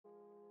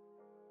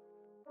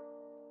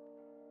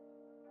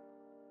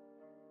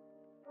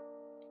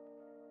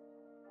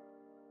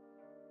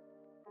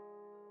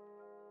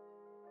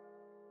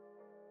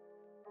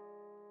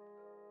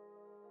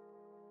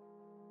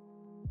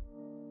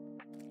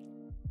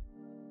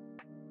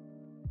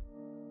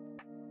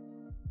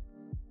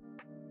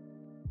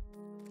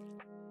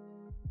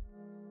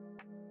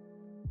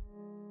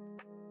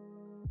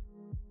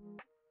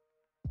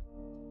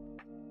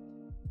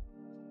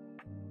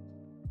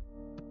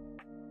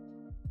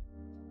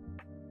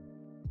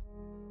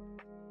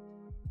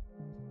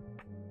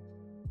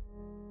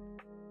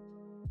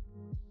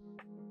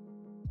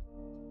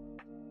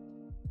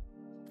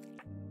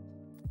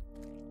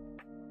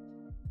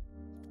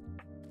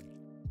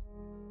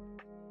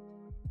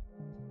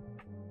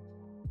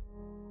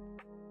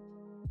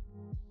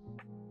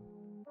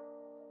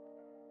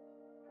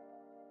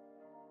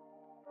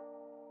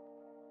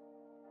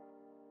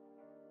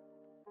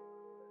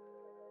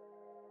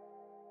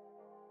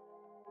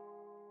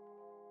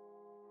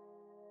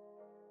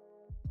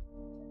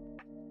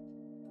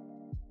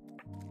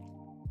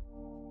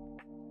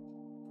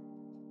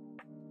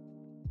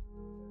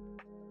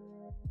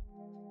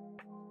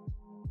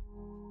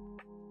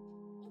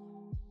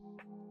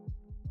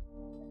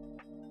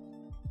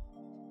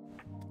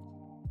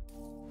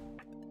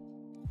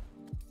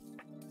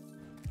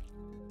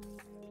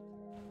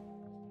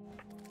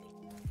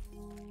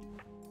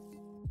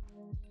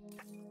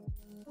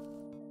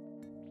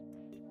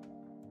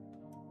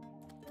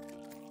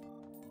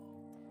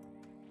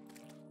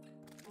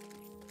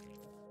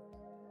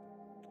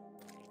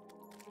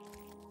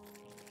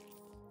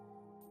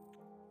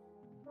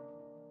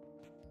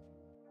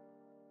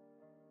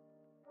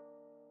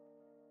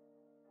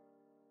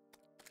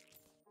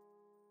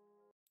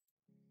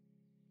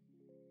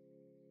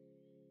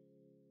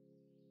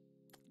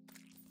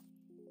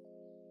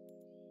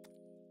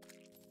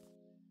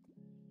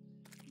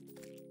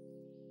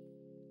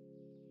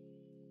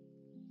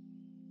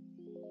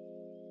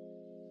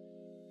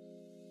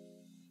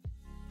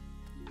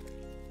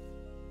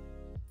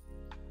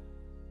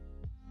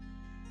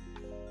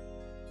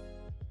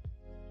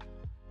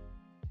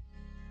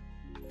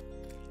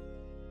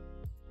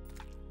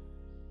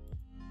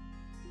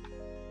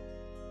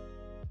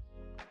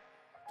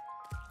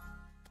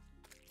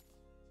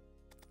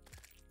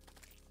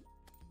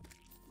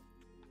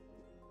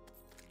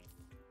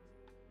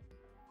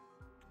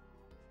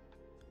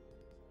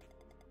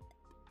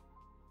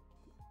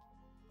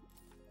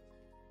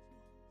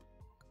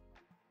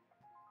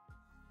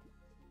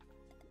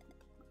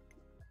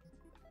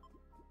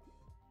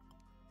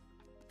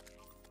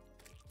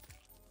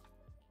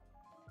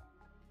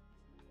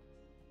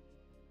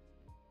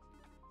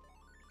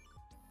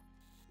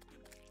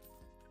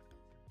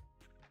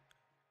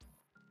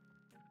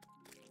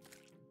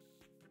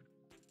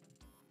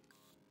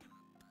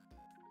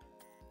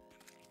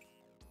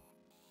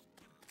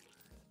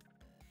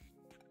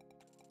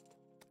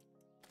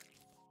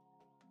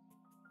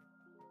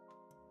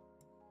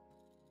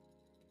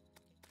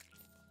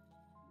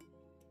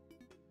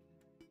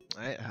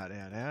Alright, howdy,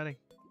 howdy, howdy.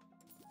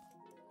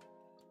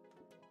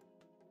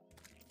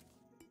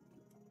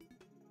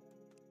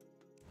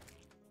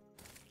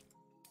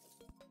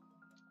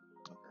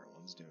 Hope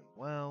everyone's doing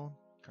well.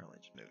 Currently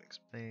just moving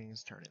some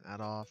things, turning that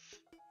off.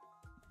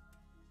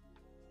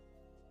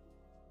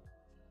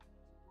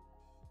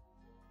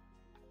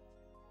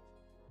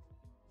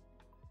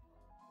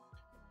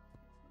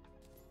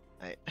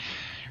 Alright,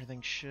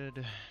 everything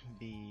should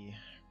be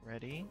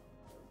ready.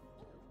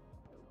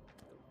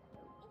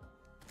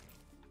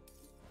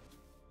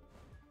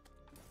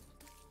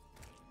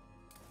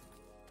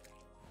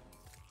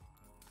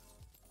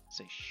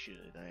 Say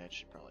should, I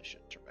actually probably should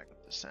turn back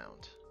up the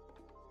sound.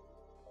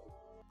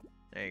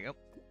 There you go.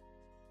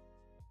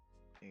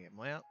 You get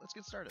my out, let's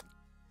get started.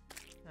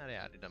 Howdy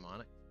howdy,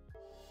 demonic.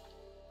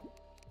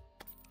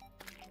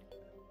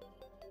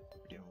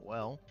 We're doing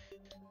well.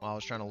 While I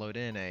was trying to load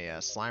in,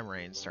 a slime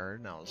rain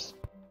started, and I was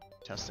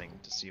testing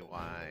to see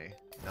why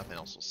nothing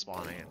else was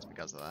spawning. It's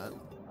because of that,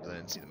 because I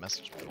didn't see the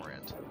message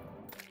beforehand.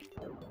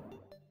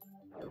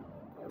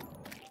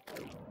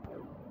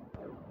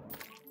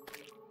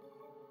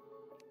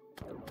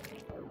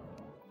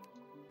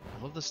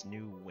 I love this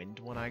new wind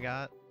one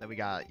that we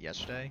got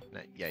yesterday.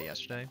 Yeah,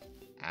 yesterday.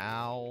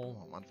 Ow,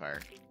 I'm on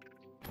fire.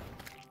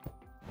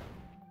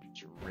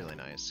 It's really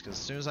nice, because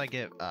as soon as I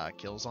get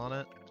kills on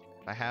it,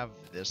 if I have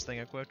this thing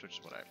equipped, which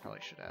is what I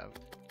probably should have,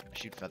 I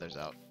shoot feathers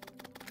out.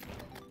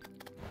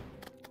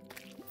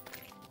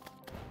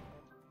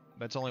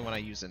 But it's only when I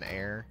use an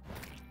air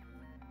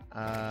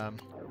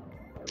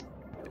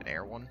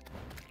one.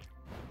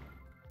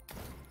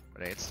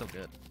 But hey, it's still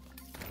good.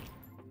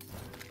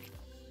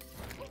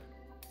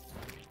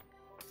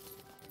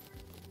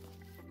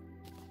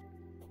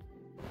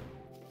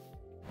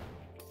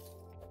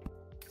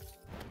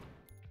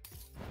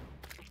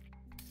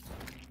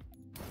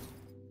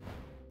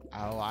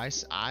 Oh,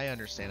 I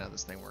understand how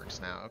this thing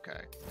works now.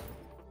 Okay.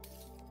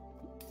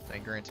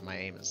 And granted, my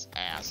aim is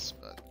ass,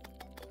 but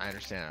I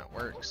understand how it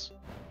works.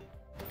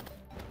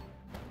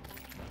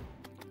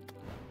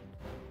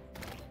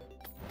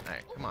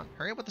 Alright, come on.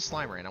 Hurry up with the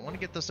slime rain. I want to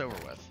get this over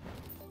with.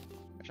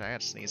 Actually, I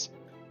gotta sneeze.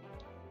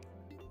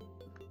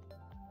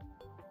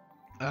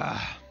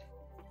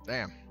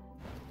 Damn.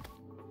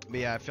 But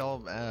yeah,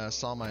 I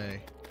saw my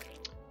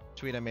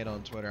tweet I made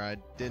on Twitter. I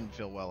didn't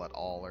feel well at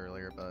all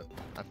earlier, but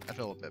I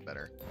feel a bit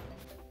better.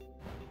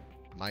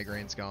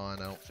 Migraine's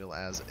gone. I don't feel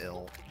as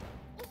ill.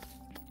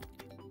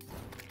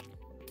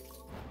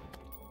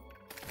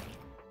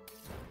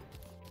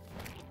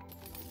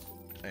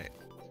 Hey,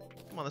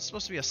 come on, this is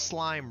supposed to be a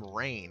slime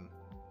rain.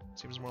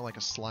 Seems more like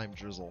a slime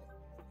drizzle.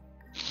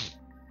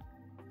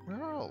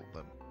 Well,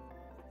 then.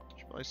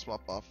 Should probably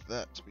swap off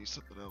that to be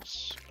something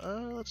else.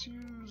 Let's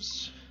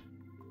use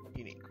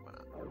unique. Why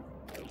not?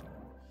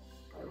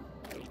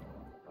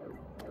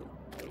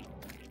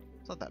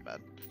 It's not that bad.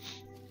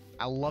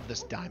 I love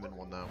this diamond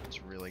one though.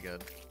 It's really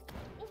good.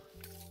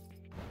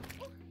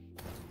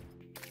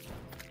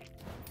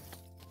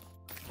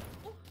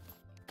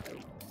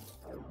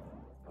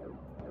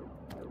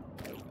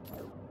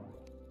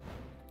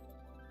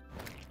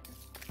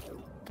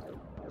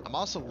 I'm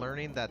also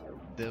learning that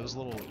those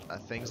little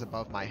things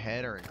above my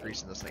head are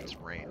increasing this thing's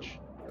range.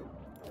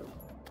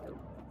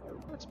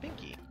 Oh, it's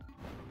pinky.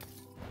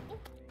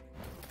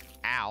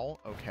 Ow,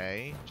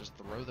 okay. Just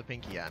throw the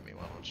pinky at me,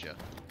 why don't you?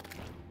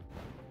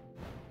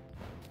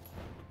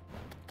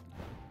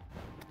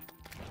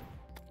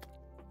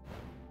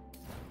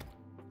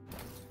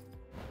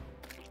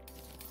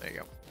 There you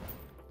go.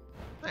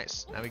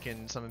 Nice. Now we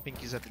can summon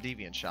pinkies at the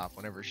Deviant shop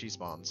whenever she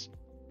spawns.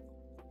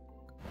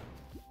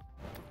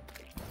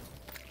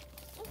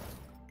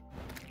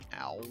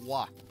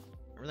 Ow.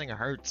 Everything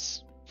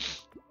hurts.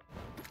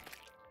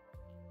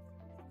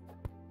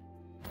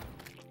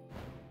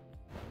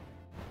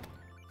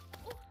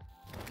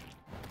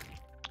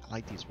 I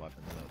like these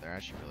weapons though, they're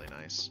actually really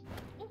nice.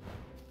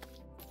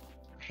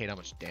 I hate how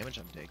much damage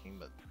I'm taking,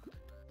 but...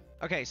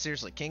 Okay,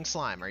 seriously, King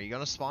Slime, are you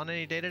gonna spawn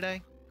any day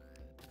today?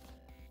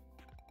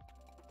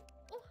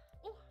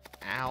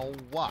 Ow,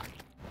 what?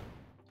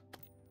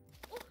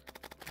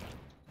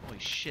 Holy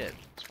shit,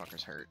 this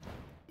fucker's hurt.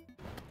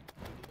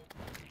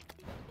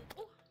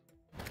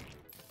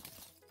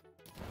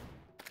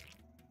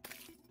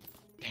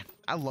 Damn,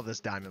 I love this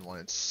diamond one,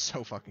 it's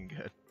so fucking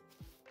good.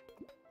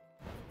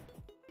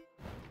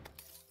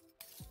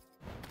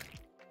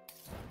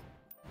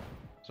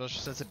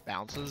 Especially since it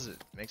bounces,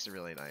 it makes it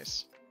really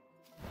nice.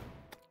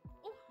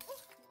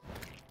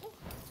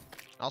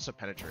 It also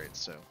penetrates,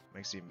 so it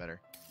makes it even better.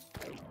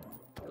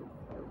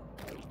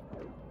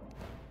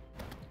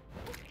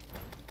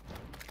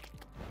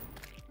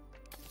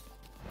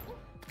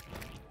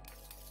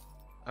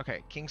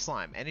 Okay, King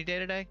Slime, any day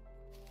today?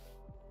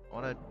 I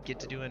want to get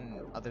to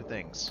doing other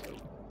things.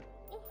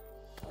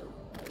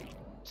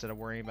 Instead of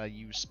worrying about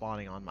you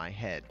spawning on my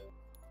head.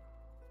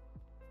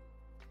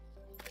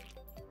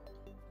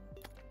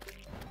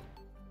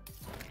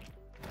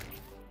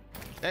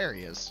 There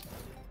he is.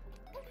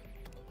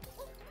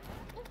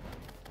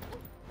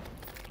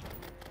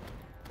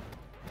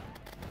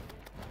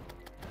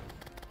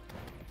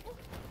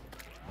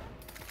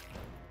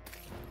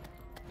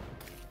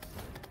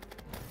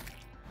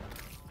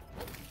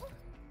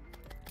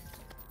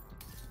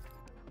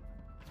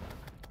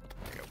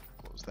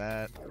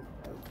 that.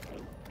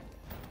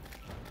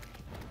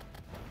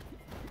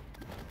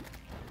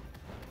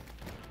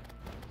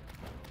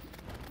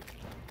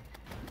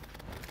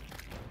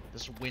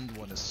 This wind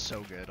one is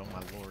so good, oh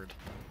my lord.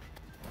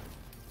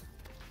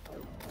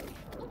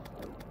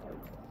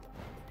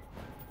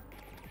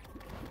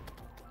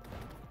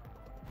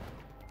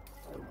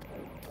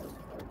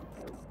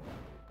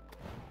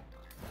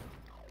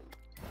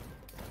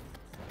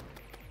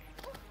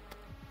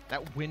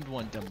 That wind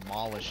one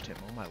demolished him,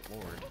 oh my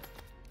lord.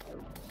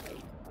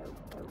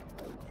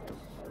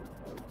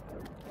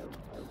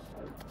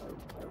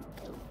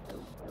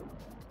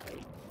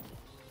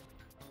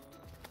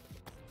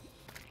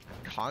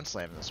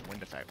 Constantly having this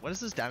wind effect. What is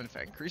this diamond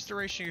effect? Increase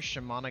duration of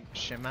your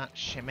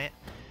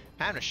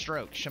having a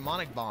stroke.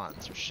 Shamanic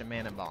bonds or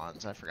shamanic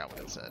bonds. I forgot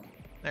what it said.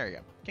 There you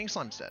go. King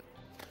Slime's dead.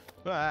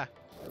 Ah.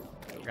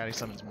 Forgot he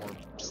summons more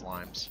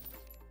slimes.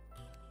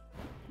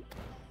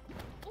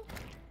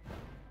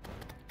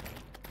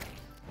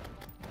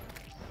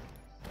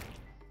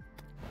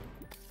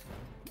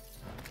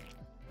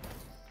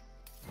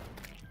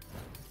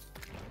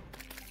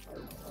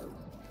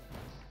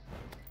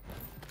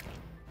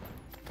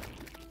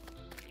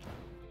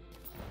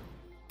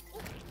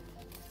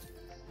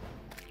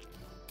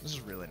 This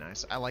is really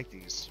nice. I like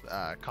these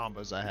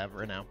combos I have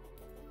right now.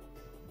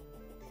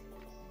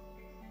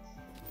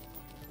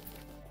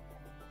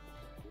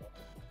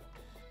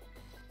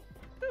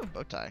 Ooh,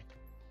 bow tie.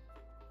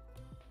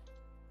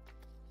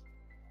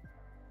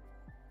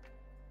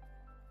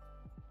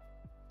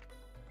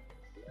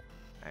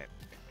 Alright.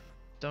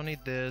 Don't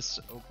need this.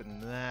 Open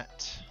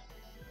that.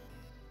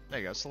 There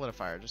you go.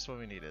 Solidifier. Just what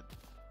we needed.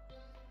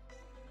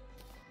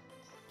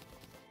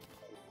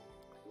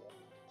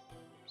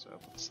 So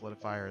put the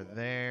solidifier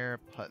there,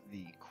 put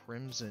the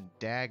crimson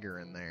dagger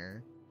in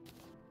there,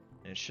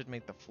 and it should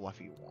make the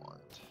fluffy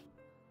wand.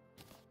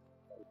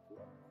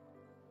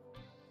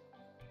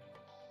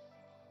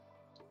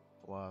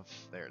 Fluff,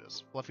 there it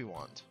is, fluffy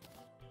wand.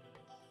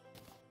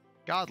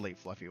 Godly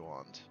fluffy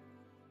wand.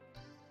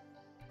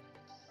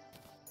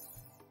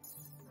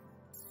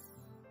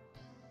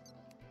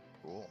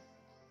 Cool.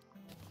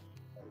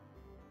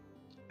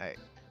 Hey,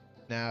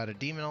 now to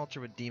demon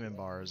altar with demon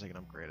bars, I can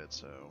upgrade it,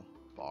 so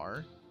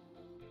bar.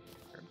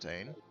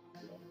 Obtain.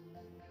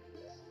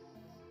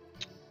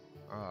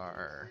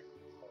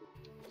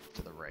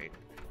 To the right.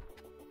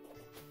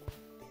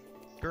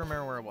 Don't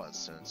remember where it was,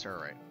 so it's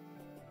alright.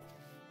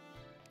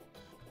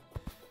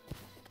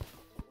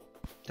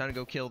 Time to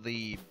go kill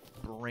the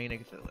Brain of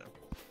Cthulhu.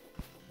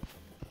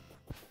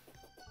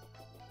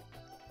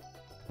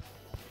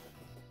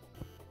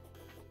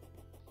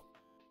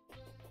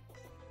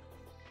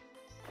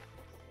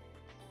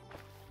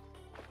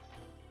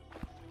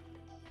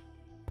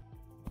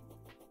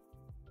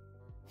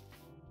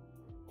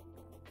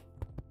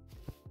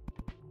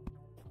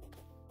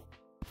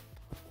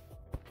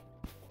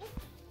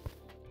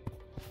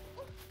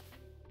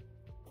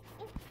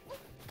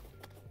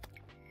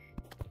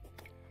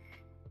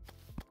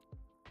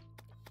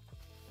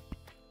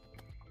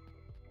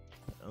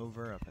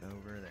 Over, up and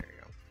over, there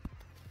you go.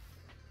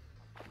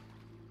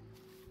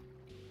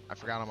 I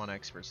forgot I'm on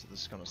expert, so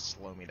this is gonna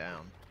slow me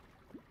down.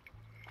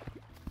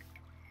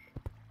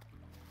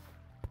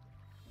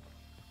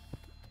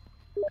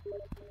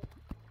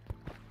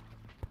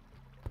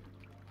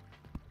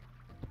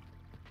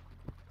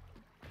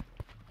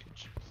 Could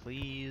you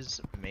please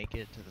make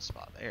it to the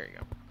spot? There you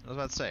go. I was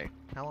about to say,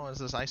 how long is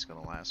this ice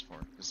gonna last for?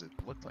 Because it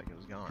looked like it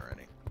was gone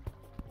already.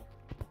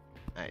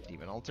 Alright,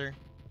 Demon Altar.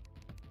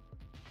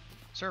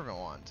 Servant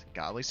Wand.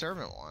 Godly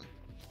Servant Wand.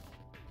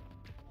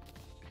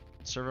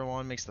 Servant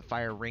Wand makes the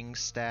fire ring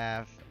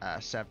staff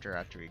scepter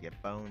after you get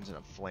bones and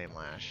a flame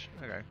lash.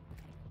 Okay.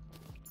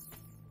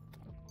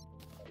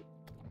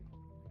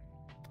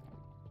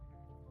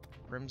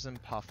 Crimson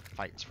Puff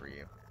fights for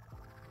you.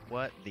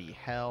 What the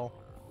hell?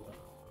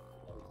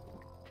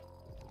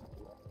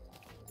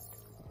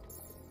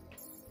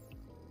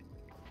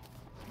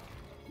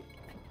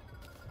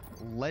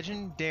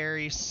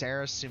 Legendary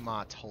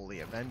Sarasumat Holy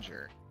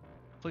Avenger.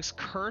 Inflicts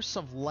Curse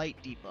of Light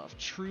debuff.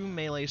 True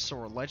melee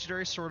sword.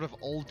 Legendary sword of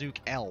Old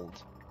Duke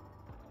Eld.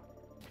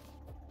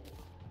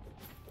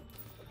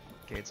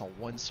 Okay, it's a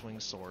one-swing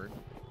sword.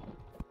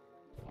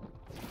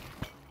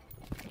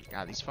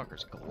 God, these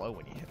fuckers glow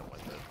when you hit them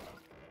with it.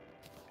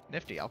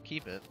 Nifty, I'll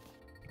keep it.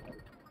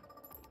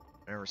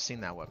 I've never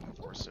seen that weapon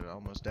before, so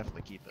I'll most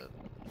definitely keep it.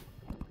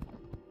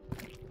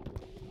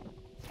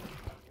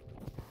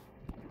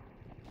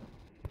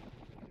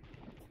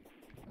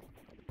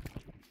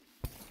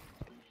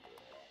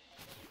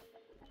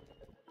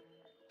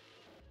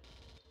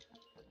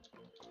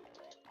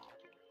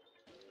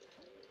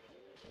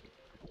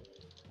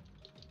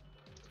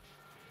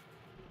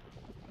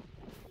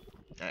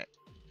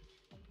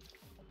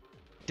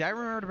 Did I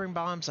remember to bring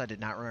bombs? I did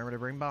not remember to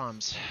bring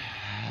bombs.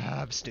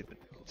 I'm stupid.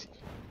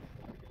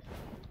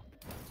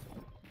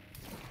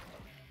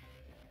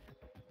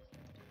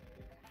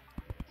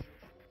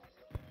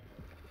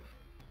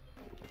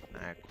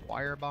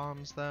 Acquire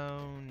bombs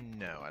though?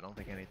 No, I don't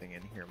think anything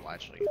in here will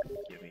actually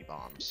give me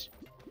bombs.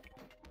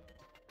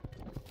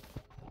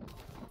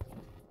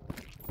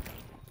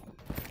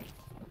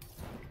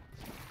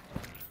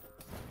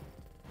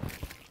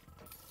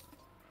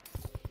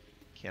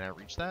 Can I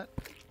reach that?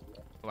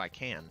 Oh, I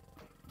can.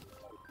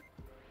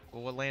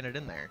 Well, what landed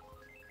in there?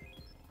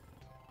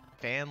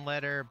 Fan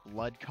letter,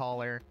 blood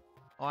collar.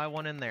 Oh, I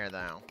want in there,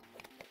 though.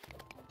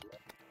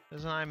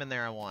 There's an item in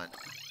there I want.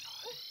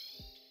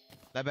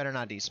 That better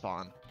not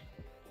despawn.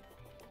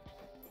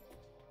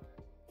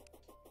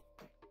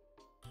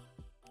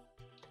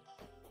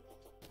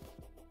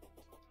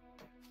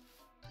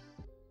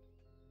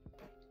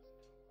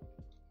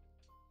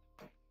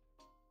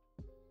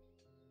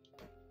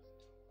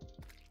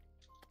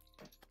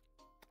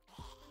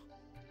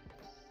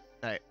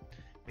 Alright.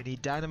 We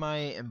need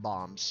dynamite and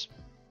bombs.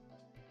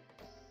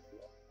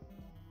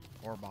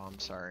 Or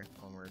bombs, sorry.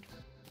 One word.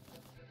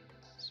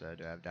 So,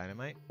 do I have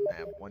dynamite? I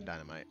have 1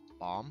 dynamite.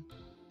 Bomb?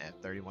 I have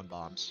 31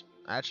 bombs.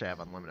 I actually have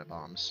unlimited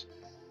bombs.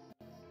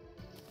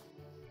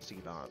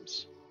 Sticky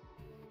bombs.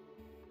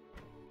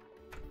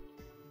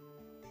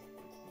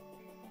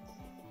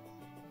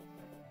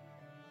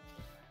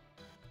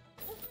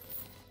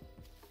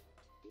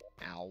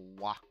 Ow.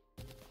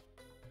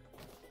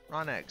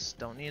 Ron X.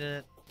 Don't need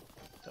it.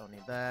 Don't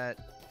need that.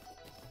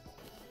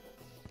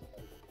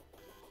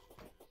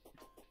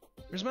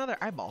 Where's my other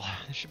eyeball?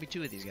 There should be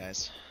 2 of these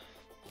guys.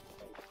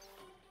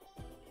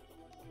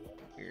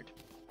 Weird.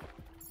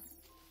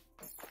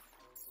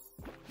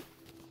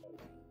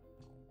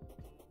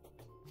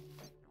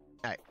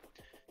 Alright.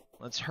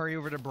 Let's hurry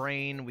over to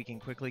Brain. We can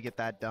quickly get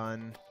that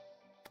done.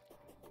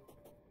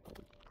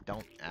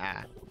 Don't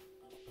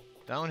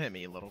hit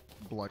me, you little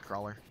blood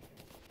crawler.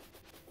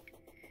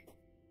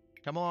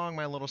 Come along,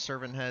 my little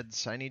servant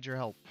heads. I need your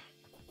help.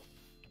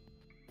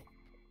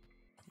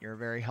 You're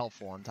very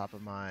helpful on top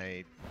of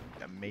my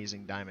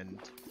amazing diamond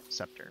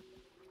scepter.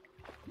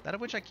 That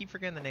of which I keep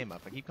forgetting the name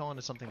of. I keep calling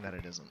it something that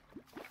it isn't.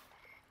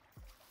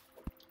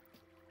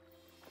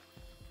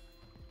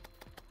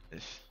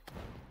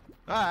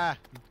 Ah!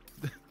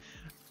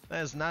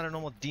 That is not a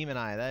normal demon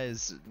eye. That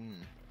is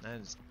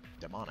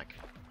demonic.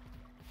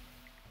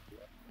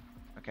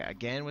 Okay,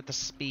 again with the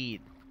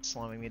speed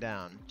slowing me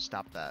down.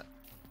 Stop that.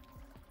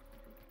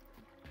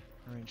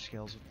 Range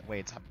scales. Wait,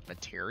 it's a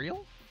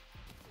material?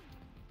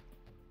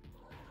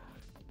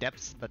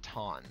 Depth's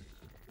baton.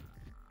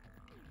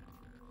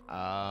 Oh,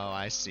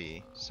 I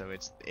see. So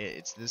it's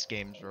this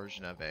game's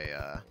version of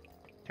a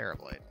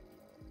Terrorblade.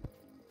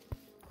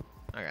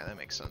 Okay, that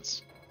makes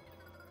sense.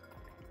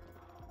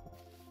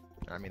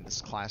 I mean,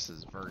 this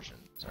class's version.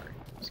 Sorry,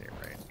 say it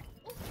right.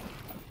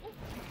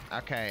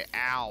 Okay,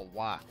 ow,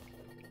 wah.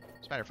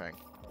 Spiderfang.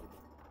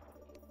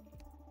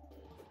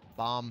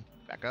 Bomb,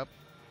 back up.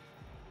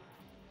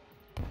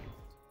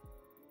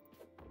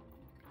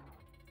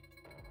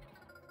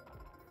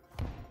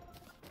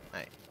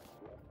 Hey,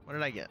 what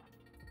did I get?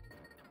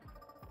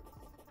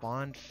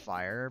 Bond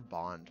fire,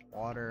 bond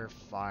water,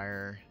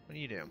 fire. What do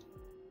you do?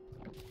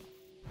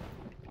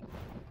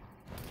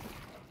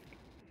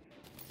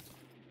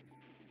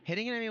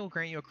 Hitting an enemy will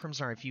grant you a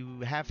Crimson Heart. If you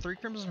have 3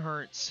 Crimson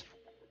Hearts,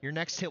 your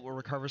next hit will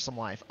recover some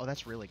life. Oh,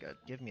 that's really good.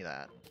 Give me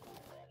that.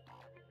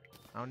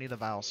 I don't need the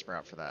Vile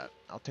Sprout for that.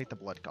 I'll take the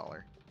Blood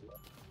Collar.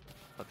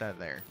 Put that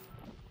there.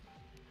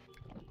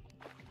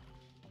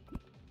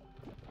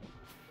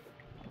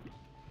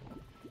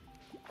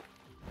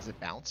 Does it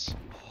bounce?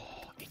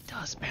 Oh, it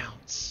does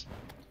bounce.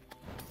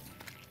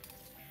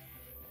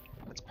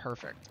 That's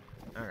perfect.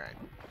 Alright.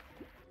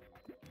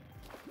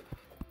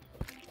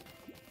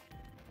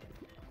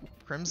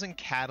 Crimson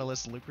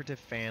Catalyst, Lucrative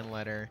Fan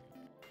Letter.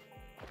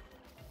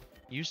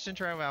 Used to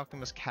interact with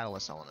Alchemist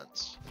Catalyst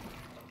elements.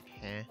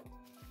 Heh.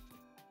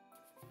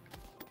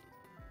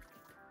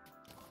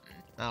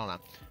 I don't know.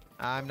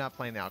 I'm not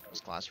playing the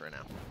Alchemist class right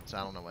now, so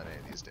I don't know what any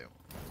of these do.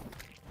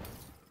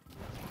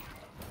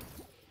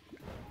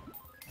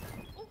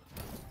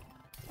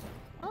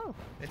 Oh,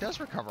 it does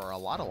recover a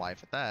lot of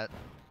life at that.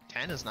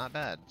 10 is not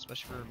bad,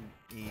 especially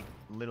for me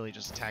literally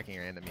just attacking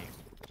your enemy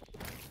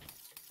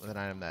with an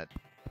item that...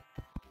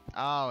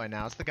 Oh, and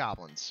now it's the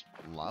goblins.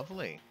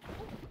 Lovely.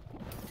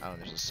 Oh,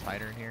 and there's a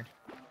spider in here.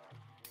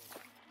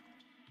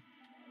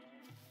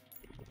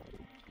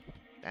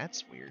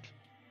 That's weird.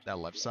 That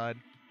left side,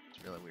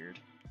 it's really weird.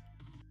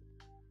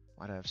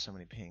 Why do I have so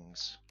many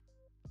pings?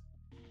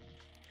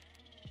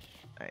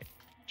 Alright,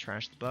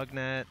 trash the bug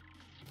net,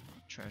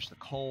 trash the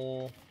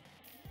coal,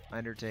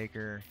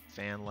 Undertaker,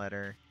 fan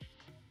letter.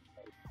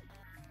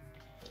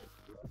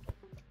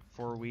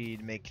 Before we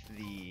make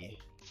the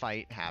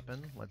fight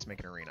happen, let's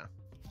make an arena.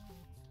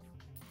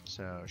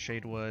 So,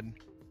 Shadewood.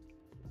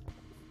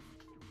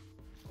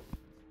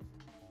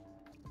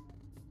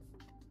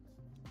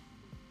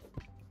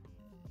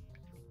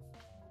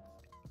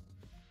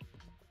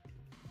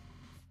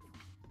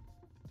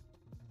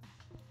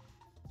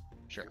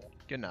 Sure,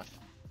 good enough.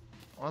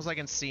 As long as I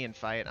can see and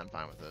fight, I'm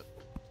fine with it.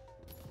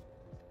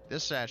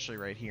 This actually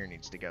right here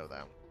needs to go,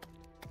 though.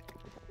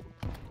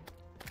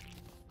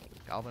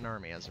 Goblin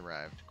army has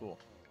arrived. Cool.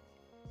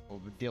 We'll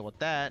deal with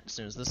that as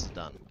soon as this is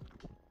done.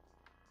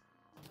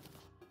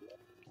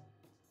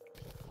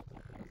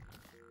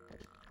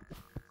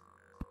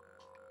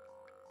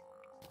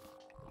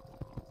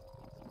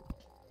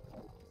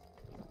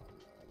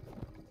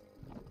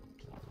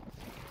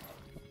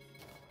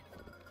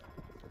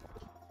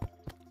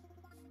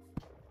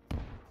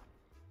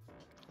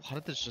 lot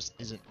of this just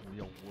isn't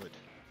real wood.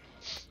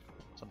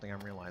 Something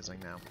I'm realizing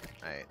now.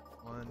 Alright,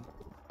 one.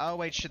 Oh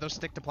wait, shit, those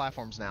stick to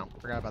platforms now.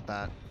 Forgot about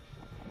that.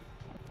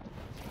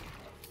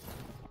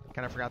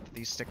 Kinda forgot that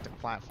these stick to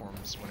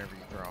platforms whenever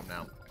you throw them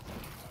now.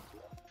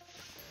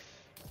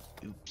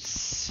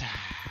 Oops.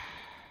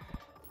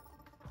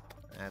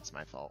 That's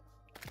my fault.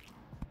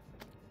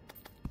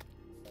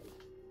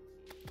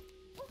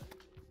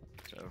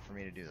 So for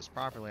me to do this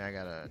properly, I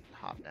gotta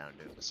hop down and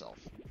do it myself.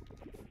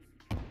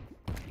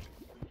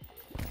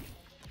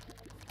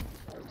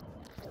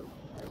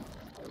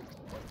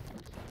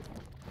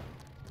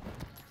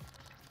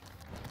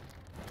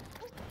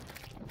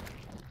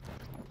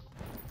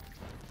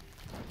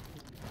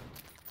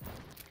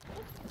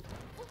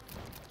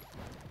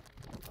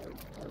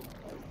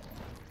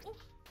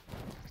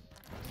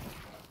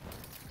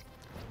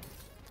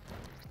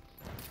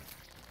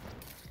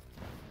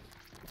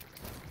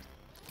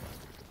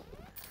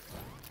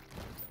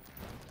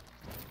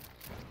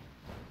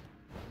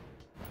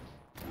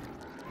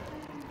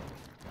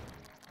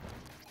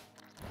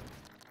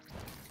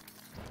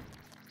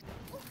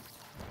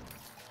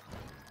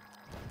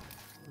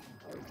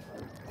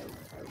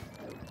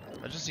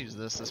 I'll just use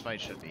this. This fight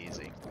should be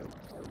easy.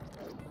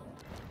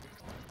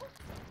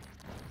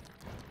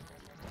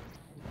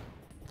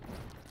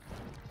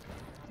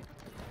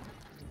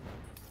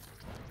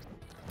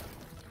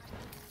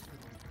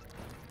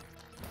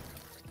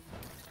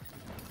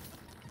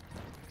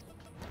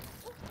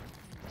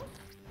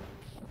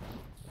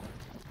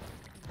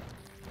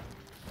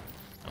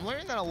 I'm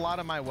learning that a lot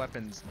of my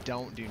weapons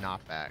don't do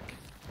knockback.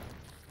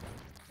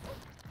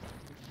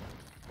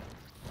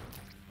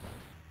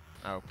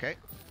 Okay.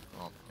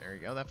 Well, there you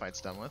go. That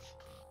fight's done with.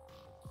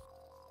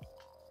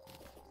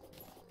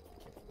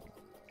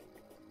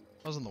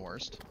 Wasn't the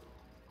worst.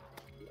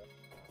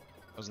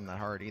 Wasn't that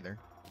hard either.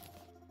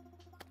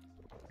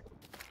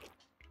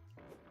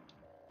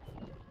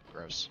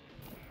 Gross.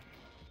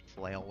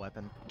 Flail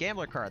weapon.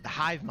 Gambler card, the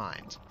Hive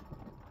Mind.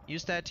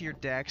 Use that to your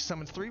deck.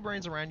 Summon 3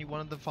 brains around you,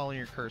 one of them following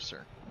your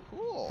cursor.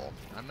 Cool.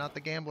 I'm not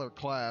the gambler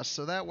class,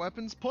 so that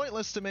weapon's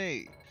pointless to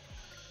me.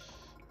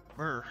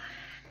 Brr.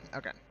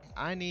 Okay.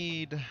 I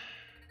need...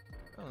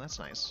 Oh, that's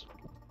nice.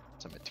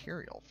 It's a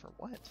material for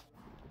what?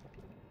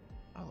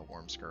 Oh, the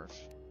worm scarf.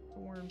 The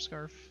worm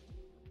scarf.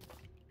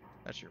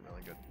 That's your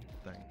really good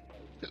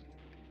thing.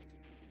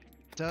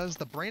 Does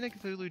the Brain of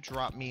Cthulhu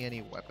drop me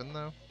any weapon,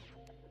 though?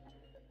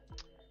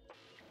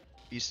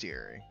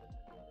 Bestiary.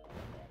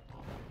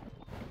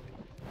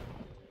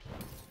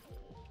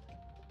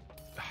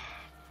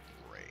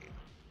 Brain.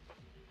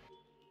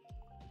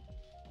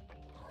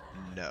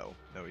 No.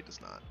 No, he does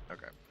not.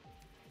 Okay.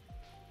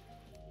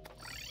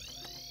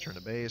 Turn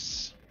to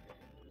base.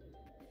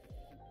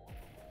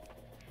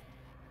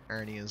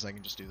 Irony is I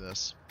can just do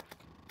this.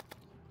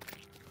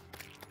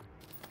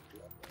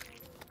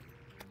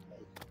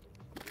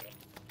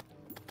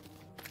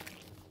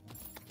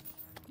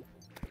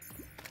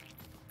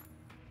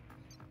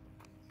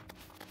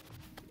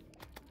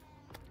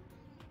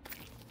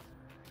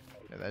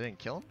 Yeah, that didn't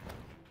kill him?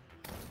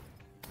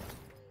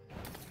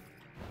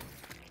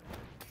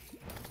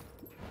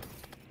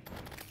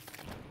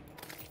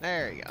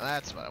 There you go,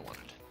 that's what I wanted.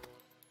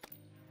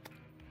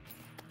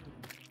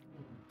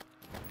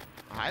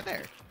 Hi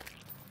there.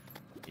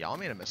 Y'all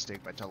made a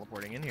mistake by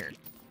teleporting in here.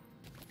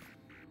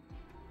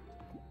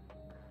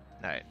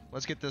 Alright,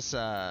 let's get this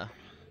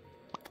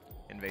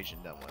invasion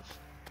done with.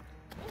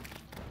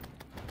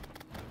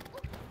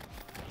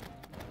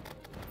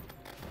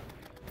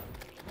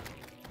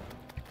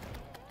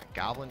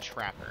 Goblin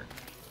Trapper.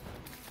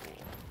 Cool.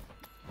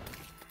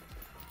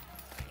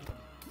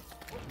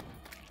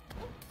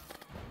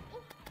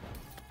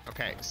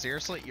 Okay,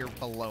 seriously, you're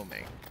below me.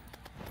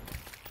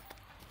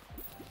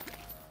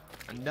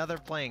 Another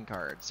playing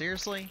card.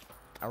 Seriously?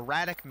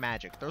 Erratic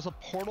Magic. There's a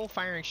portal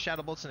firing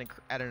shadow bolts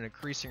at an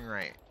increasing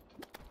rate.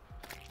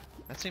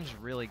 That seems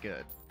really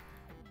good.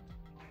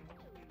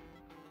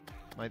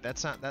 Like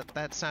that's not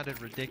that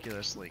sounded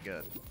ridiculously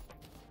good.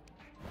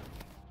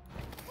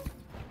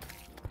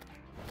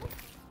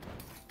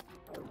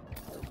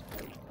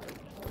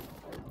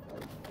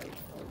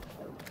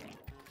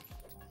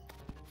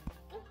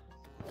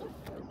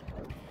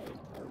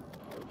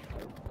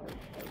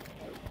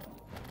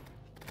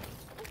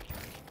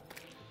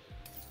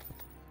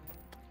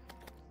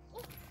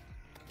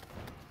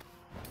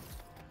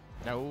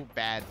 No,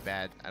 bad.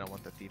 I don't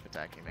want the thief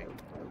attacking me.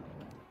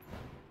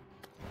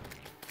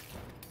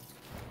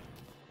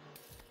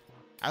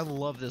 I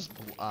love this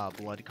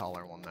blood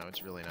collar one though.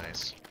 It's really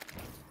nice.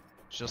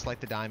 It's just like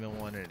the diamond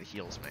one, and it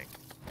heals me.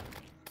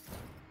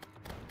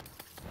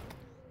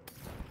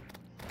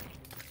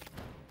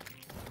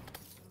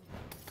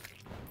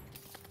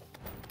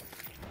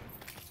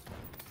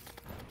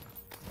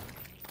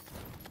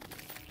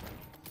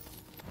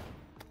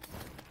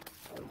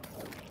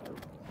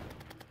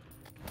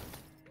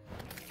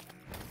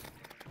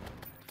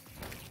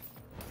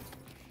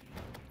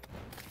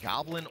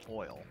 Goblin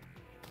Oil.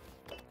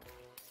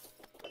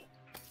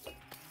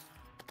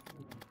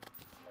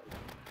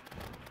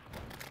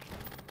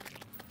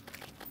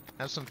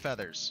 Have some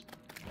feathers.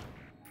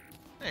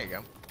 There you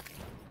go.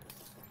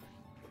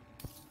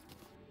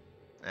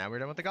 Now we're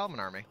done with the goblin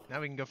army.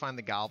 Now we can go find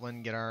the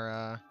goblin, get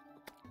our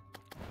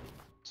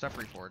stuff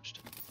reforged.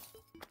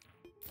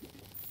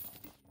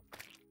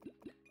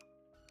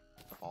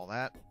 All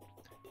that.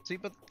 See,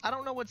 but I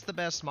don't know what's the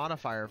best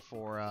modifier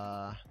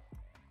for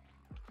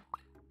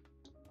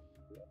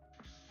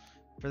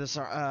this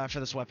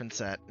weapon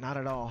set. Not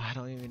at all. I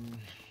don't even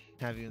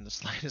have even the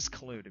slightest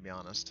clue, to be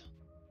honest.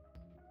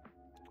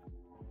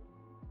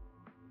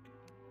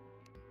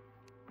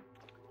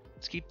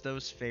 Let's keep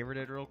those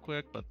favorited real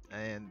quick,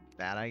 and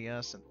that I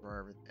guess, and throw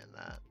everything in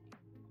that.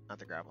 Not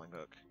the grappling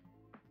hook.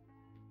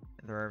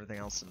 And throw everything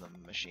else in the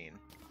machine.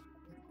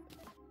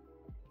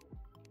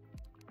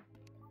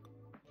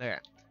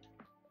 There.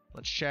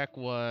 Let's check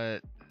what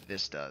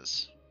this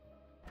does.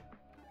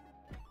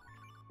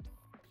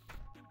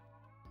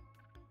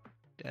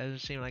 Doesn't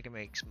seem like it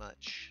makes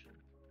much.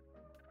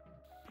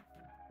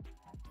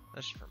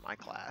 That's for my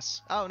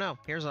class. Oh no,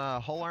 here's a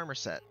whole armor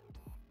set.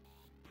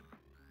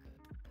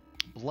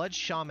 Blood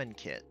Shaman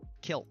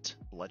kilt,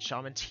 Blood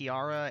Shaman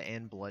tiara,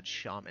 and Blood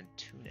Shaman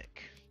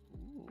tunic.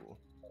 Ooh.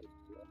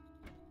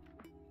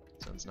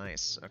 Sounds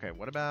nice. Okay,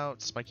 what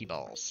about spiky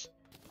balls?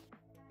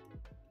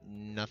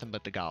 Nothing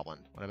but the goblin.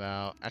 What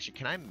about... Actually,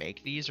 can I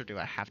make these or do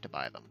I have to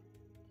buy them?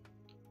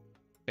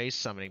 Base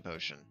summoning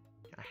potion.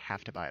 I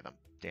have to buy them.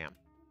 Damn.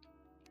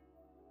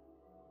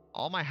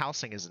 All my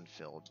housing isn't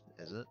filled,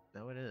 is it?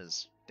 No, it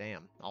is.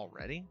 Damn.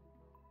 Already?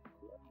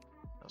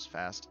 That was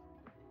fast.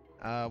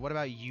 What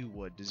about yew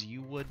wood? Does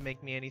yew wood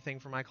make me anything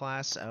for my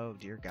class? Oh,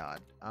 dear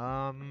God.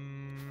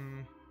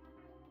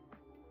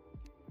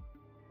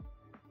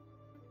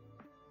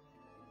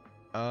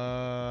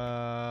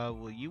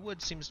 Well, yew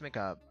wood seems to make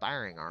a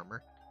firing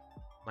armor.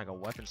 Like a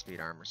weapon speed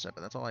armor set,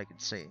 but that's all I can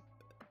see.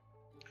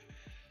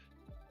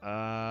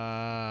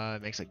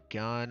 It makes a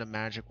gun, a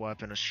magic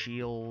weapon, a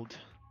shield.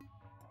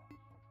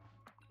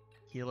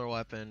 Healer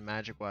weapon,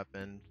 magic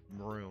weapon,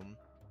 broom.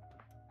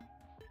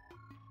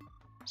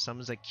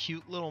 Summons a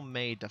cute little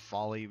maid to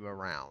follow you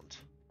around.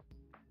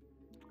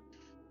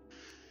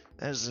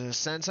 That's a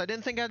sentence I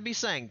didn't think I'd be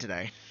saying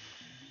today.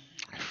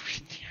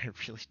 I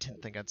really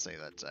didn't think I'd say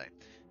that today.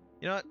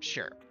 You know what?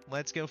 Sure.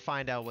 Let's go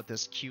find out what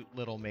this cute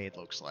little maid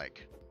looks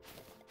like.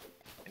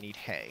 I need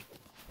hay.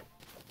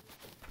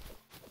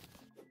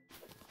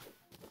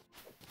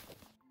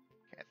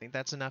 Okay, I think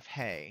that's enough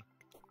hay.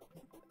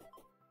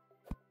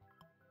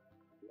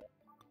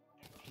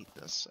 Heat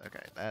this.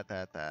 Okay, that.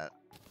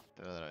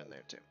 Throw that in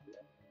there too.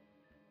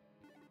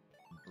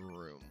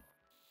 Broom.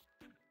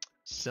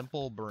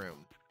 Simple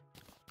broom.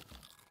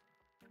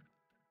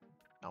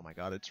 Oh my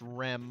god, it's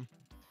Rem.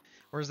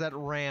 Or is that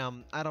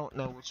Ram? I don't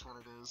know which one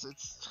it is.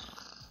 It's...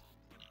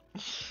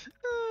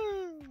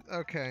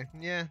 okay,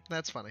 yeah,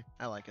 that's funny.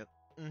 I like it.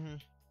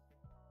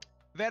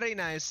 Very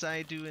nice.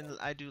 I do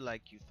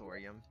like you,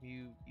 Thorium.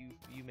 You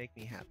make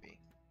me happy.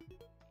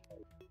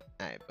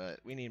 Alright, but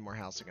we need more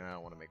housing, and I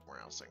don't want to make more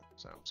housing,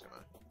 so I'm just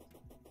gonna...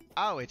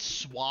 Oh, it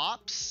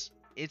swaps?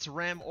 It's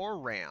Rem or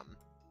Ram.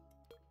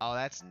 Oh,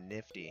 that's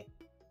nifty.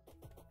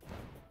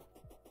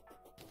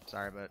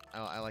 Sorry, but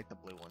I like the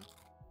blue one.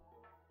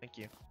 Thank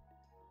you.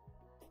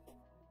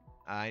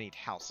 I need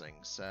housing,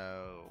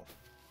 so...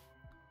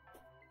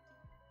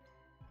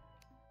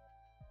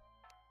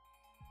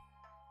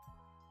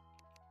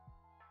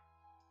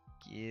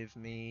 Give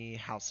me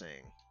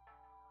housing.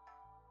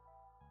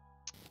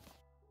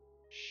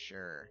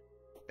 Sure.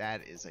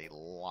 That is a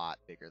lot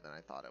bigger than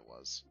I thought it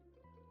was.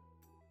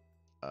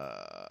 What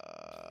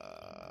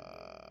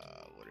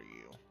are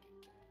you?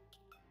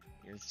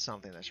 You're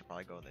something that should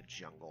probably go in the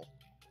jungle.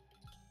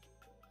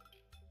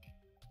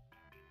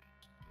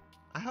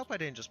 I hope I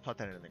didn't just put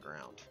that in the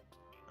ground.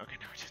 Okay,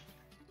 no I didn't.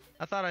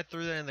 I thought I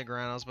threw that in the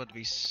ground. I was about to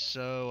be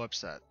so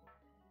upset.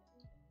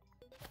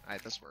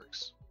 Alright, this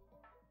works.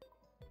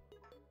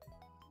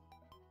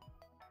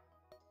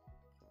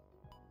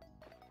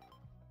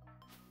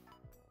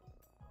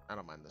 I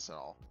don't mind this at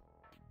all.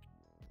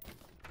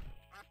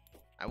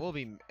 I will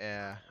be,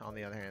 on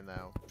the other hand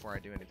though, before I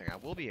do anything, I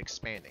will be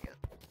expanding it.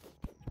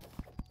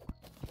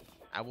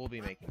 I will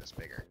be making this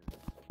bigger.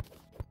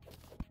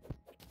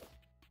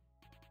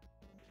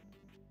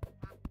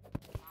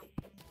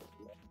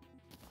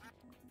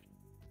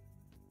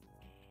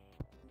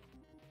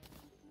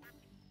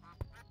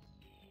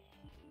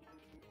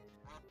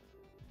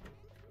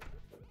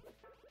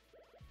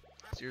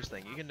 So here's the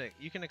thing,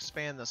 you can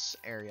expand this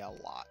area a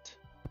lot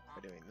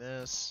by doing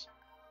this,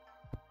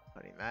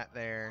 putting that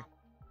there.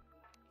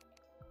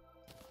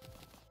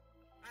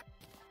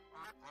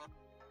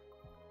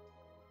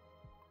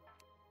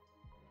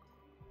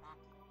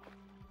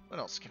 What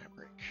else can I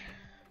break?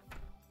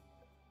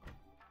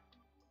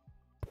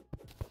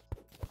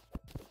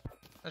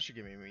 That should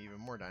give me even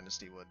more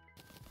dynasty wood.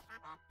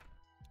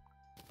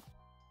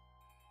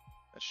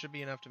 That should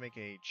be enough to make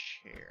a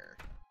chair.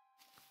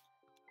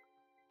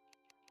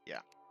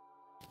 Yeah.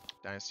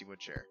 Dynasty wood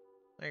chair.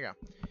 There you go.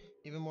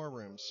 Even more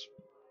rooms.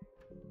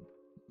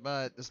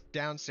 But this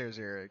downstairs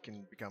area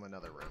can become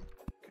another room.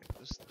 Okay,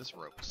 this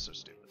rope is so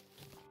stupid.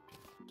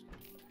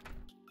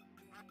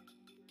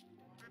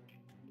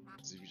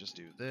 Because if you just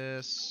do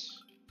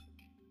this,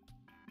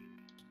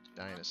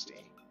 Dynasty.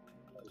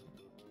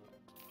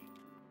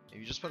 If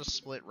you just put a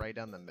split right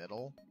down the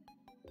middle,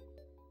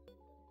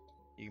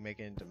 you can make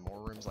it into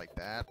more rooms like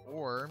that.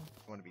 Or,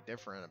 if you want to be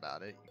different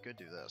about it, you could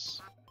do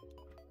this.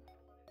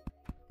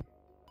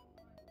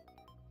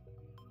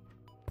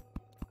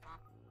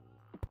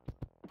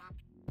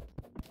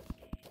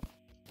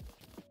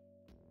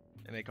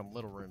 And make them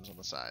little rooms on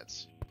the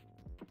sides.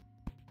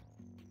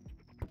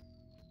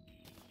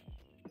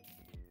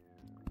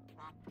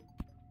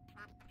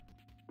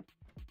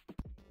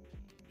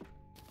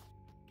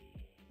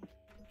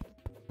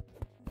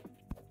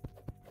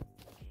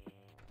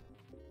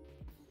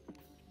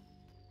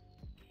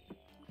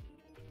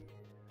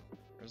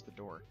 Where's the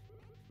door?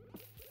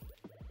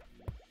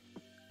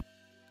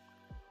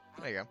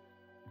 There you go.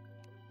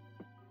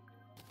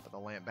 Put the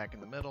lamp back in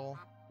the middle.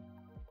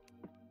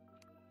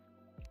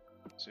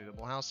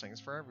 Suitable housings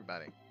for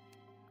everybody.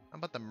 I'll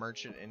put the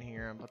merchant in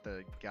here. I'll put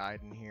the guide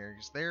in here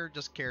because they're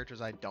just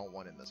characters I don't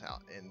want in this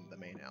house, in the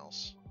main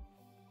house.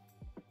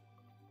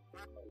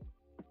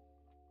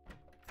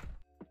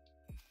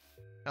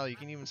 Hell, you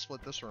can even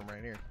split this room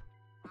right here,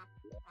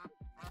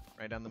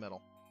 right down the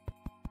middle.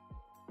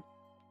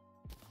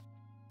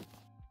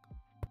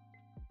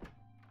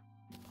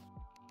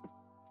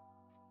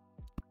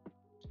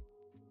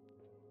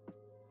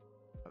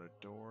 Put a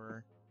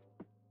door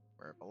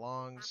where it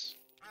belongs.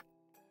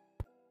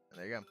 And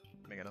there you go.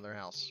 Make another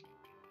house.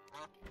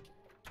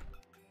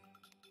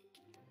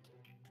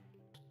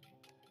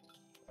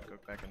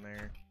 Cook back in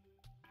there.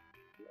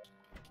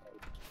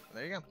 And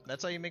there you go.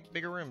 That's how you make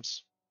bigger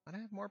rooms. I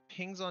have more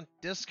pings on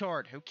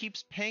Discord. Who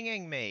keeps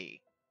pinging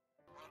me?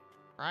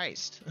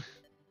 Christ. I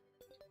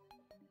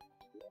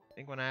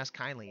think when I asked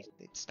kindly,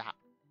 they'd stop.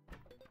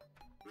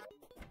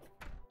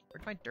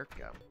 Where'd my dirt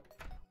go?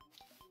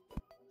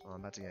 Well,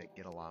 I'm about to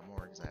get a lot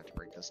more because I have to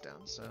break this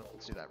down. So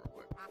let's do that real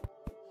quick.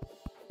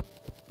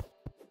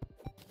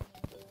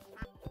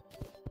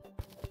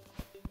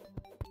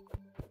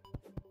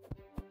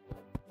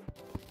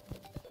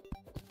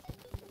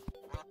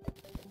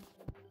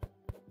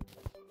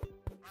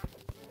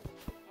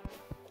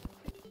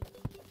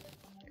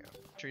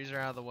 Trees are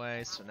out of the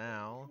way, so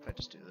now if I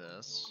just do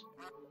this,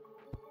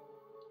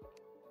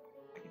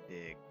 I can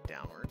dig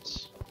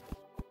downwards.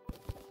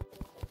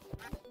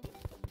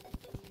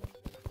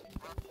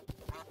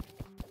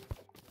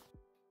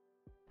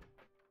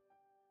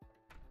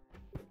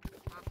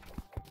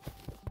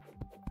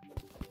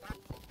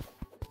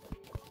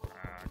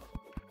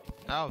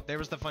 Oh, there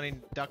was the funny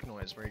duck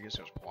noise where he just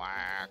goes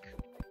quack.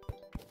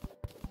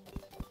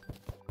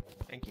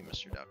 Thank you,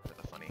 Mr. Duck, for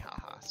the funny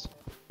ha-has.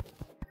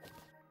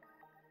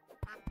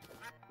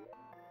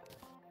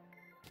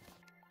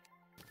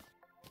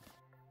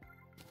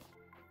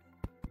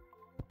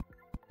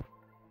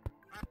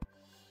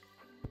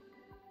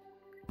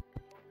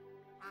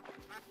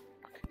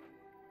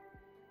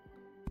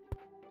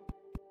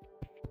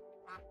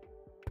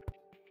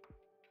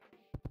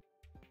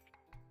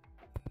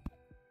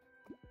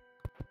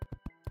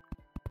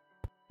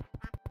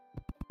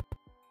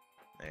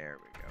 There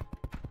we go.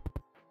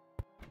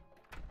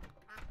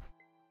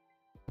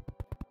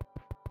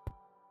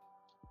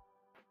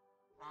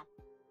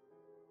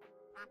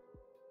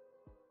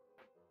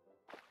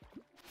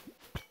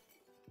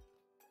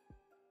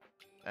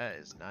 That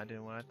is not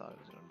doing what I thought it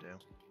was going to do.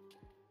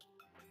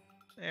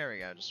 There we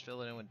go, just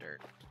fill it in with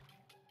dirt.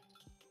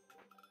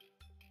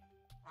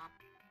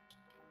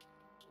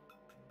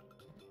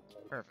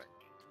 Perfect.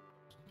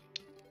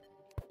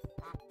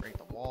 Break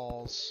the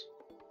walls.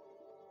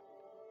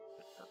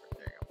 Perfect,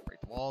 there you go.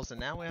 Break the walls, and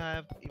now we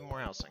have even more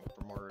housing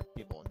for more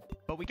people.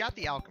 But we got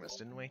the alchemist,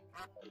 didn't we?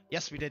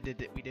 Yes, we did.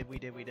 We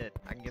did.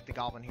 I can get the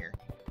goblin here.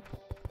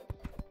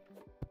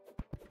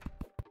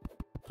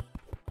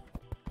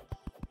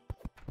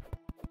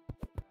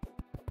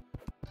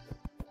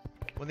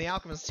 When the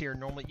alchemist's here,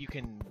 normally you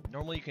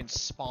can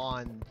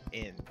spawn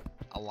in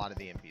a lot of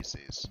the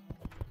NPCs.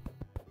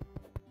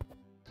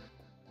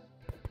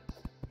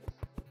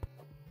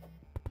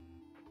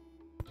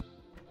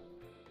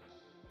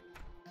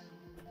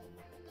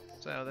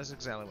 So that's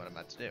exactly what I'm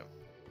about to do.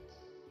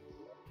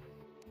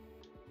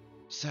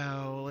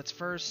 So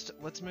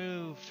let's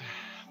move,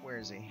 where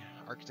is he?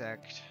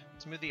 Architect.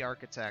 Let's move the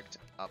architect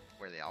up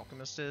where the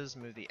alchemist is,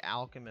 move the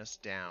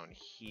alchemist down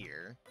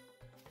here.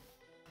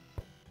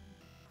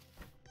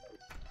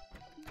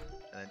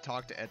 And then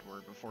talk to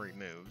Edward before he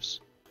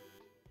moves.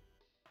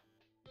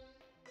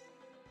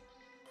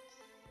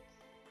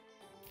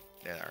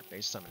 There are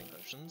base summoning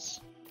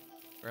potions.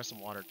 Grab some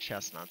water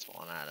chestnuts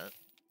while I'm at it.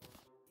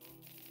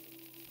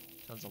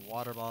 Tons of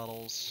water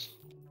bottles.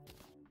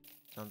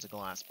 Tons of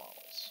glass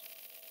bottles.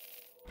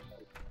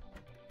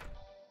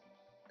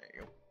 There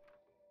you go.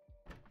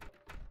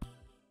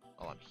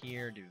 While I'm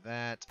here, do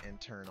that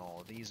and turn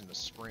all of these into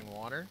spring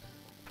water.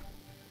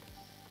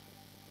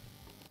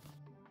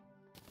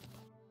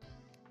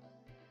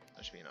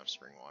 That should be enough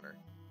spring water.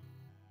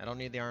 I don't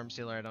need the arms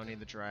healer, I don't need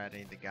the dryad, I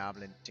need the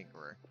goblin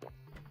tinkerer.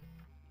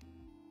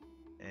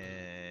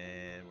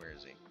 And where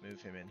is he?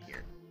 move him in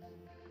here.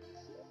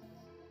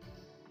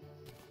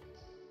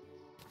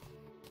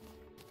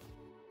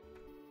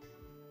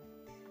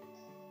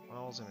 What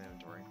else in the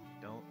inventory?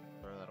 Don't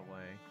throw that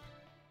away.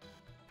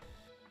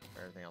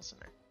 Put everything else in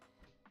there.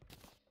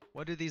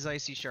 What do these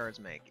icy shards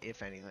make,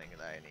 if anything,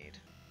 that I need?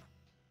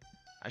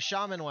 A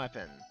shaman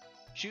weapon.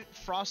 Shoot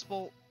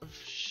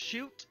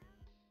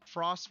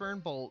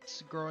frostburn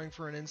bolts growing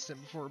for an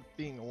instant before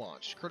being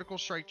launched. Critical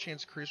strike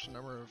chance increases the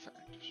number of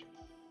effects.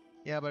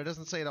 Yeah, but it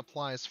doesn't say it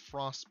applies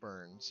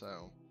frostburn,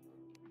 so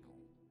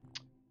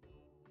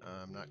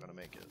I'm not gonna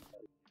make it.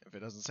 If it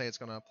doesn't say it's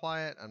gonna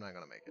apply it, I'm not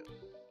gonna make it.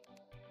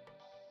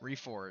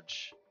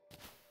 Reforge.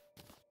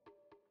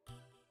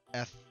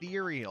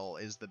 Ethereal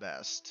is the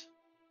best.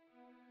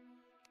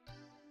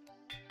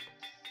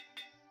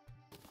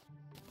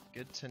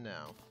 Good to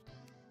know.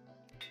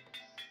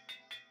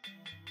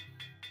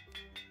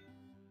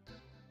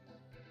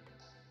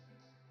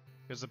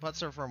 Because the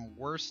putts are from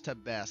worst to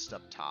best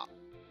up top.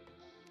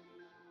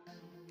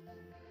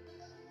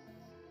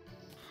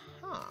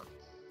 Huh.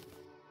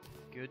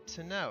 Good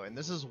to know. And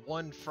this is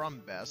one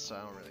from best, so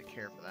I don't really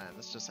care for that. And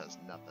this just has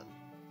nothing.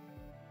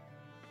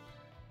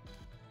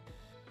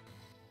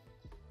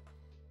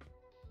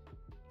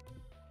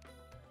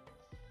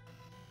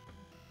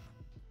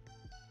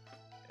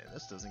 And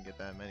this doesn't get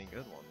that many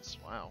good ones.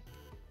 Wow.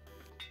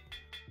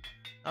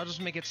 I'll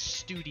just make it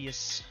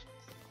studious.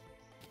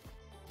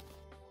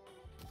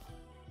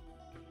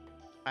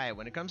 Alright,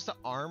 when it comes to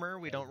armor,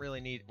 we don't really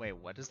need... Wait,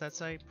 what does that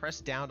say? Press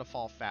down to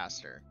fall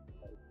faster.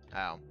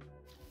 Oh.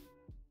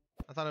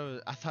 I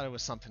thought it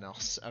was something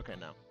else. Okay,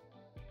 no.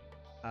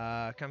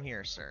 Come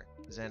here, sir.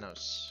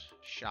 Xenos.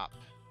 Shop.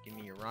 Give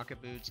me your rocket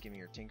boots, give me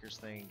your tinker's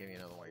thing, give me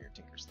another one of your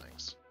tinker's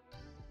things.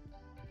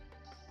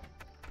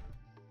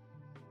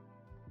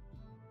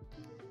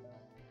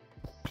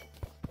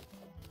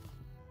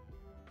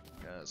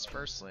 Because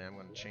firstly, I'm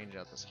going to change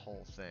out this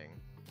whole thing.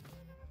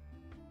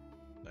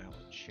 I have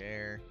a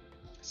chair.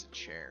 It's a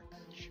chair.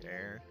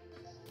 Chair.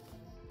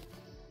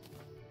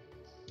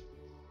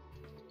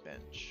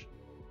 Bench.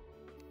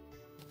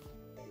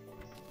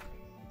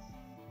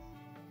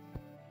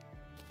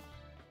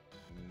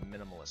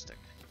 Minimalistic.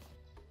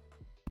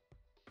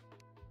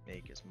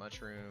 Make as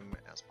much room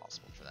as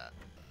possible for that.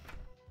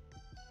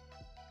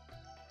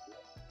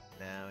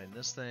 Now in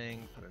this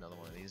thing, put another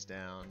one of these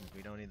down.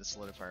 We don't need the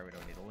solidifier, we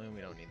don't need the loom,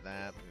 we don't need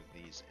that.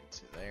 Move these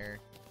into there.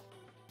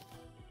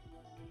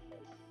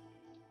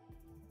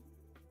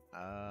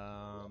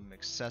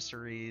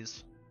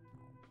 Accessories.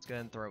 Let's go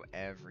ahead and throw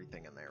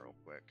everything in there real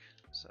quick.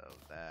 So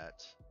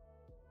that.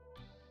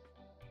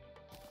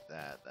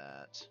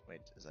 Wait,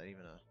 is that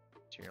even a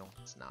material?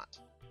 It's not.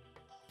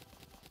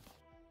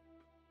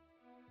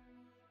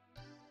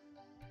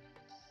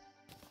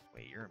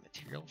 Wait, you're a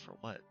material for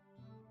what?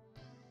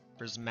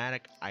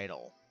 Prismatic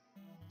idol.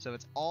 So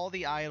it's all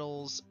the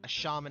idols, a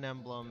shaman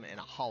emblem, and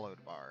a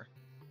hollowed bar.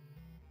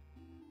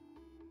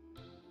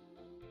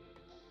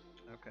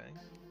 Okay.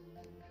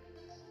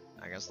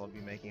 I guess they'll be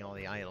making all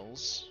the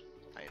idols.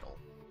 Idol.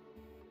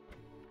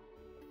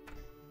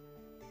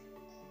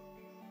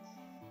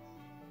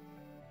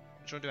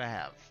 Which one do I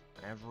have?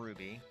 I have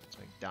ruby. Let's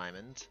make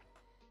diamond.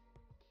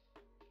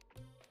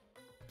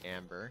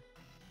 Amber.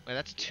 Wait,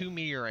 that's 2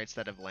 meteorites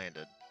that have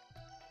landed.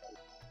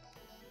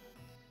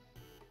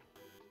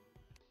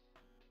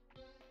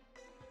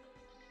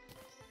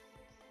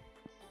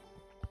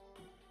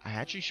 I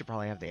actually should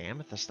probably have the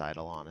amethyst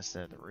idol on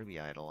instead of the ruby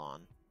idol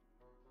on.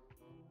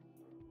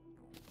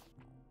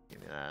 Give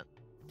me that.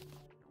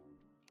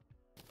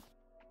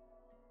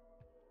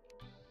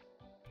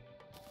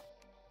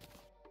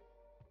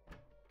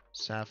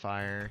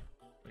 Sapphire.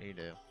 What do you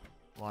do?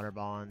 Water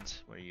bond.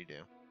 What do you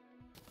do?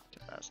 Too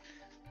fast.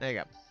 There you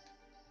go.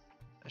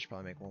 I should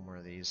probably make one more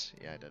of these.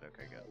 Yeah, I did.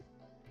 Okay, good.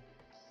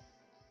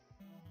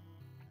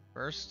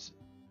 First,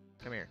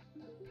 come here.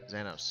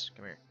 Xanos,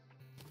 come here.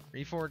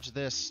 Reforge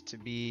this to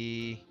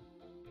be...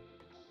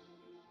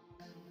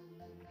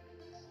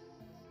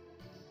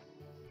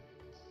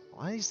 A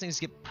lot of these things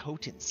get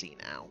potency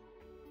now.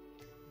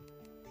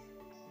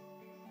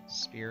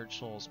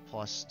 Spirituals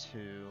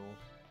 +2.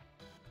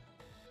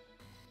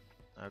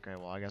 Okay,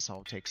 well, I guess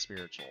I'll take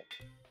spiritual.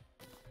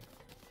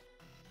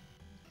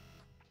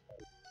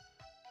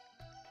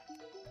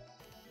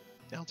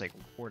 I'll take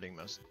warding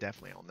most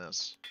definitely on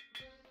this.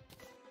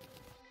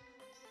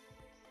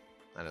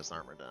 That is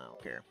armored, I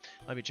don't care.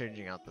 I'll be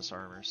changing out this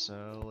armor,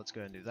 so let's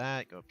go ahead and do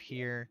that. Go up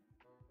here.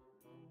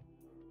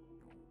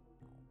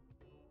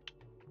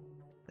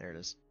 There it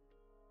is.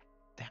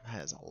 Damn,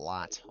 that is a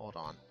lot. Hold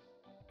on.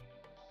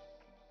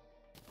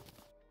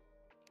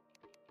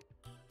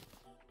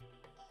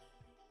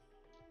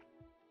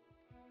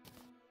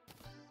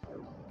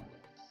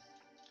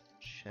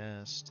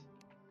 Chest.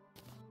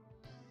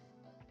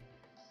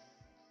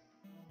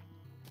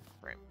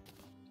 Right.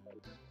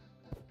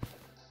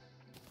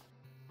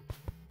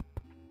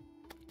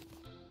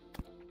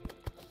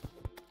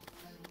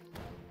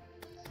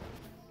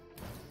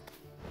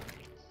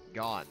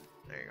 Gone.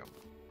 There you go.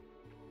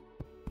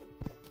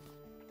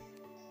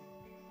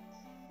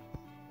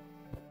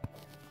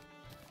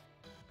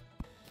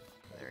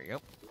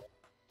 go.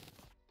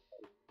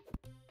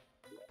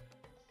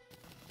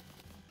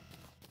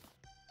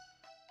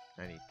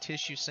 I need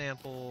tissue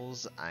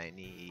samples. I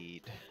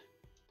need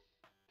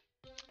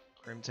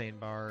crimtane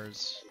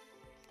bars.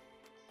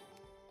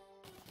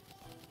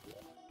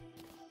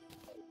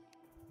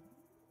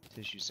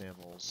 Tissue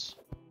samples.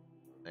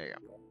 There you go.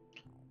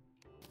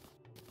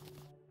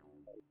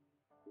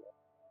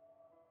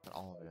 Put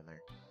all of it in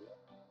there.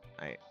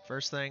 Alright,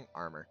 first thing,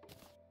 armor.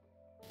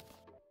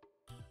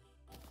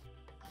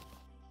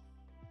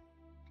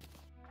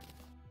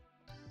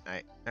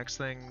 Alright, next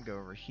thing, go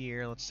over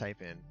here. Let's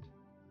type in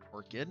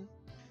orchid. You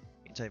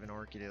can type in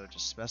orchid, it'll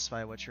just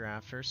specify what you're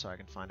after so I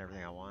can find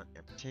everything I want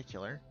in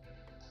particular.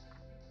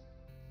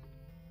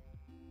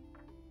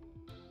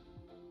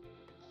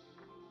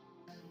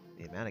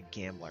 The amount of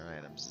gambler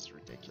items is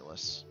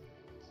ridiculous.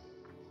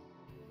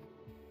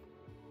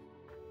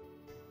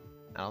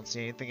 I don't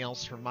see anything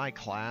else for my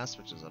class,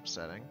 which is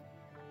upsetting.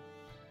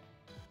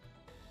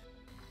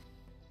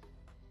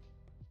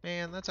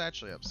 Man, that's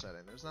actually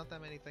upsetting. There's not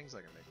that many things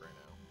I can make right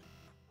now.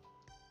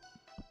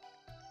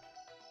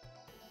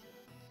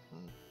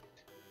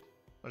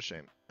 What a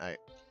shame. Alright.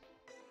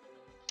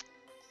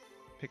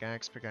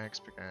 Pickaxe, pickaxe,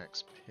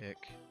 pickaxe, pick.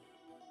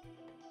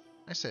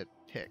 I said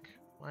pick.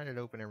 Why did it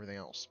open everything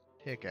else?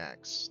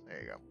 Pickaxe. There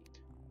you go.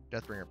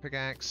 Deathbringer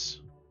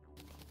pickaxe.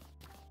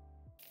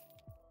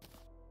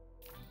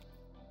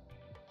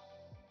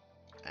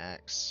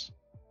 Axe.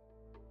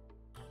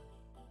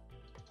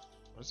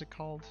 What is it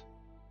called?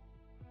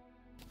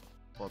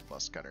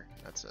 Bloodlust cutter.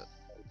 That's it.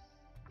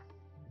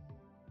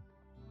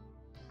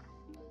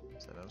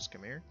 Zenos,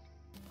 come here.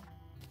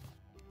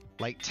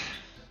 Light.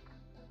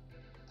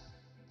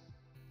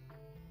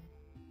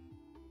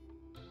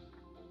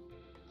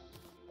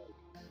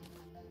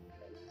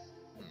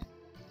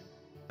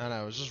 I don't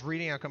know, I was just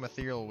reading how come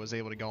Ethereal was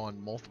able to go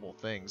on multiple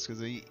things,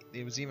 because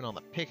it was even on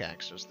the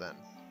pickaxe just then.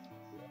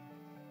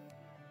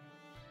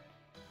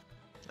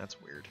 That's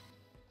weird.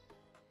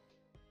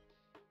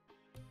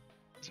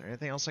 Is there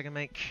anything else I can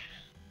make?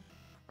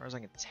 As far as I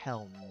can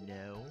tell,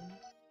 no.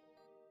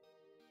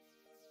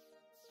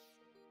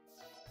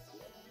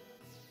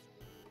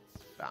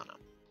 I don't know.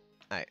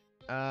 Alright.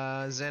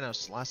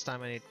 Xenos, last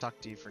time I need to talk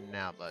to you for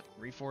now, but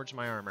reforge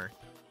my armor.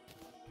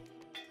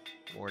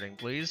 Warding,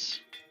 please.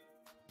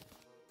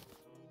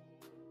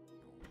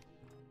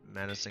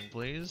 Menacing,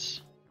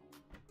 please.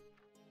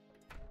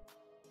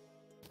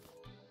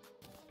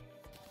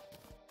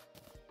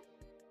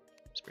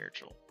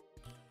 Spiritual.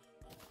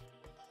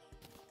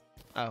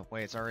 Oh,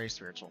 wait, it's already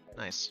spiritual.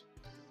 Nice.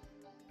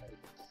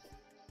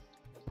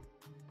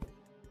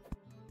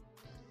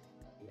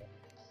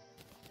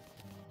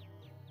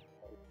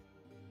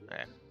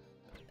 Alright.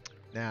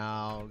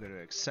 Now, go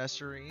to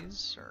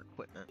accessories, or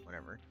equipment,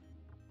 whatever.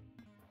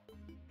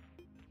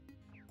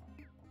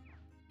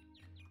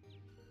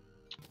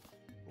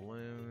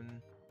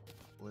 Balloon.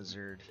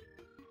 Blizzard.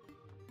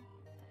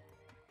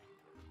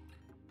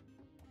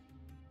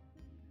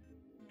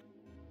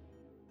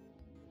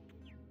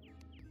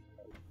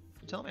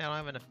 You tell me I don't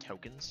have enough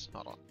tokens?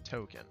 Hold on.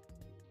 Token.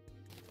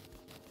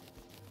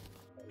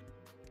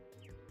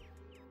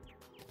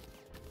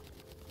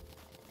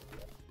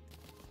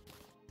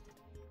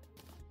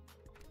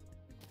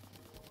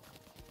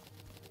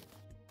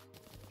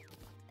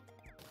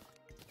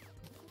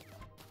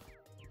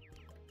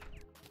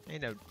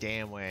 Ain't no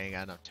damn way I ain't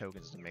got enough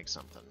tokens to make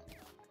something.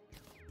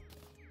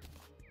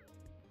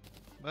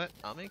 But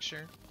I'll make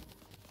sure.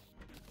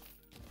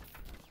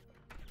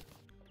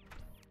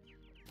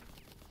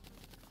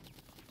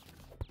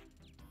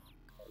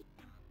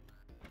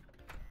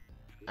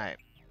 Alright.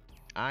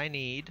 I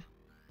need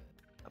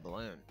a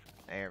balloon.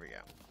 There we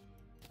go.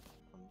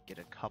 Get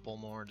a couple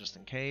more just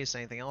in case.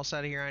 Anything else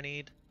out of here I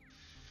need?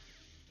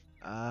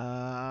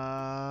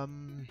 I'll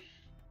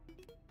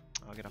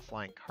get a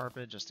flying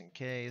carpet just in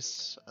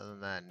case. Other than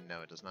that,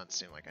 no, it does not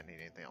seem like I need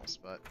anything else,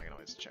 but I can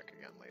always check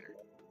again later.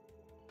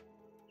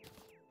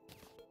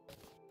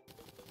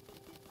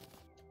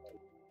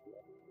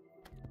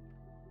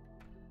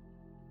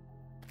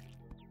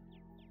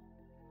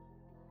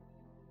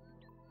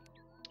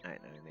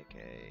 Alright, now we make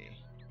a...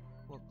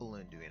 What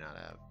balloon do we not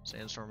have?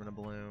 Sandstorm in a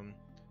balloon.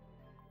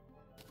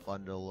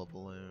 Bundle of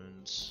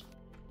balloons.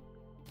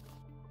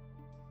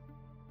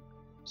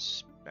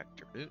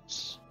 Spectre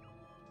boots.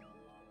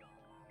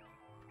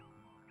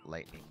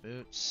 Lightning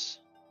boots.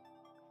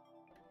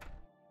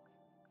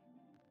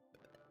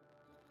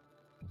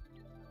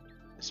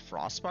 Is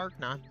Frostspark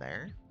not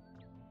there?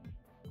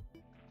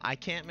 I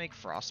can't make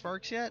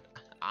Frostsparks yet?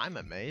 I'm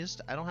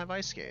amazed. I don't have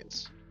ice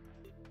skates.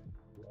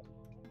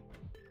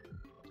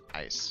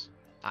 Ice.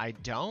 I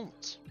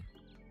don't.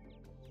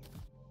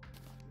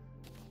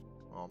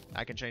 Well,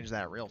 I can change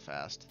that real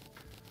fast.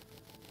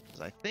 Because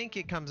I think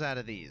it comes out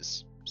of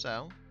these.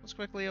 So, let's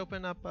quickly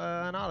open up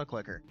an auto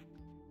clicker.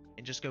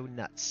 And just go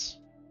nuts.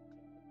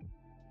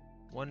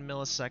 1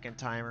 millisecond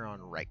timer on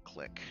right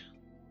click.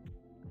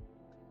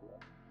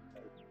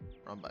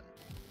 Wrong button.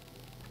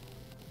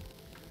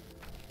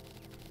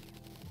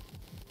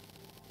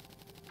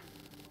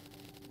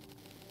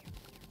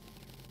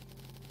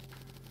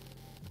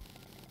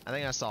 I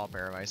think I saw a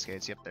pair of ice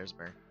skates. Yep, there's a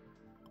pair.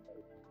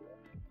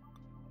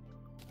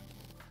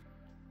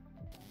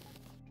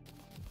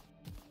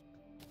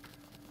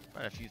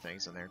 Quite a few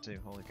things in there too.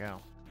 Holy cow.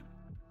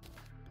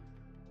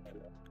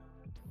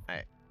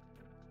 Alright.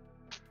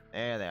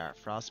 There they are.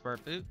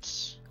 Frostbite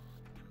boots.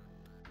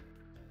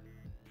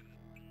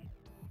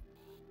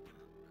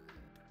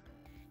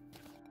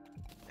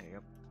 There you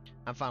go.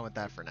 I'm fine with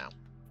that for now.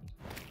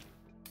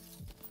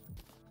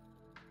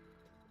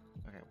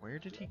 Okay, where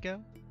did he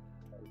go?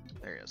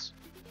 There he is.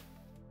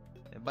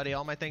 Hey, buddy,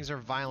 all my things are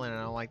violent and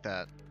I don't like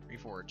that.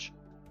 Reforge.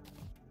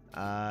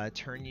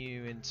 Turn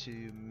you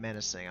into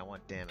menacing. I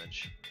want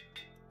damage.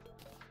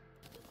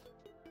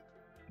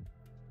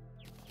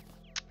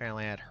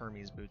 Apparently I had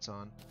Hermes boots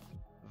on.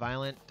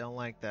 Violent, don't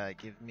like that.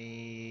 Give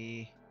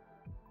me...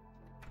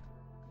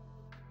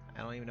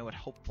 I don't even know what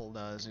hopeful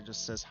does. It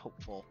just says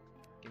hopeful.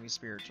 Give me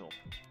spiritual.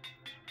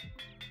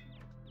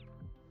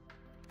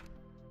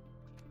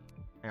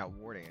 I got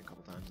warding a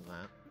couple times on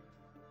that.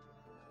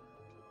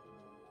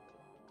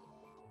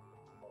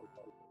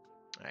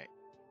 Alright.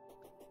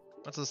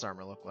 What's this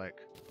armor look like?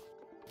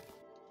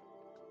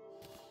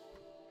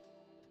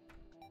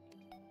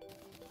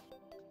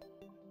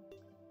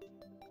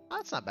 Oh,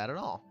 that's not bad at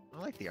all.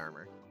 I like the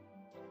armor.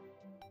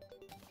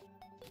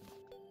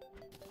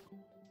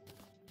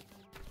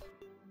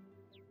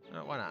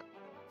 Oh, why not?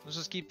 Let's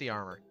just keep the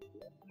armor.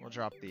 We'll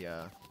drop the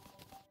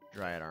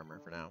Dryad armor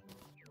for now.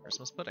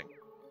 Christmas pudding.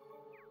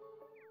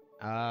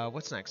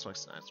 What's next?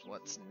 What's next?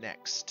 What's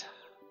next?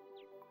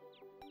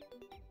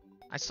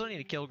 I still need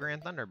to kill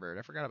Grand Thunderbird.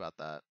 I forgot about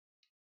that.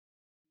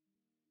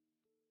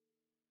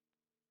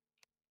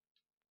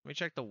 Let me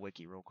check the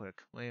wiki real quick.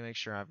 Let me make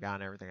sure I've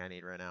gotten everything I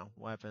need right now.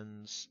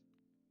 Weapons.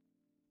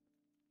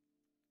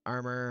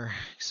 Armor.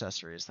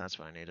 Accessories. That's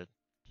what I needed.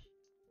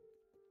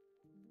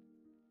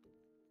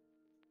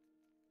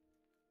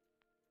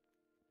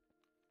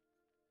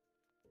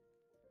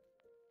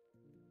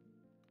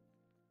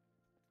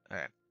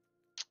 Alright.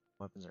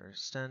 Weapons are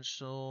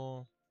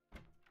essential.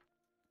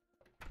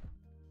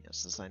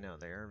 Yes, as I know,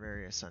 they are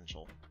very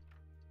essential.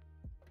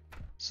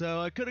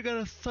 So I could have got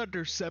a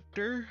Thunder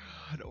Scepter,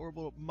 an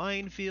Orbital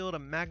Minefield, a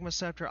Magma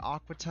Scepter,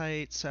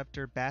 Aquatite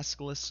Scepter,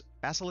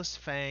 Basilisk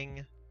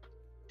Fang,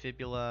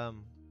 Fibula,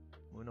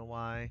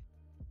 Munawai,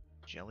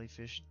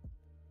 Jellyfish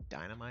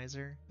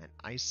Dynamizer, an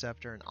Ice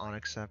Scepter, an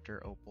Onyx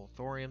Scepter, Opal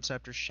Thorium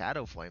Scepter,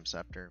 Shadow Flame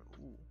Scepter.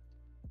 Ooh.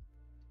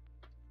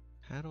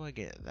 How do I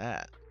get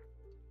that?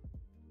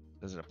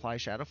 Does it apply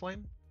Shadow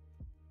Flame?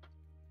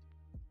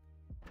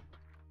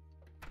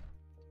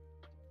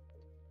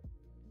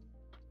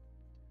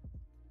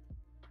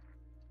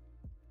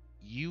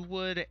 You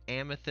would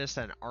Amethyst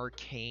an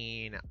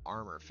Arcane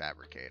Armor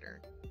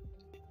Fabricator.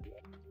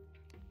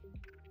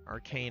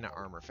 Arcane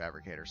Armor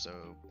Fabricator,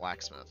 so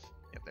Blacksmith.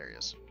 Yep, there he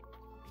is.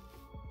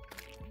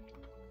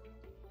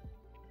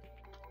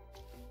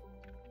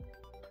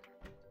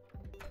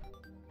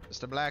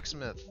 Mr.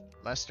 Blacksmith,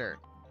 Lester,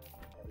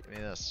 give me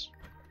this.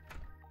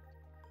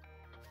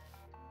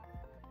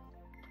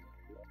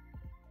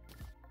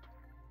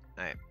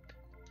 Alright.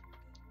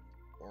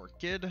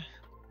 Orchid.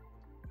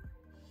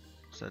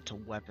 Set to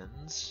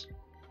weapons.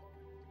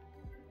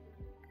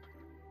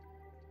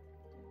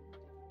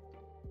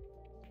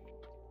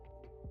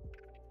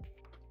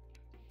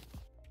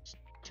 Let's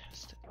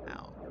test it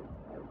out.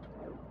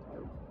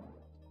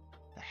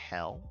 The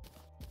hell?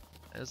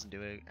 That doesn't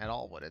do it at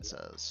all what it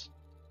says.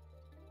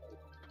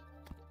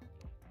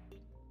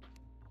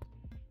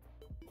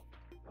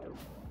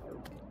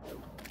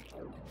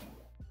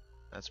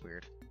 That's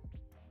weird.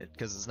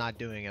 Because it's not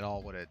doing at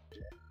all what it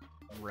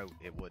wrote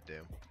it would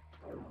do.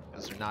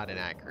 Because they're not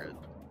inaccurate.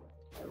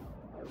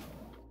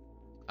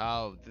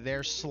 Oh,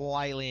 they're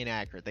slightly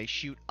inaccurate. They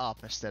shoot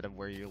up instead of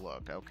where you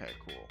look. Okay,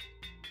 cool.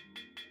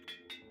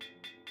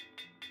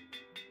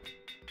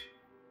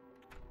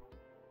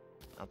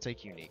 I'll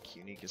take unique.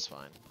 Unique is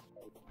fine.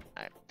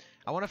 Alright.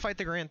 I want to fight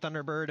the Grand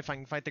Thunderbird. If I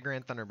can fight the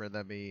Grand Thunderbird,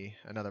 that'd be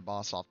another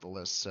boss off the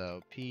list.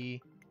 So,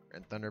 P,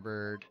 Grand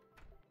Thunderbird,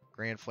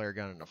 Grand Flare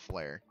Gun, and a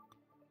Flare.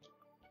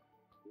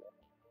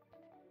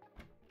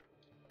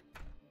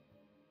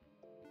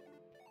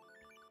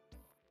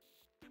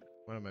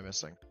 What am I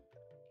missing?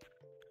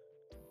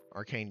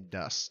 Arcane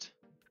Dust.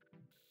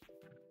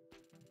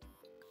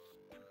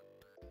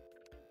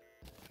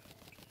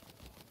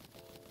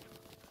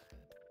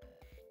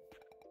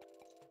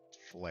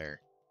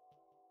 Flare.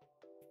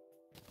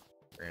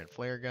 Grand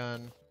Flare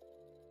Gun.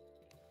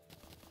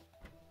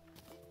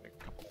 Make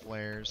a couple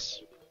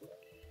flares.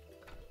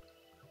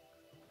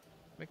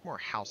 Make more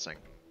housing.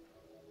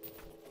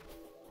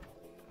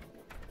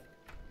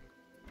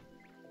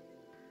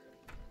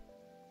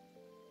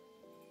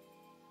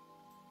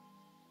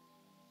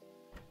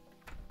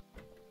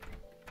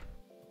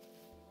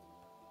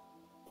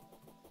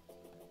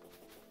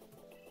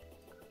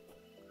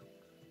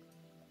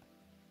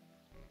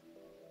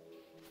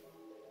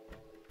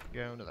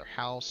 Go into their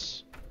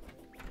house.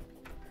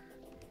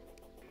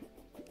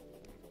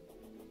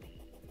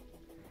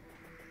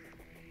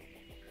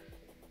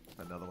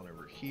 Another one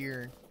over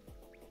here.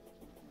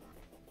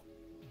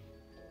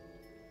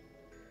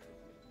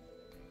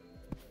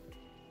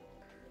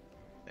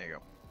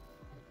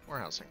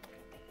 Warehousing.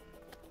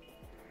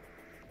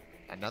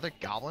 Another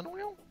goblin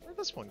wheel? Where'd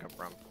this one come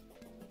from?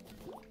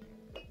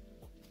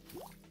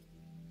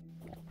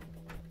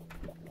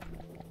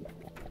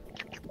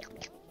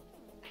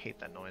 I hate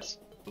that noise.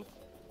 Oop.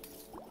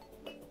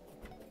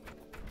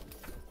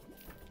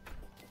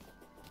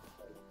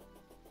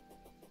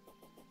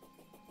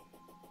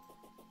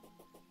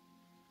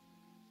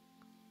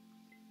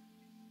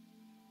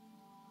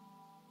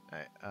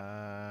 Alright,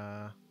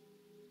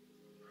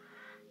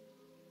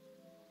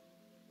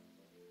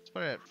 let's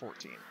put it at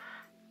 14.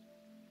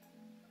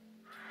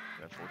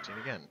 At 14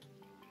 again.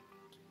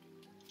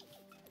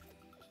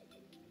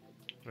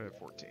 Put it at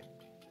 14.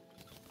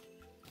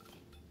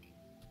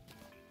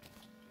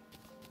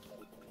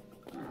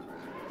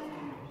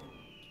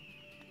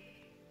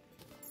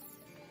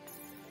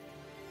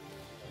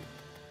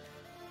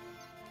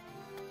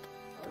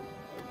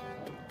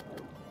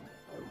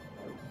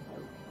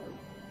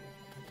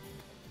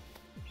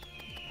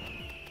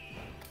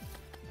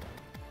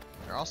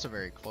 They're also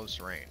very close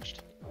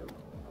ranged.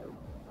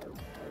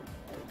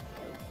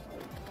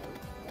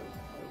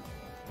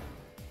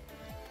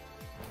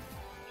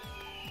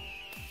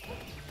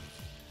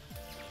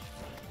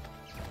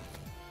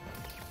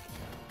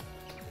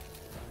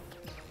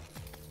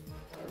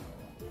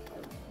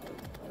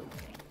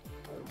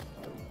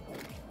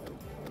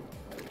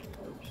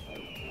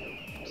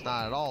 It's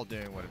not at all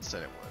doing what it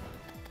said it would.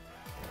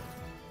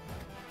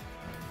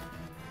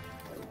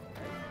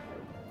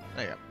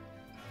 There you go.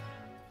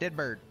 Dead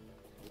bird.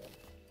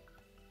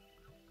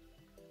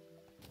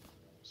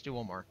 Let's do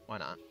one more. Why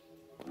not?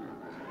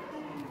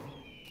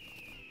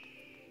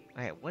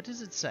 Okay, what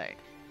does it say?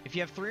 If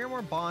you have 3 or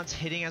more bonds,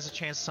 hitting has a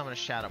chance to summon a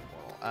shadow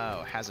portal.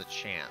 Oh, has a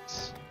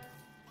chance.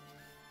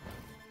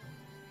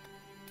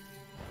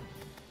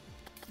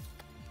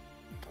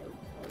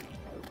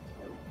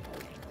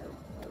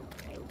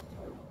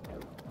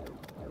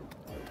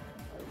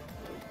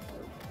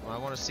 Well, I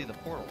want to see the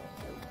portal.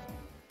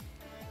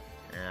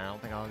 Yeah, I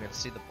don't think I'll get to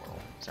see the portal,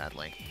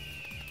 sadly.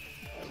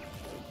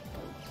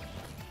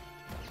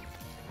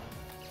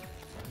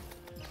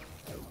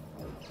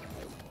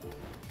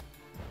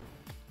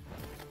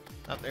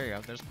 Oh, there you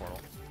go. There's portal.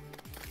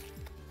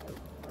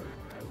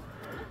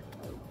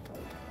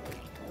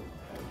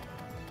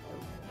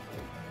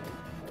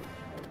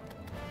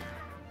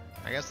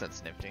 I guess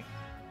that's nifty.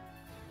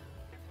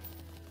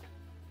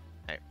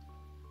 Hey.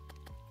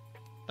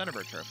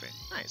 Thunderbird trophy.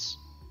 Nice.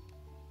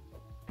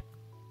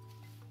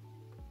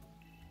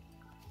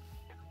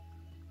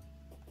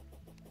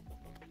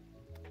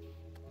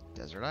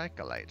 Desert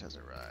Acolyte has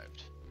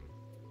arrived.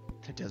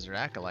 The Desert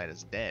Acolyte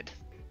is dead.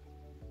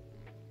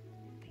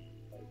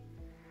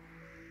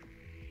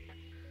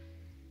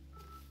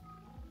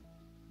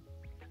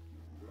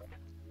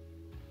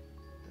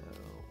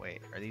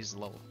 Wait, are these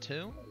level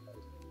 2?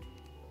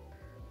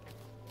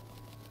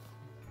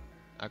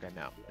 Okay,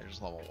 no, they're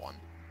just level 1.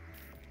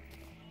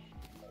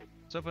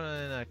 Let's open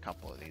a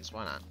couple of these,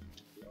 why not?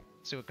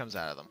 See what comes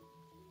out of them.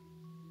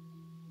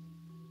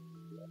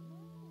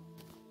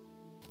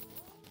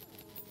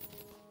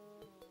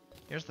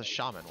 Here's the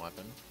shaman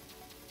weapon.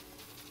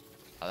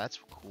 Oh, that's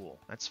cool.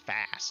 That's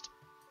fast.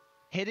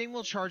 Hitting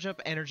will charge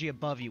up energy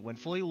above you. When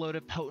fully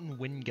loaded, potent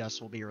wind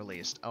gusts will be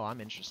released. Oh,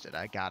 I'm interested.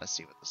 I gotta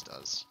see what this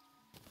does.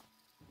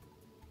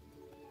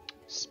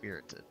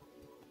 Spirited.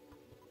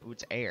 Ooh,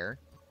 it's air.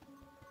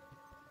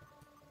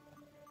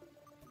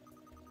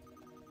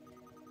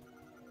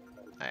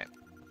 Alright.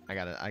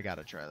 I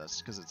gotta try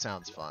this, because it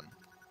sounds fun.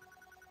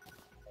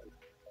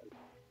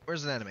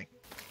 Where's an enemy?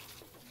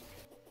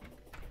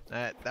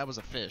 That was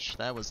a fish.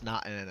 That was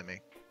not an enemy.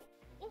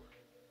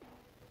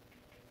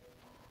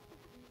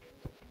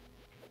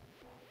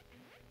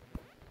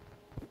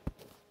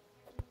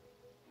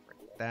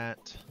 Break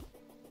that.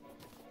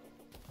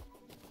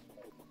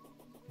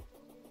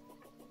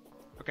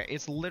 Okay,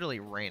 it's literally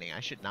raining.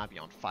 I should not be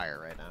on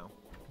fire right now.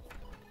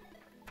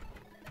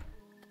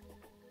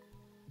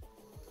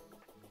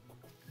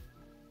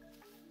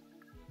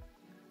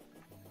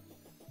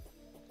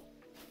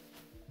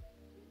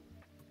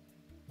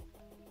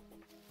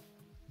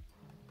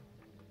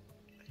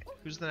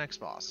 Who's the next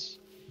boss?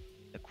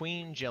 The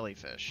Queen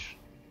Jellyfish.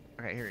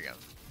 Okay, here we go.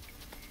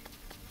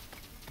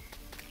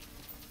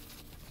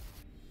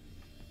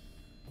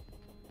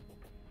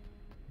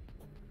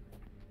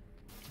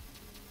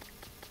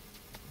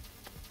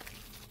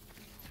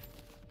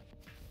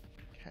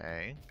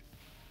 Okay.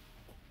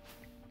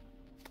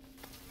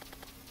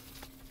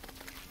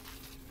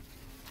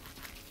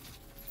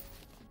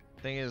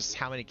 Thing is,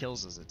 how many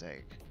kills does it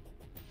take?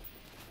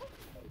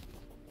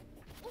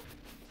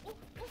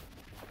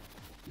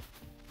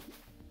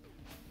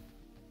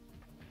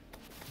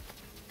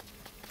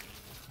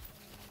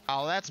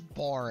 Oh, that's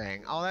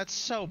boring. Oh, that's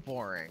so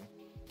boring.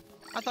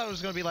 I thought it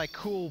was gonna be like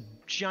cool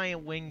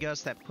giant wind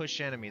gusts that push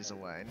enemies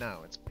away.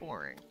 No, it's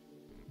boring.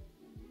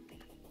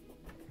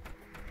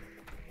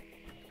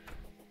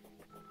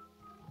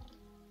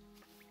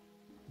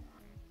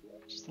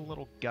 Just a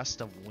little gust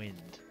of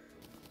wind.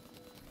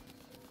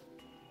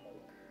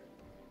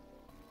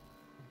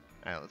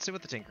 Alright, Let's see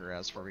what the Tinker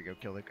has before we go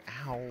kill the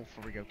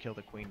before we go kill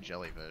the Queen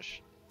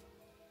Jellyfish.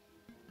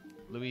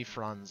 Louis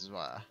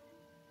Francois.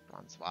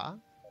 Francois?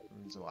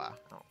 Francois.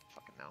 I don't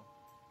fucking know.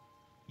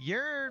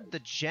 You're the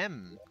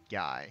gem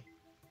guy.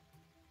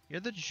 You're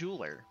the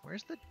jeweler.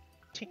 Where's the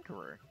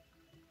tinkerer?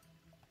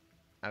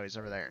 Oh, he's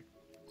over there.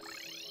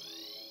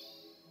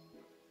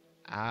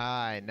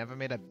 Ah, I never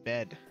made a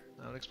bed.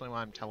 That would explain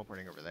why I'm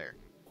teleporting over there.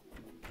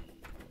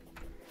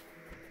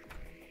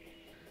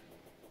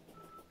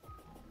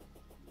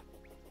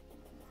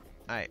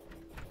 Alright.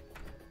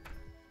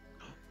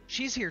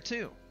 She's here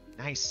too.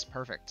 Nice,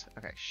 perfect.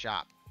 Okay,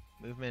 shop.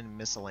 Movement and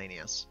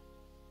miscellaneous.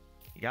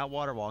 You got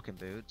water walking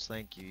boots,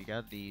 thank you. You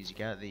got these, you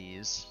got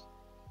these.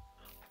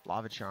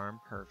 Lava charm,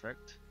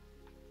 perfect.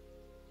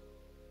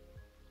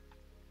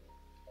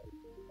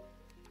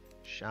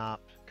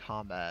 Shop,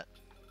 combat.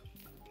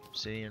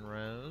 Obsidian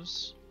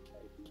rose.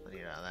 I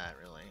need out of that,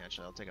 really.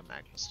 Actually, I'll take a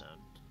magma stone.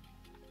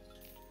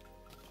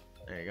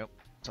 There you go.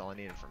 That's all I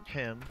needed from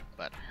him.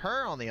 But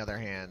her, on the other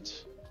hand,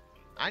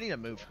 I need to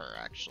move her,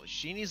 actually.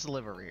 She needs to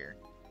live over here.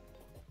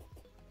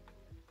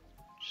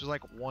 She's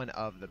like one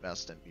of the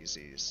best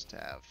NPCs to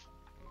have.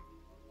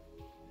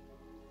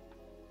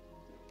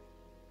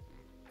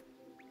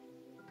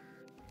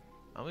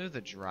 I'll move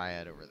the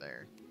Dryad over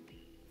there.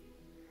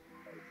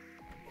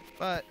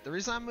 But the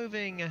reason I'm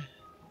moving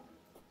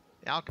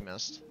the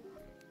Alchemist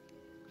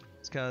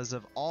is because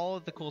of all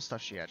of the cool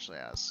stuff she actually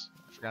has.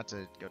 I forgot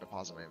to go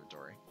deposit my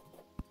inventory.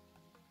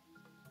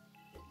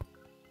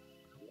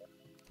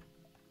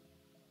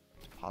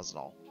 Deposit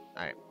all.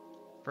 Alright.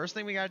 First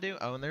thing we gotta do...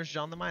 Oh, and there's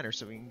John the Miner,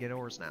 so we can get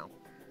ores now.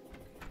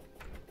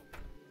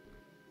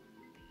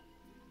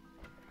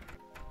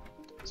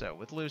 So,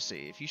 with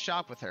Lucy, if you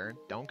shop with her,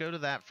 don't go to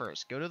that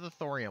first. Go to the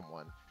thorium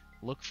one.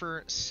 Look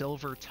for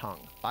silver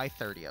tongue. Buy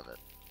 30 of it.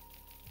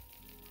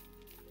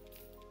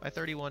 Buy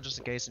 31 just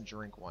in case and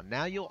drink one.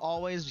 Now you'll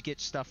always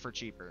get stuff for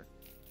cheaper.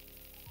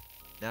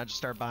 Now just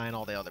start buying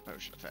all the other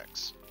potion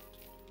effects.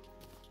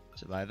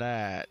 So buy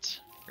that.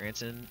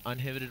 Grants an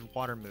uninhibited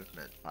water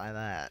movement. Buy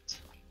that.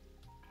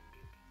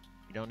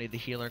 You don't need the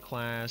healer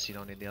class. You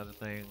don't need the other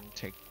thing.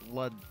 Take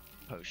blood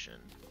potion.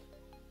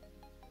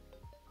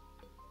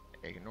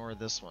 Ignore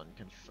this one.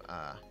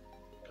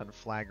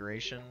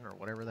 Conflagration or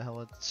whatever the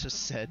hell it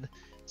just said.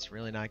 It's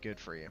really not good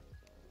for you.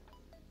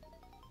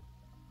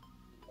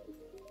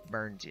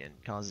 Burns you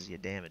and causes you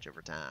damage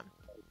over time.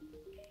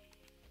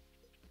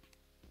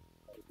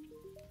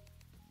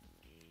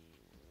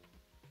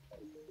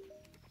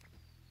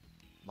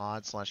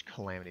 Mod /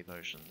 calamity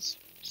potions.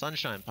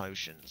 Sunshine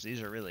potions.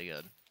 These are really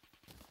good.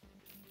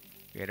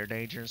 Greater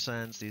danger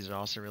sense. These are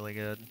also really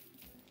good.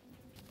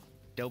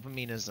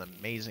 Dopamine is an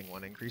amazing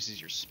one. Increases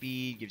your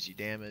speed, gives you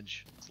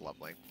damage. It's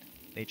lovely.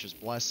 Nature's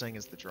Blessing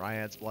is the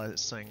Dryad's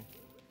Blessing.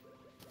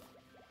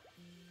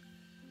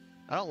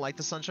 I don't like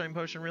the Sunshine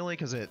Potion really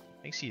because it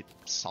makes you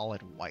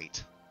solid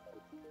white.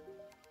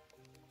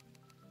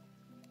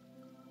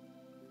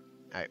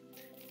 Alright.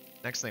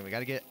 Next thing, we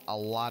gotta get a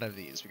lot of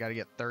these. We gotta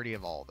get 30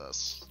 of all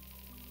this.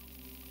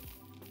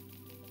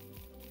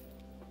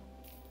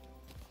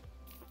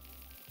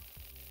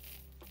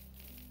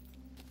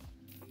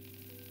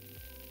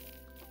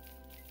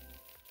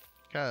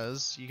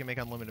 Because you can make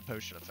unlimited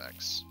potion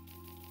effects.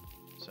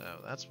 So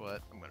that's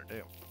what I'm gonna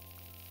do.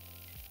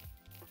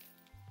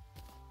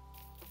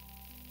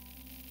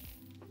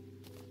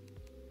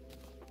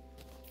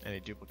 Any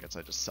duplicates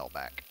I just sell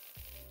back.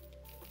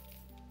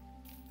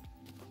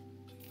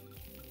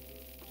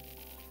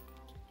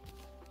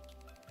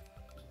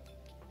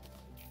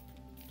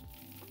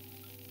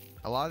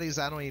 A lot of these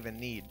I don't even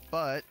need,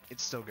 but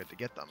it's still good to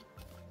get them.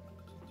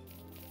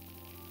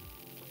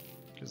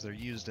 Because they're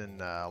used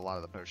in a lot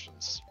of the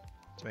potions.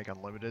 To make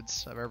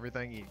unlimiteds of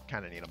everything, you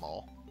kind of need them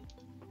all.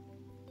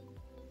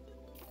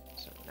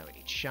 So now we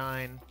need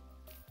Shine.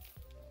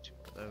 2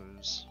 of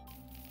those.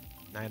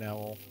 Night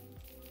Owl.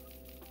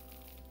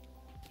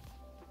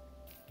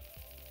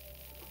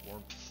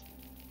 Warmth.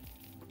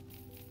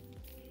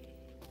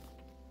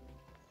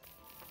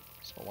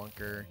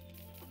 Spelunker.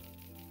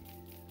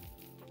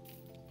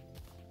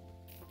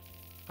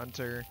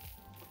 Hunter.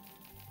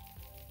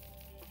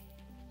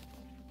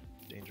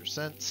 Danger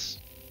Sense.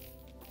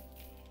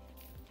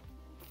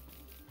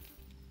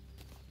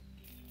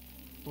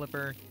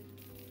 Flipper.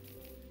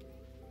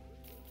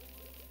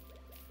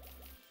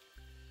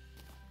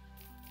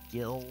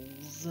 Gills.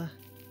 Let's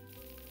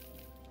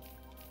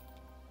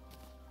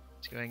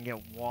go ahead and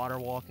get water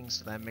walking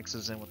so that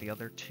mixes in with the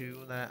other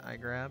 2 that I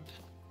grabbed.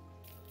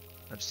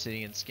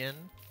 Obsidian Skin.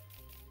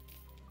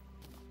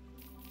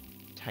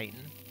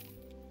 Titan.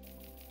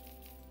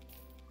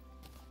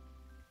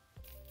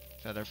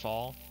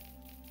 Featherfall.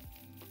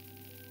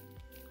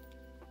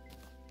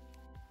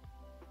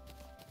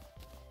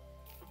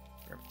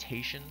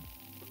 Gravitation.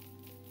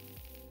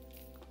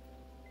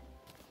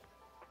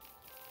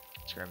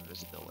 Let's grab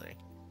invisibility.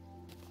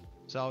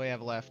 So all we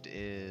have left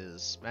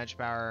is magic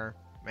power,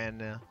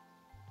 mana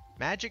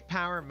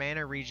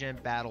regen,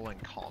 battle,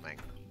 and calming.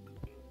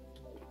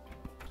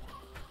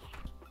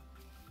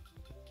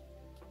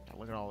 God,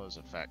 look at all those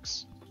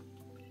effects.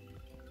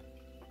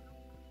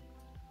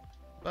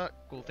 But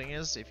cool thing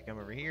is, if you come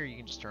over here, you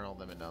can just turn all of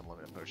them into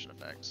unlimited potion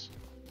effects.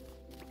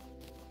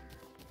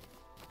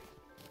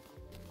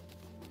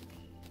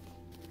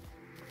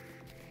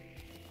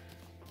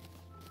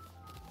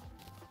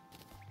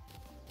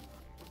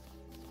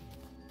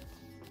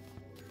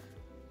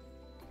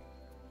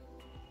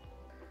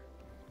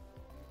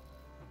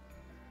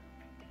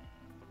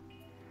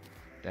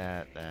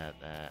 That.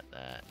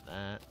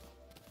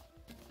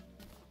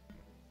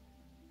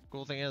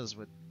 Cool thing is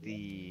with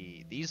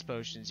these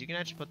potions, you can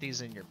actually put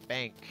these in your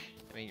bank,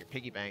 your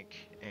piggy bank,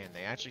 and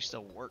they actually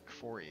still work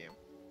for you.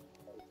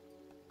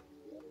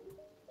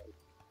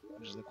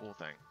 Which is the cool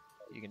thing.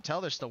 You can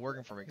tell they're still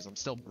working for me because I'm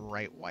still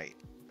bright white.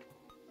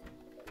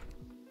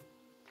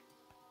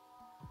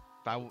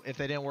 If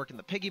they didn't work in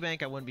the piggy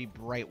bank, I wouldn't be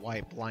bright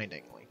white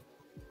blindingly.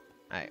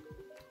 Alright.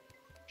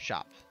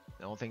 Shop.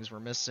 The only things we're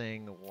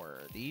missing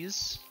were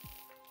these.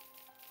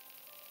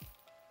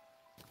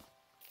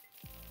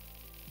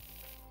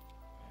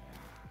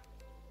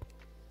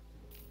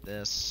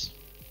 This.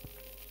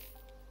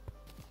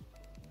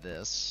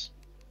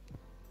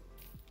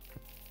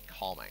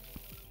 Calming.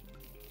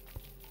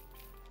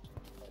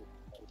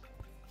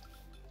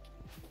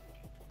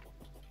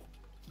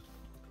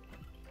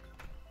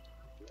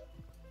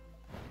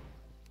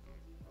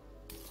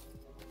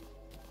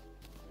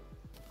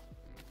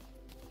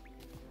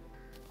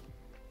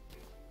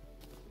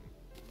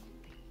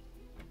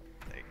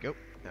 There you go.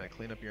 Gotta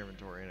clean up your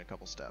inventory in a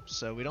couple steps.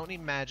 So we don't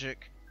need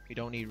magic. We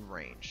don't need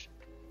range.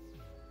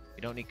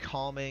 We don't need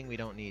calming, we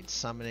don't need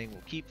summoning,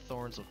 we'll keep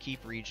thorns, we'll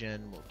keep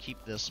regen, we'll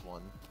keep this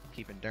one.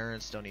 Keep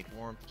endurance, don't need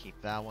warmth, keep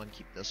that one,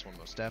 keep this one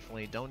most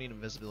definitely. Don't need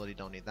invisibility,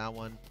 don't need that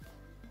one.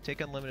 Take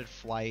unlimited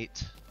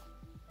flight,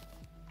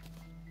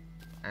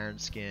 iron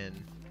skin,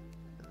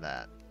 and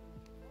that.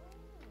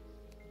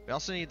 We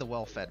also need the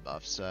well-fed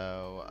buff,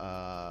 so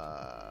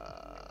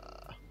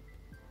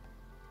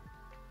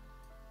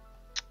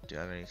do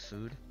I have any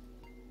food?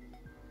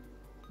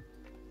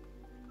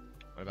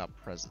 What about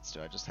presents?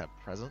 Do I just have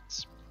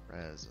presents?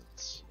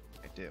 Presents.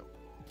 I do.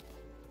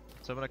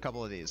 So open a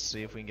couple of these,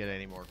 see if we can get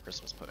any more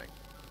Christmas pudding.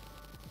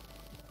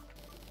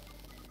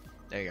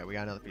 There you go, we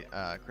got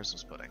another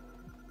Christmas pudding.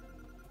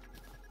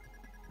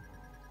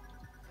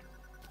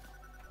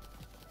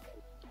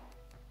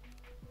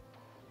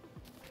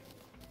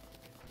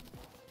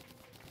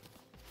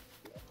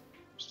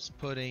 Christmas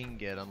pudding,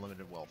 get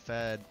unlimited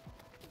well-fed.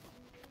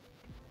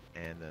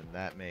 And then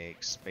that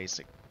makes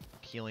basic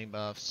healing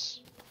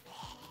buffs.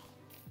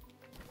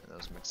 And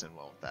those mix in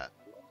well with that.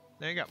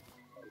 There you go.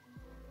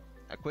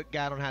 A quick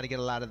guide on how to get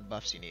a lot of the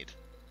buffs you need.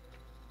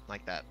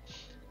 Like that.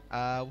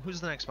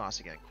 Who's the next boss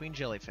again? Queen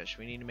Jellyfish.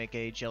 We need to make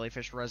a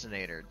jellyfish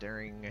resonator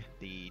during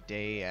the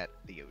day at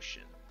the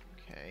ocean.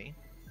 Okay.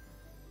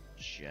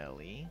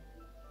 Jelly.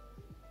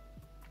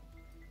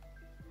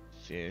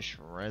 Fish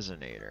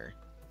resonator.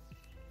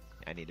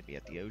 I need to be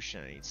at the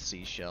ocean. I need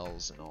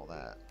seashells and all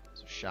that.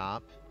 So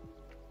shop.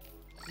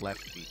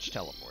 Left beach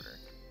teleporter.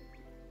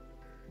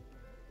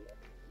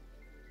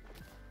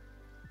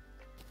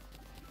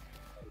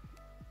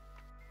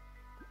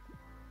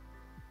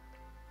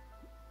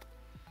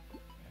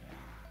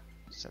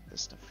 Set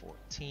this to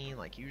 14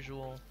 like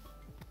usual.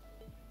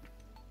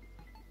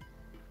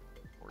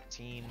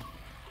 14.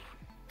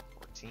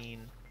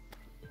 14.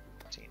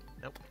 14.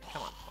 Nope.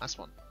 Come on. Last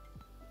one.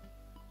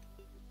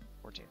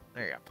 14.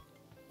 There you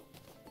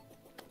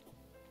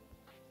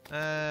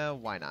go.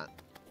 Why not?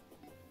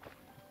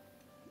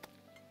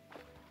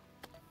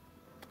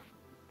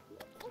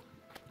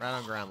 Right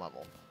on ground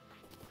level.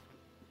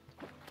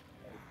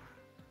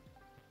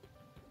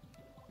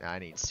 Now I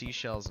need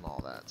seashells and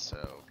all that,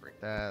 so break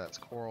that. That's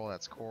coral,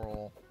 that's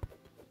coral.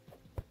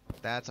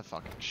 That's a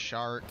fucking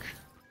shark.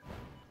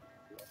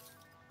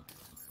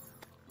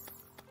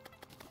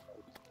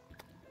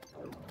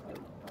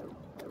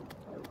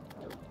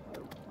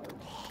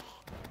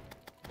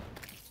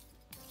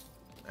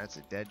 That's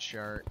a dead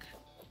shark.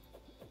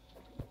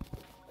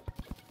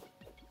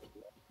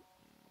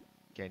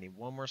 Okay, I need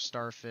one more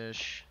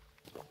starfish.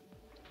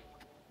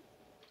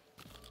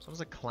 What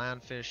was a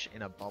clownfish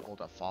in a bubble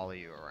to follow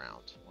you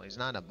around? Well, he's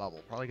not in a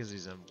bubble, probably because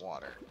he's in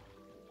water.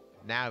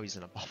 Now he's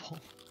in a bubble.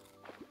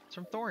 It's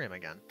from thorium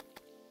again.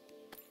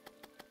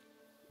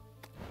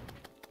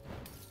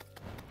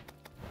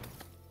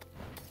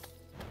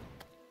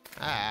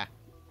 Ah.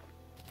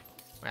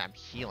 Wait, I'm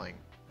healing.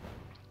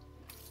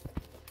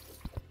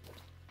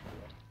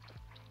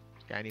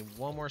 Okay, I need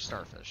one more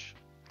starfish.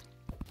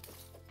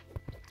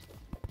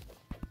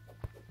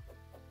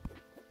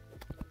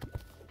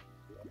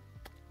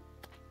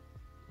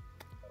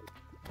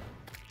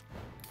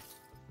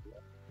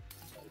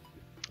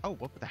 Oh,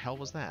 what the hell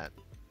was that?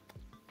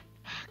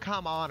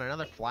 Come on,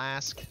 another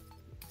flask.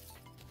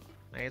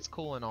 Hey, it's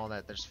cool and all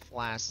that. There's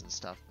flasks and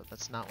stuff, but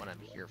that's not what I'm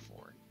here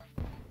for.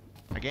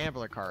 A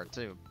gambler card,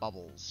 too.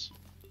 Bubbles.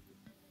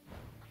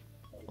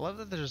 I love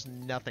that there's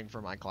nothing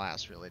for my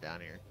class, really, down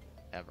here.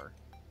 Ever.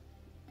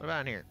 What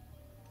about in here?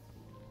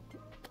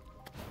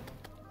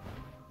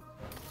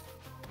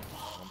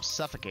 I'm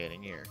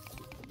suffocating here.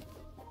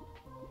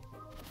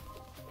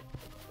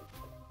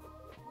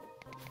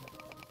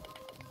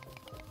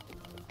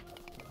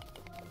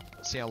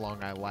 see how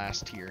long I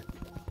last here.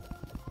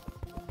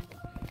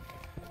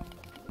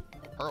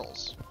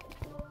 Pearls.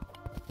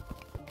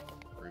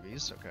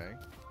 Rubies, okay.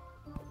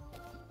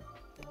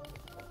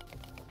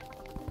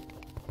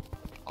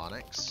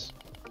 Onyx.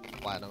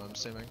 Platinum, I'm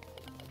assuming.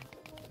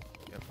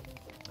 Yep.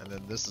 And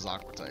then this is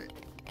Aquatite.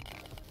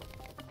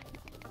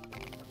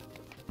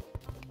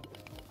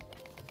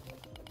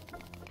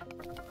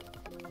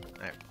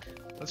 Alright.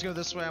 Let's go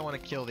this way. I want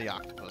to kill the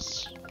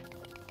octopus.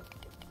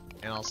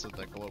 And also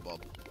the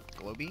globulb.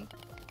 Globy?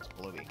 It's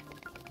Globy.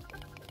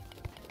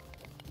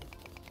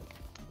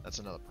 That's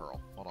another pearl.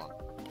 Hold on.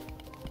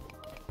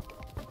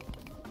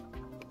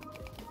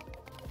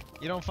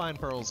 You don't find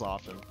pearls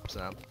often,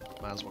 so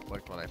might as well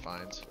collect what I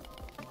find.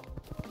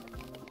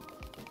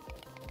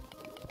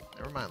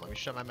 Never mind, let me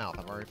shut my mouth.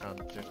 I've already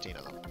found 15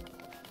 of them.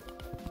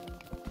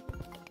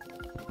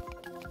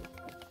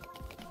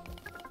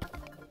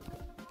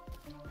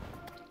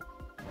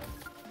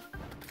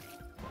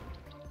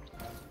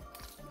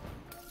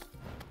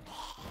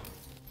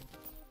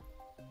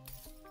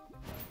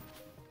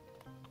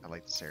 I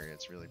like this area,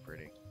 it's really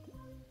pretty.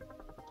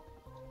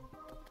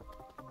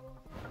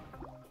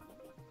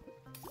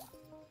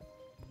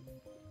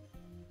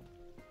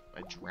 Am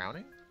I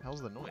drowning?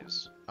 How's the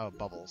noise? Oh,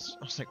 bubbles.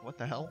 I was like, what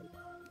the hell?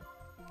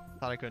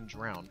 Thought I couldn't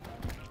drown.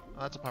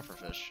 Oh, that's a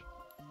pufferfish.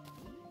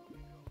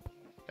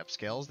 Got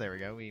scales, there we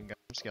go. We even got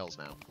some scales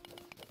now.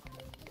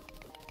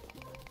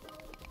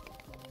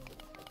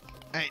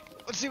 Alright,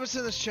 let's see what's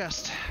in this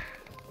chest.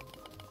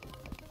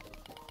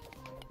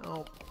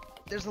 Oh,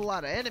 there's a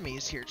lot of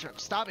enemies here trying to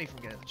stop me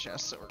from getting the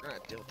chest, so we're gonna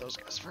deal with those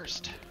guys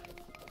first.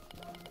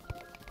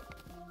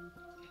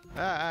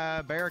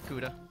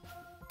 Barracuda.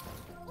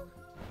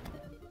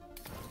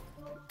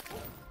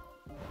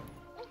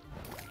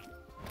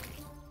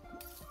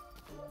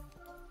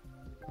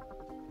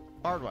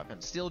 Bard weapon,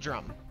 steel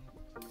drum.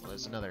 Well,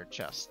 there's another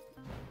chest.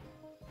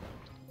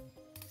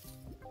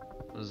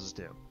 What does this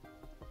do?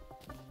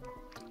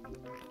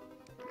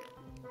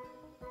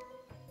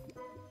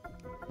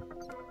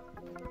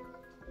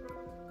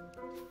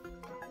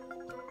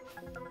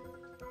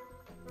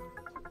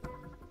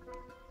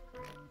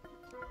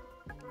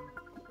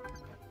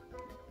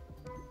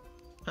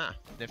 Huh,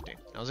 nifty.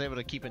 I was able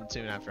to keep in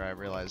tune after I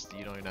realized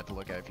you don't even have to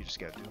look at it if you just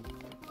go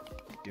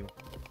do.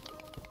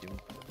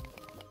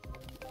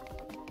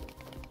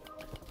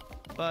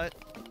 But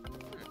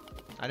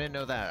I didn't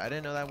know that. I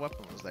didn't know that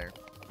weapon was there.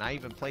 And I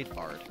even played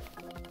Bard.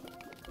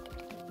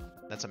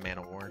 That's a man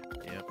of war.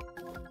 Yep.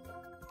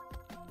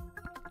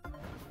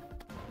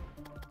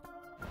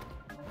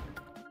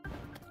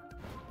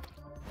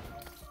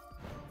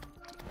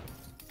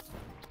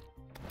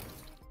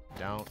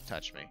 Don't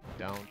touch me.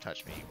 Don't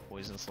touch me, you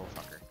poisonous little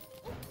fucker.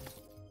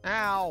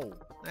 Ow!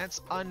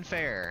 That's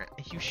unfair.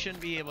 You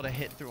shouldn't be able to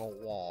hit through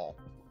a wall.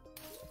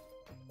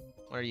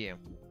 What are you?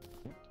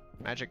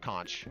 Magic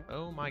conch.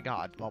 Oh my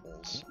god,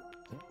 bubbles.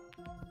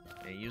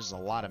 It uses a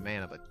lot of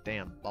mana, but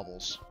damn,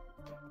 bubbles.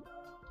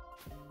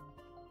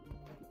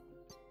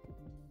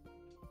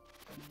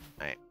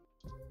 Alright.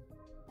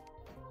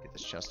 Get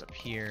this chest up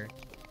here.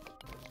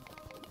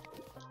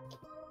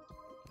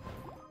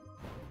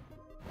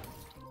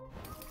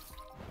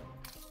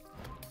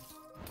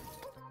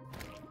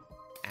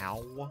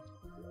 Ow.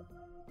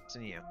 What's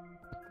in you?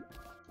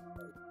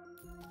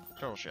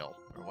 Turtle shell,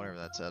 or whatever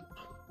that said.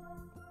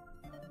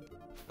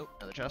 Oh,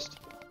 another chest.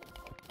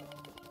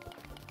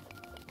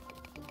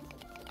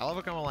 I love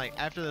it coming like,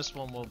 after this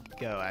one we'll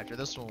go, after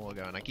this one we'll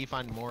go, and I keep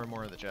finding more and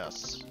more of the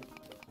chests.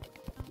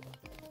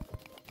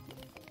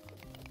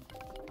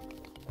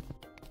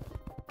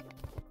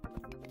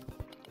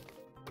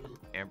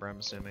 Amber, I'm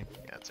assuming?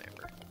 Yeah, it's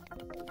amber.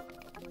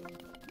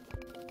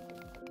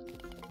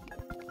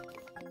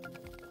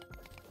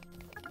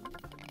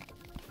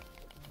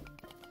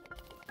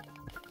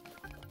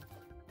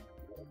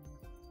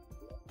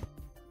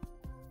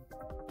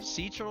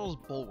 Sea Turtle's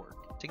Bulwark.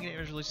 Taking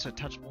damage releases a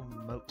touchable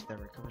moat that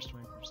recovers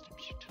 20%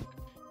 damage you took.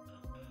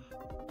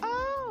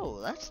 Oh,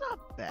 that's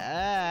not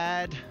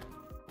bad.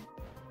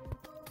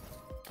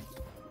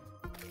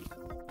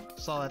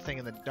 Saw that thing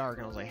in the dark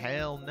and I was like,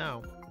 hell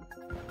no.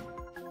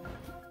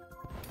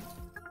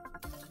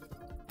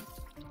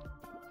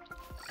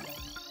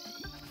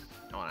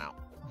 Come on out.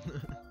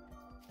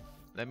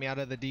 Let me out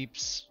of the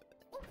deeps.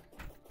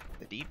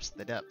 The deeps?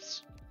 The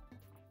depths.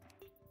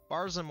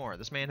 Bars and more.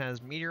 This man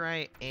has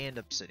meteorite and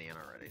obsidian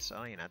already, so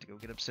you're gonna have to go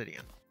get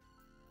obsidian.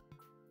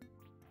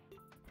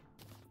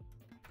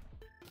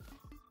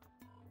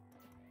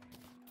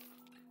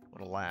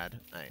 What a lad.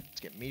 Alright, let's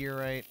get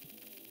meteorite.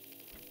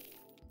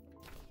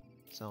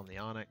 Sell him the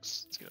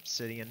onyx. Let's get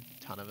obsidian.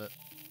 Ton of it.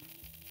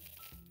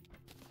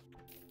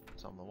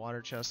 Sell him the water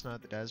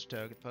chestnut, the desert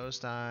toad, the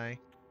post eye.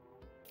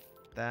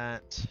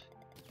 That.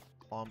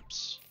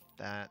 Clumps.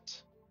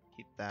 That.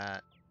 Keep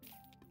that.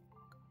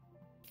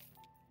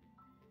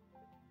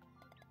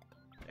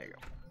 There you go.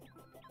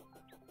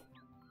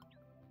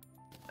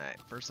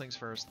 Alright, first things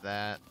first,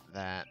 that,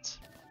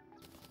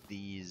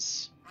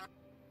 these,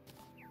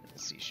 and the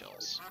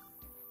seashells.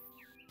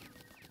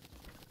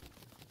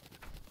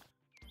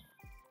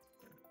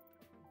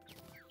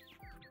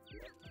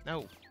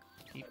 No!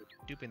 Keep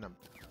duping them.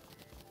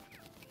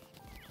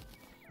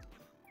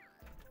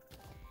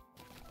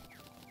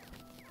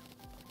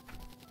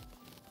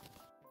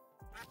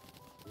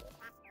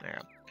 There.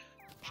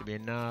 Should be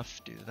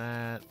enough. Do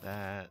that,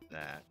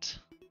 that.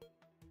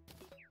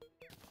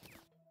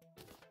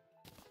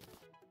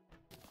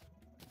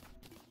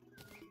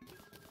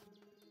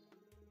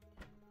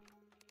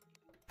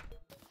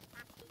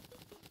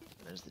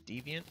 There's the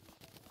deviant.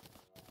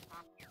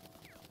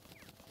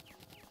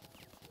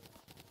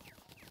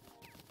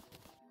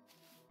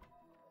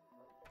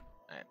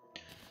 Alright.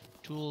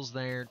 Tools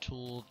there,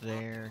 tool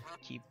there.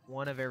 Keep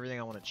one of everything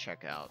I want to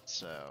check out,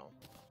 so.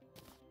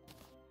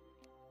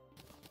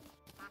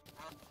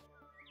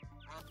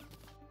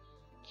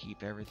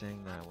 Keep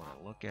everything that I want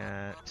to look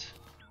at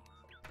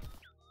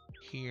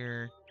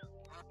here.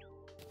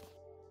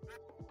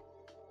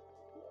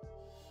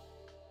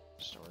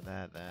 Store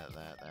that.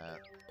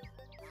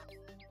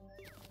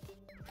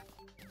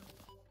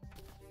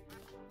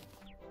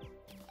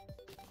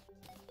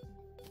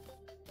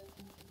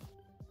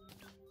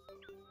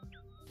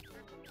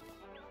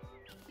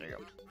 There you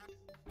go.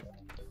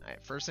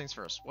 Alright, first things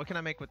first. What can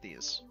I make with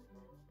these?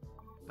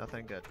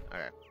 Nothing good.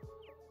 Alright.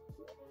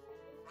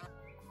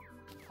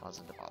 Pause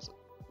and deposit.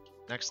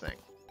 Next thing.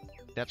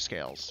 Depth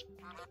scales.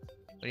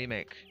 What do you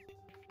make?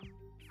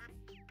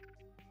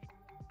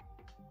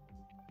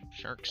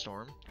 Shark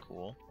Storm.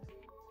 Cool.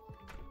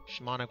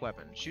 Shamanic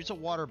weapon. Shoots a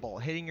water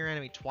bolt, hitting your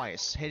enemy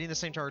twice. Hitting the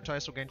same target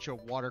twice will grant you a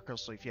water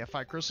crystal. If you have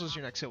 5 crystals,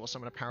 your next hit will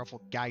summon a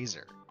powerful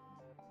geyser.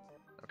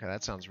 Okay,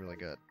 that sounds really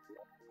good.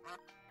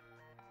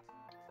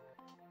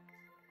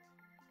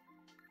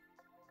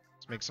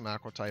 Let's make some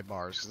aqua type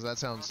bars, because that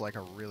sounds like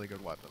a really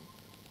good weapon.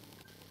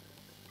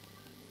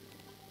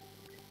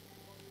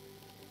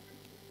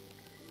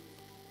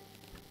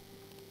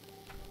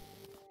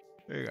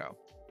 There you go.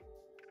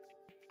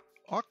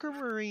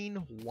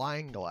 Aquamarine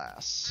wine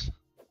glass.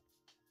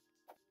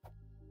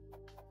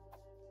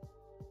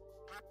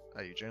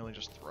 Oh, you generally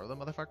just throw the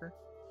motherfucker?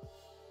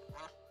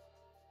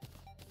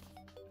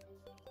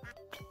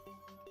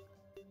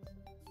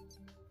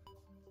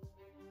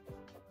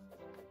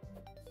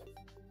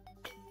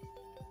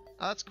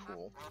 Oh, that's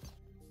cool.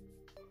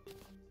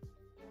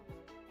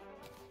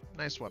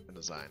 Nice weapon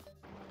design.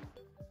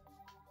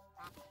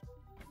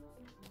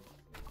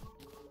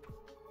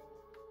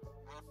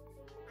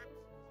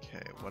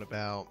 Okay, what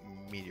about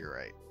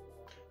meteorite?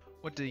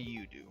 What do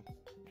you do?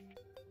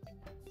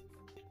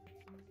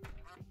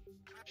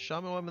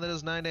 Shaman weapon that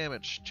does 9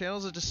 damage.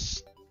 Channels a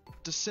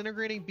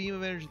disintegrating beam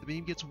of energy. The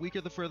beam gets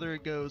weaker the further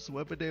it goes. The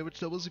weapon damage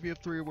doubles if you have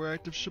 3 or more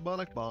active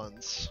shamanic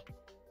bonds.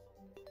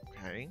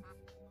 Okay.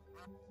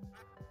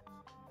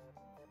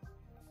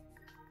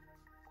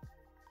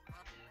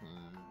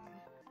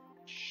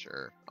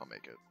 Sure, I'll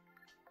make it.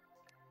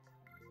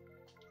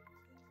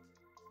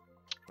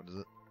 What is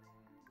it?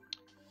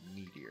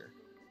 Meteor.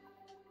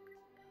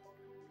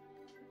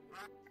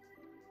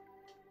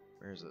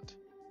 Where is it?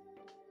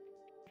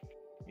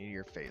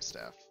 Meteor phase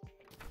staff.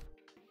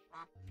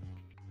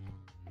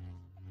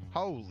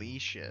 Holy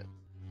shit.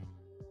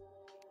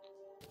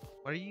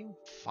 What are you?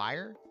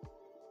 Fire?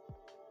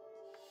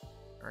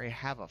 I already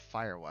have a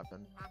fire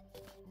weapon.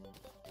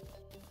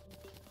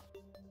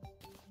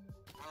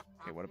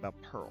 Okay, what about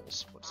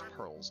pearls? What does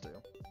pearls do?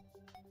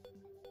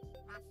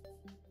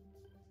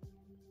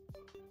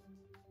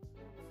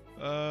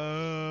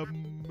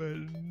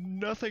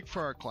 Nothing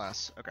for our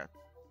class. Okay.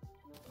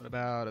 What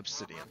about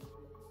obsidian?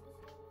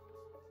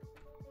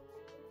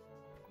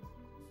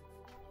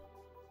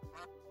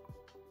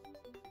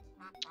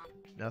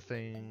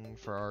 Nothing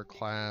for our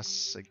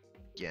class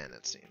again,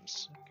 it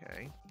seems.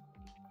 Okay.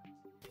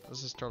 What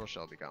does this turtle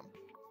shell become?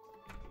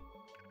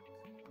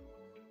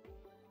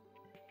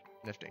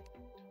 Nifty.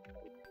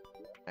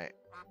 Alright.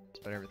 Let's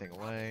put everything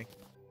away.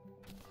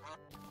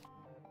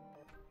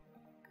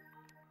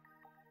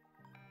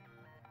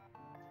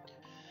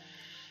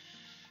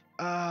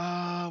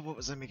 What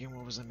was I making?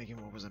 What was I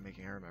making? What was I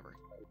making? I remember.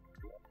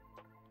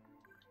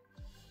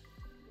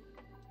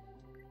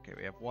 Okay,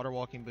 we have water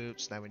walking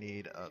boots. Now we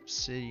need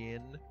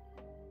obsidian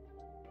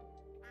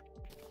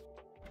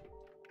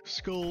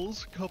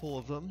skulls, a couple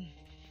of them.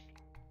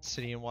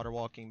 Obsidian water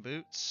walking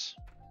boots.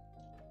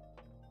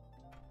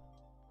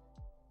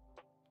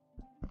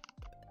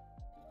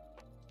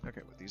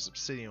 Okay, with these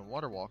obsidian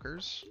water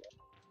walkers.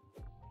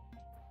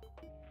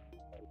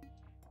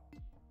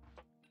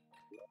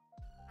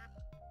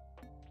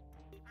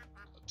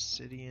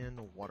 Obsidian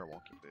water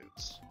walking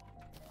boots.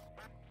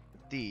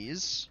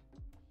 These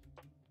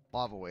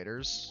lava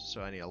waders,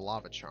 so I need a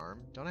lava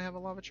charm. Don't I have a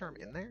lava charm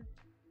in there?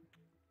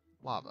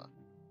 Lava.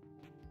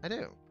 I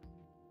do.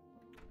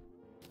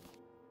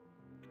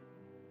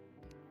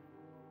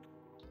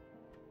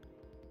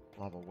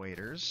 Lava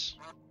waders.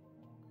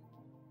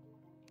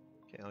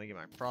 Okay, let me get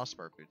my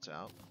frostbar boots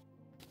out.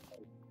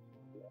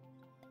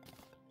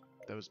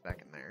 Those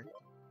back in there.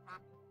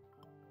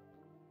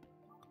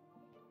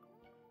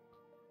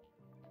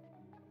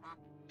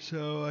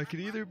 So I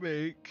can either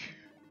make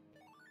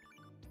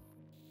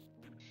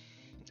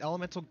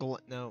elemental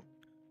no.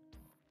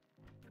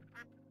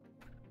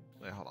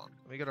 Wait, hold on.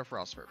 Let me go to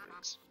Frostburn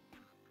boots.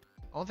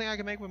 Only thing I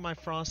can make with my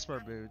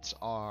Frostburn boots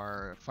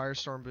are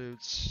Firestorm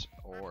boots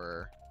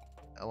or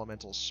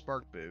Elemental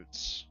Spark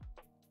boots.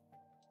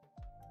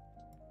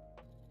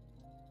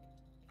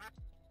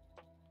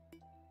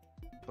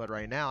 But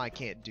right now I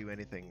can't do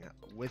anything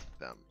with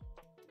them.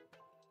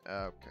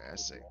 Okay, I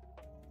see.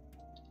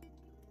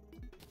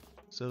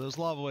 So those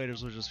lava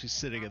waders will just be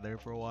sitting in there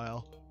for a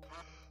while.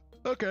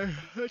 Okay,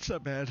 that's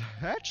not bad.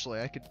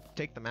 Actually, I could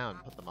take them out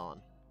and put them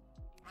on.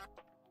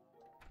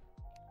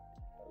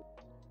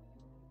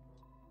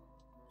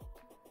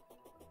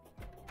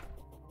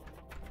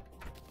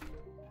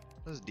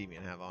 What does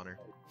Demian have on her?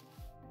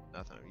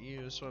 Nothing of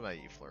use. What about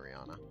you,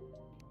 Floriana?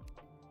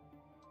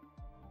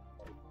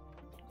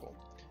 Cool.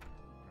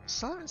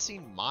 Still haven't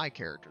seen my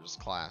character's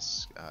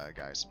class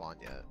guy spawn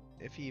yet.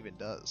 If he even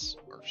does.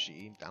 Or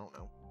she. I don't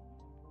know.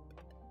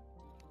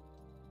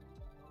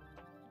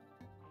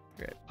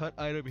 Okay, put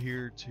item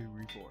here to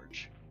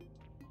reforge.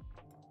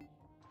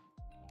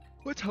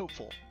 What's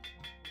hopeful?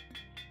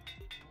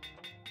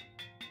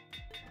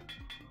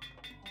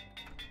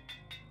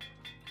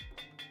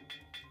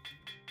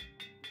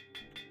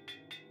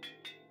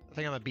 I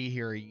think I'm gonna be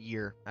here a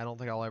year. I don't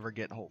think I'll ever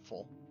get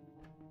hopeful.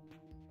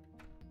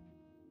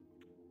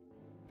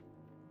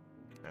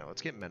 Now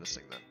let's get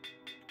menacing then.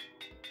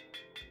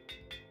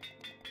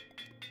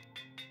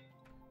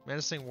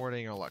 Menacing,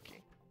 warding, or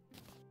lucky.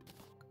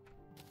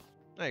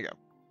 There you go.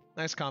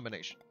 Nice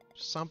combination.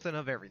 Something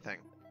of everything.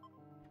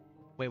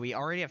 Wait, we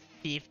already have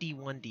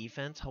 51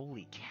 defense?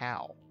 Holy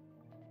cow.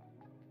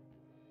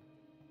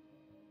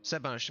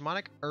 Set bonus.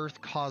 Shamanic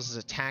Earth causes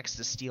attacks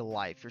to steal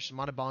life. Your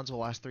Shamanic bonds will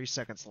last 3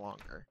 seconds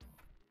longer.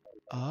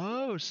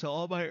 Oh, so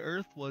all my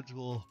Earth ones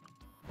will...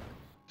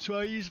 So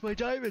I use my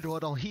Diamond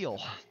one, I'll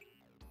heal.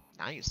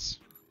 Nice.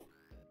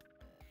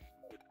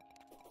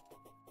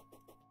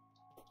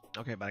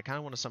 Okay, but I kind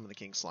of want to summon the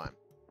King Slime.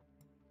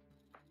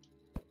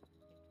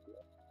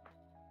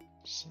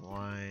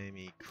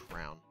 Slimy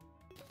Crown.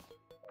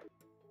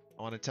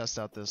 I want to test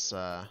out this,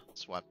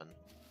 this weapon.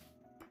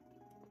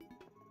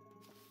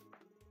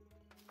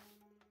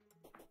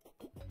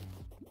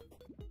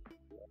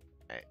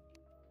 Hey.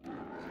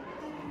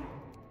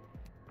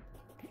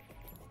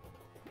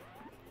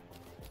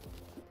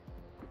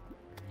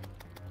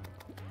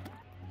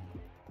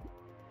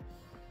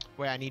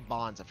 Wait, I need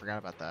bonds. I forgot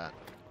about that.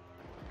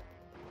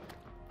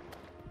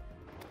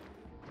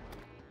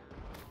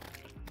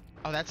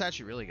 Oh, that's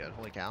actually really good.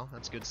 Holy cow.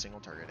 That's good single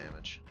target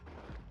damage.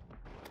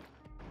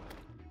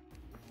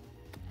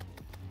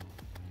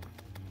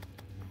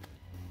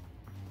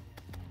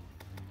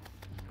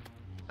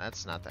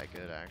 That's not that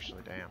good,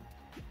 actually. Damn.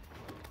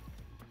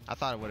 I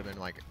thought it would have been,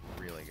 like,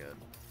 really good.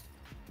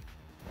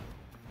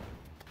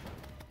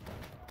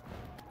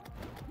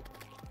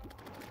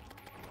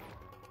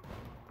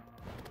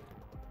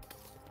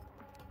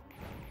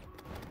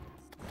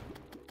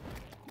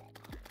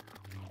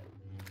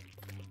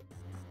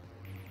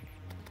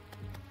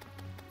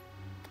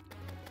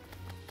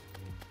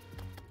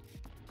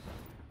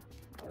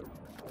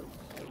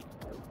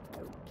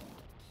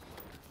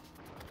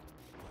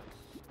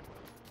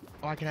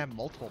 Oh, I can have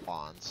multiple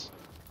bonds.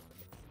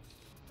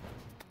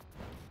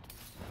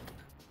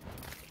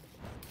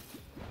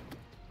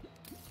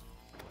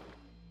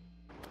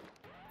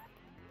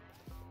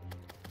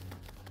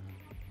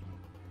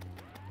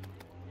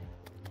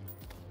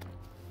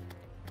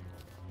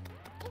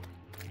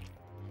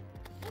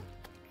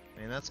 I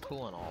mean, that's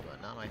cool and all,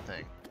 but not my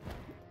thing.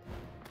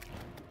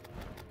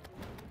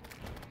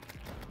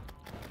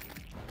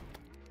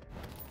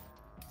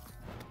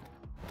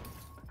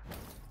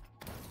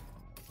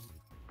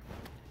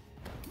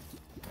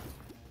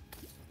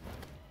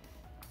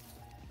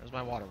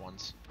 My water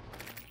ones.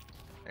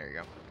 There you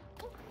go.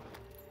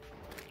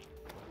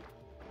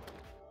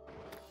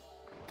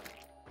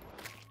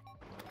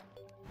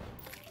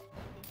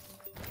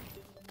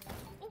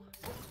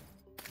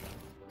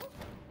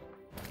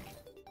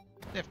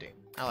 Nifty.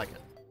 I like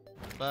it.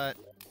 But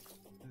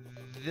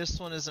this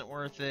one isn't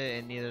worth it,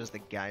 and neither is the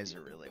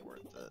geyser really worth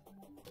it.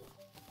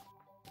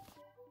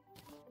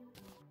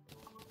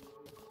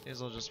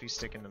 These will just be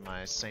sticking to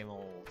my same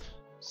old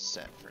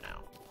set for now.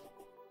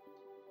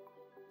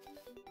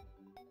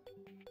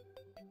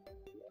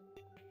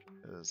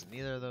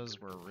 Neither of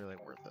those were really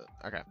worth it.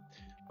 Okay.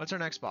 What's our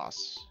next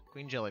boss?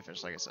 Queen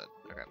Jellyfish, like I said.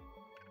 Okay.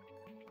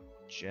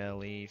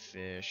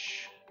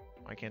 Jellyfish.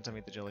 Why can't I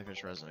meet the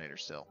Jellyfish Resonator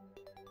still?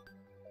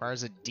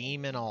 Requires a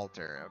Demon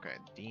Altar. Okay,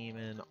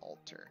 Demon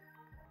Altar.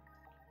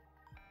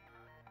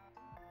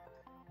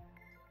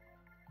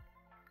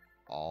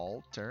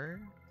 Altar?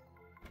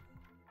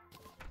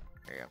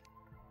 There you go.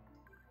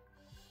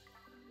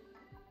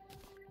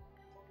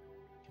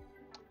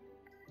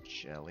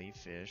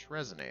 Jellyfish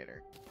Resonator.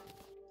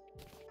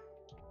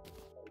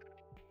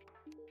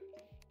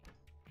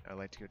 I'd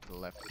like to go to the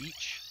left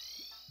beach.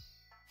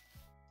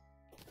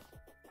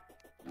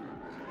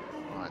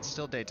 Oh, it's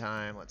still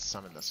daytime. Let's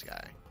summon this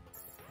guy.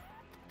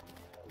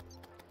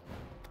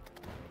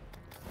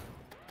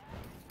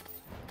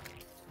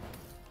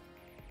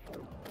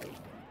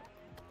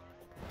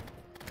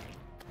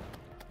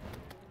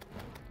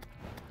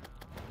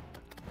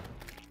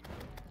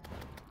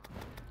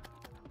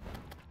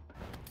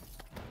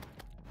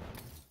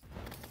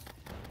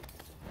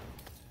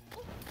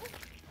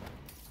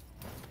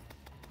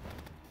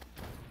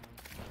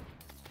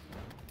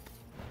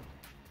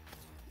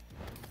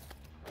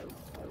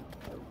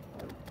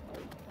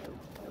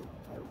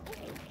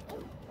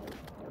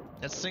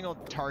 That single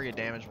target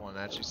damage one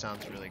actually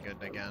sounds really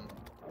good again.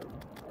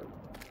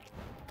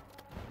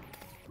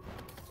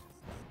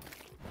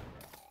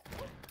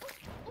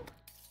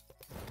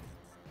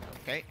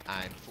 Okay,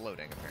 I'm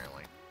floating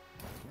apparently.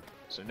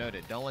 So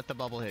noted, don't let the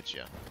bubble hit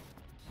you.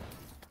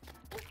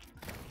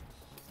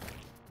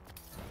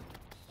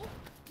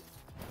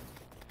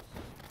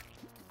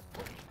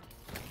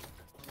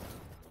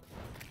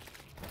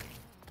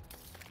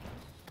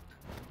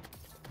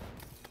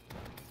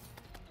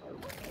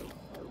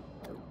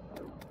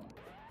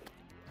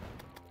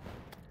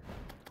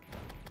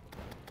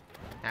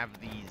 Have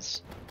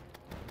these.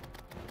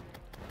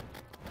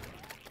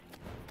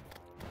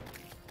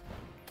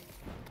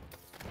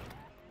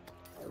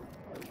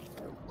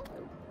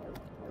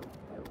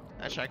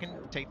 Actually, I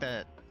can take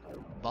that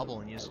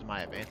bubble and use it to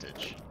my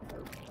advantage.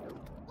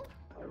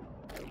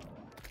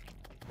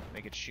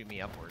 Make it shoot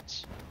me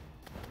upwards.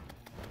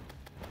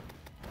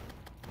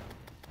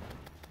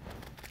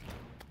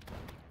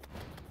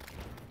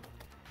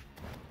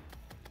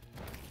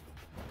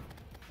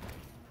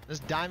 This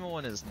diamond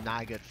one is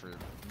not good for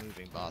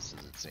moving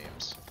bosses, it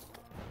seems.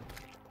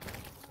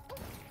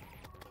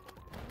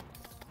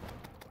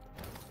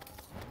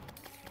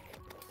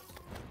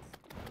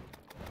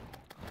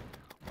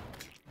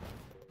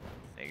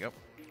 There you go.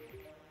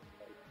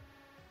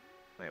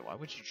 Wait, why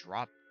would you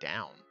drop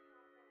down?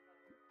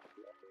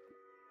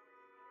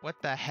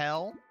 What the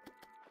hell?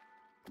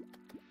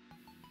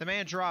 The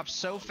man dropped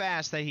so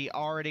fast that he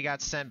already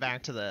got sent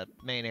back to the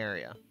main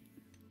area.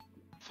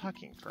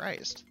 Fucking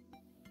Christ.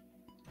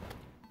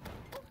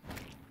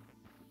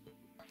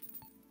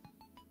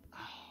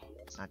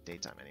 It's not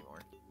daytime anymore.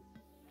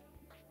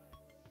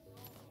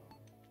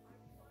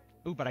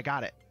 Ooh, but I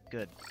got it.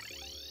 Good.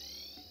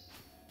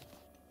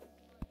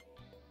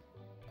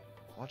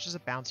 Launches a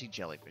bouncy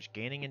jellyfish,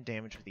 gaining in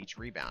damage with each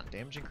rebound.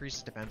 Damage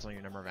increases depends on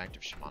your number of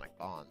active shamanic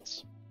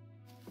bonds.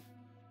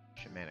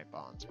 Shamanic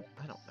bonds.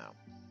 I don't know.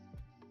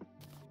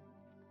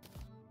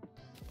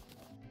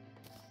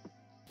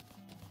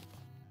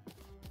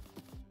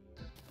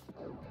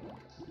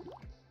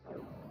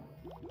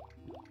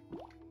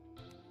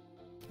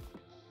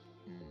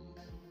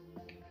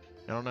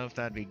 I don't know if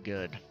that'd be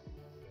good.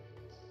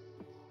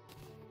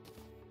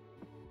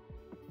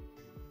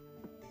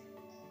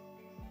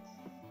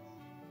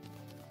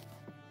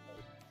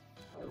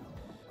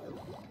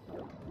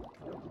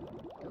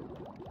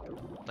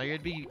 Like,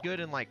 it'd be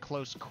good in, like,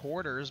 close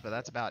quarters, but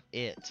that's about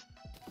it.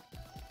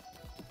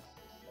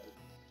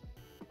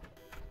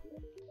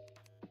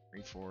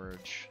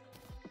 Reforge.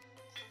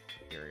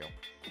 Imperial.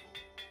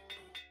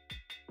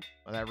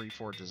 Well, that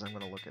reforges. I'm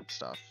gonna look at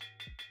stuff.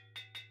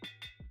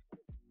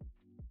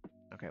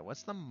 Okay,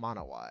 what's the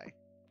Monowai?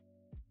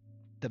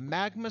 The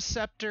Magma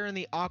Scepter and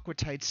the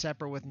Aquatite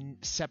Scepter with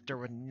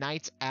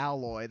Knight's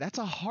Alloy. That's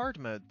a hard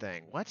mode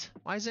thing. What?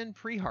 Why is it in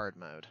pre-hard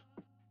mode?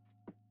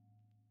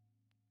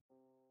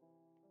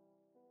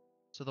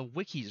 So the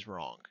wiki's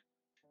wrong.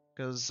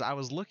 Because I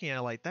was looking at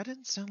it like, that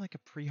didn't sound like a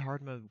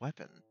pre-hard mode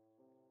weapon.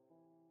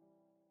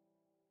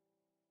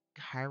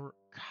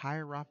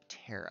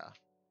 Chiroptera.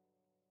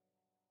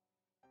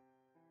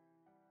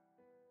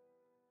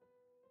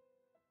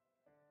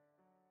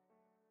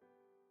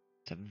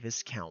 It's a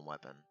Viscount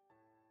weapon.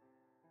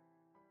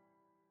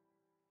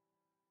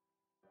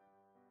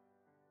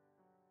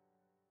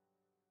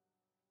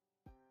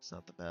 It's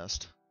not the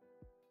best.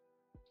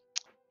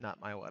 Not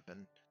my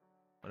weapon.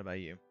 What about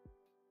you?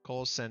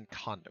 Coal Send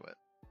Conduit.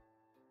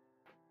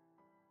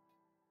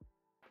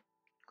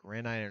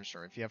 Granite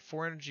Instrument. If you have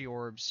 4 energy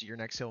orbs, your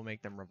next hit will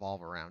make them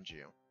revolve around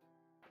you.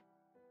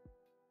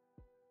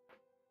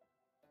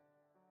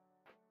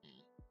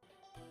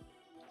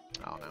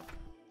 I don't know.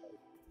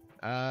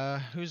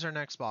 Who's our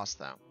next boss,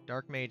 though?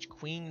 Dark Mage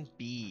Queen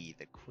Bee.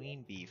 The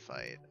Queen Bee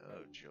fight.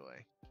 Oh,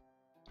 joy.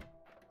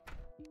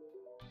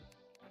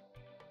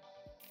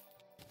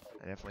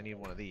 I definitely need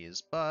one of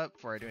these. But,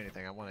 before I do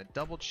anything, I want to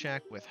double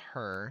check with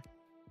her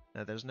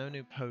that there's no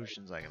new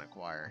potions I can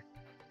acquire.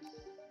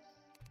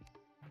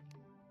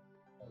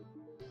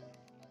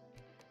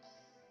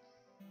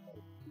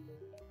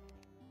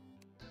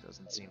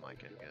 Doesn't seem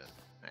like it. Good.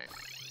 Alright.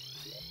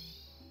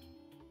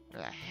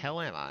 Where the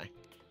hell am I?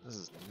 This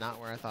is not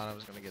where I thought I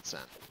was going to get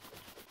sent.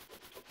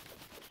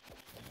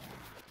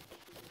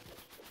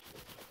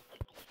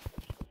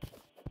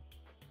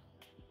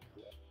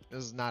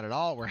 This is not at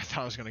all where I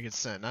thought I was going to get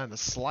sent. Not in the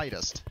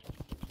slightest.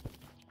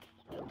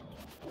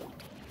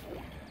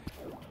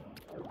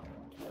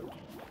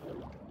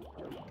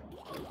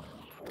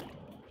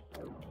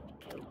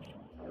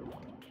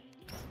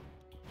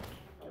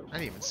 I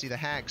didn't even see the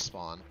hag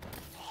spawn.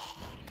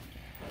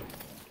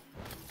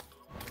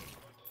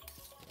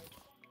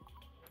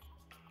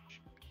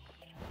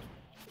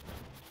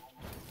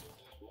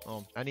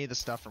 Oh, I need the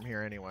stuff from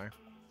here anyway.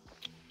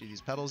 Do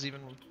these petals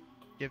even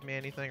give me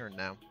anything or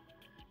no?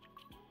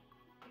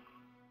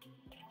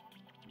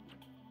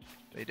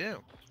 They do.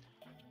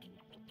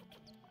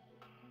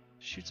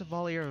 Shoots a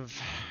volley of...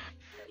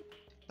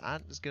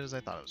 not as good as I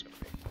thought it was going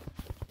to be.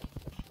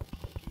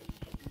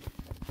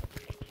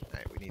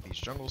 Alright, we need these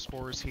jungle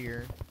spores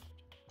here.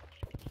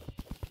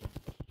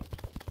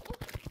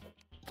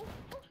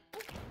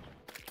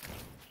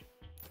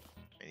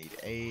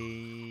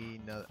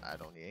 No, I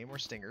don't need any more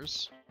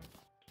stingers.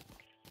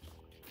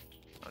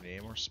 I don't need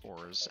any more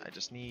spores. I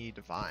just need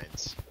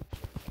vines.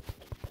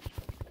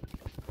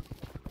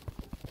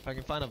 If I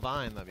can find a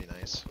vine, that'd be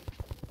nice.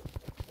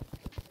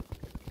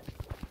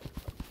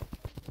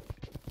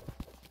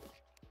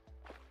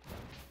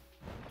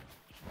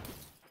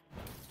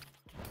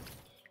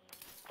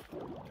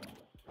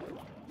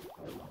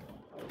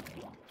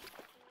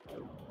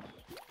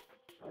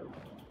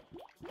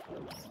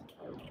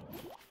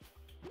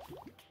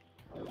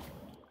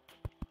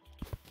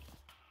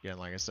 Yeah, and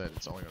like I said,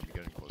 it's only gonna be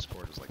good in close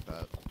quarters like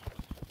that.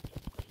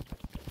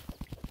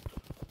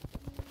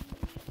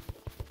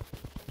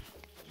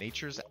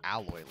 Nature's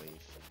alloy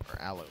leaf,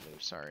 or aloe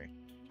leaf, sorry.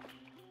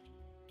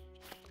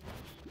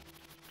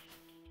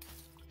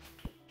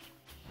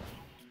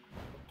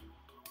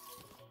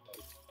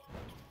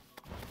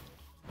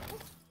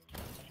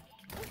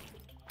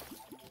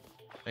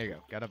 There you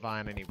go. Got a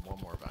vine. I need one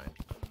more vine.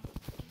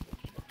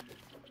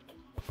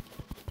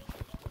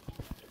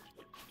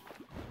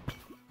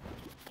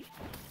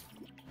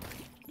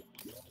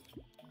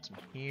 Some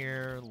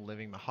here,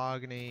 living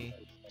mahogany.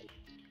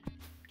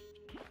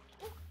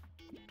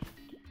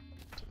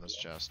 What's in this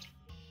chest?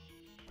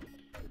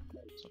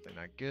 Something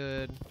not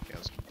good. Okay,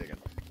 let's keep digging.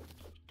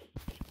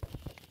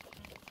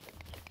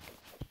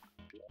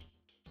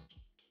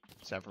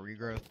 Sap for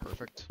regrowth,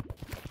 perfect.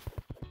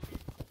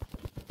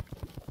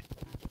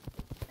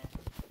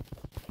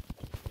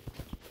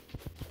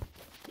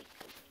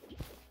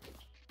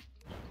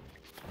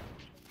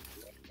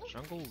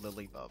 Jungle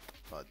lily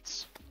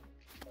buds.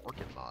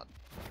 Orchid mod.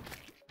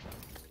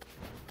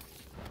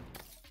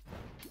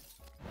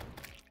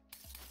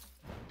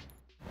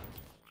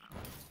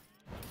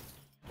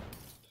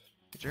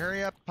 Could you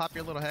hurry up? Pop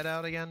your little head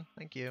out again?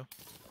 Thank you.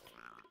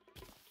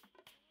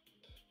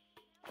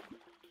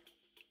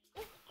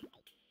 I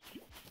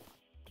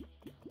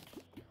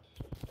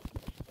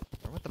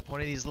wonder what the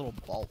point of these little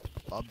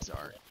bulbs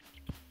are.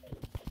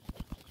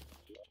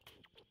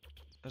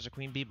 There's a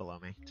queen bee below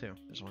me, too.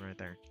 There's one right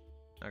there.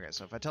 Okay,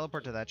 so if I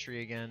teleport to that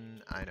tree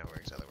again, I know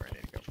exactly where I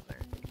need to go from there.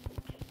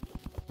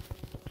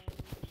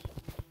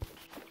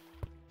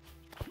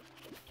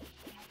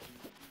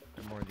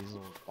 And more of these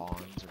little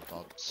bonds or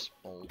bulbs.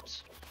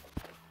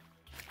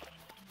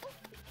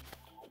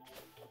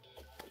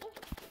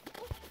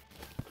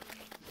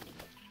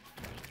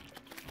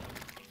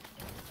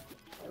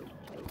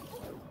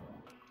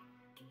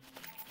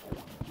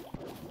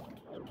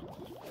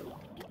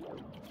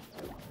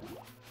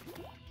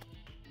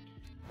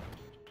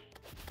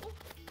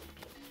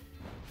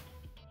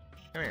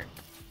 Come here.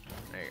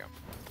 There you go.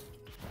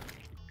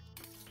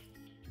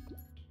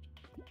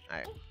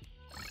 Alright.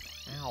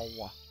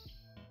 Ow.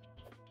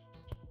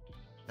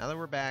 Now that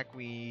we're back,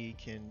 we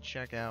can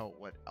check out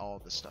what all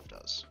this stuff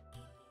does.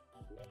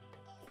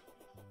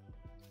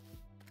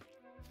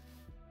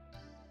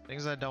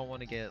 Things I don't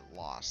want to get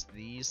lost.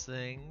 These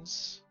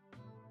things.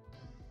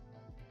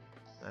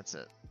 That's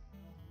it.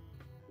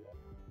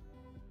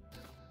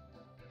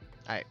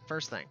 Alright,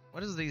 first thing.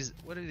 What do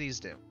these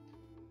do?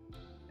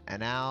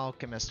 An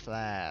alchemist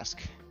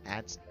flask.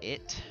 That's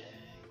it.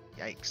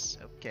 Yikes.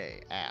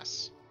 Okay,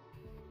 ass.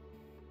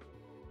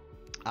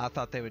 I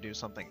thought they would do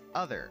something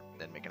other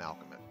than make an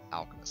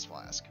alchemist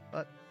flask,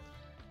 but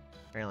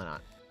apparently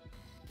not.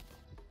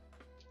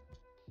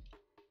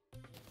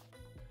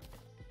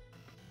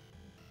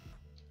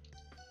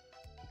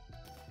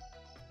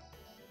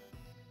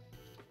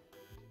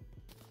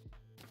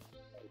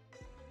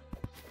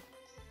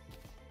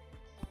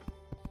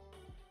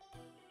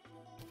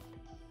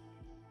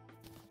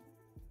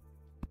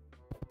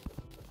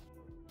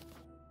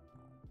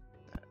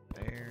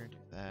 There, do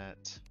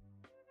that.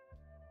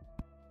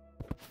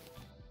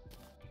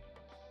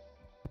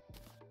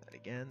 That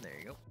again, there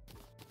you go.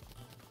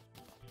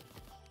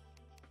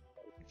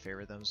 You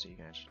favor them so you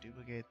can actually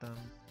duplicate them.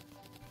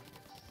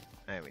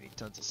 Alright, we need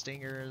tons of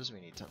stingers, we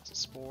need tons of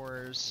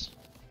spores.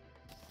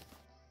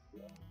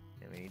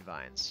 And we need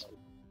vines.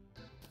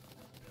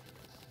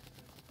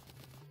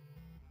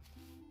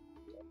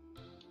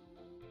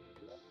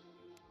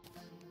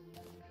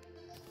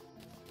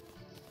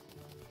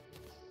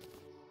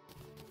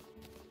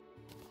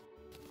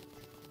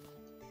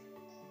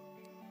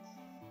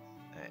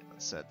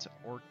 Set to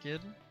orchid.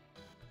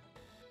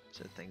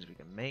 Set things we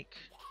can make.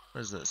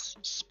 What is this?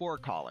 Spore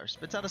collar.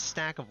 Spits out a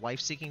stack of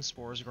life-seeking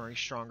spores growing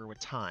stronger with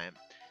time.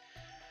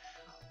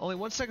 Only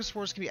one stack of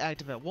spores can be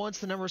active at once.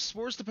 The number of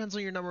spores depends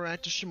on your number of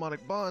active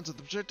shamanic bonds. If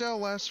the projectile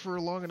lasts for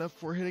long enough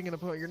for hitting an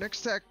opponent, your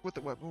next attack with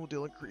the weapon will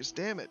deal increased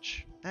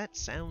damage. That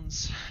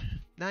sounds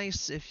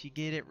nice if you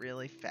get it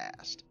really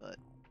fast, but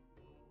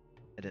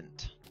I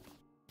didn't.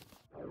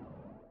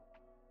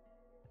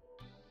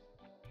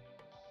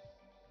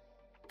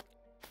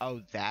 Oh,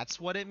 that's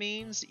what it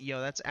means? Yo,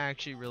 that's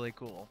actually really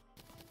cool.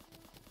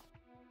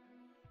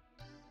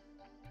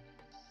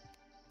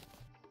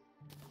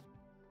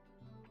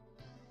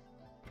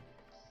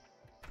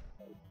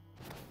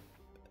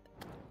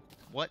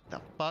 What the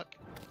fuck?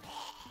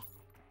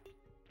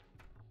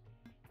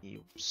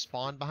 You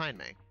spawned behind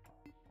me.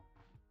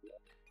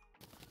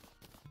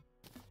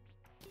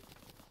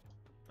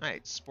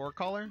 Alright, spore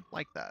collar?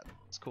 Like that.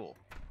 It's cool.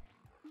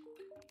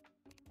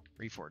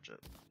 Reforge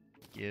it.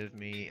 Give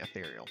me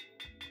ethereal.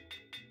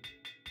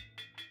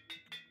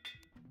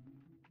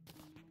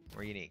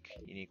 Or unique.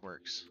 Unique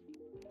works.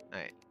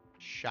 Alright.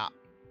 Shop.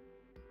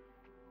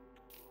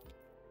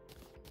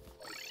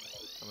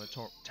 I'm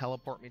gonna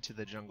teleport me to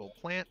the jungle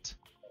plant.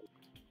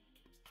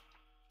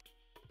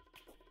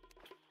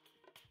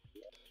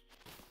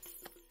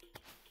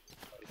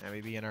 Now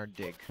we begin our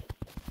dig.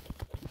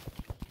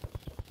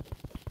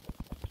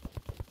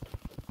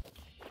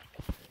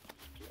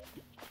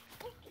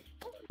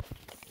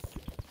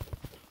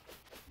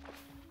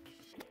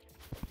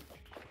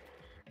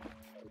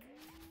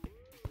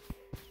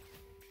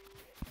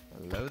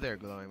 Hello there,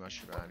 glowing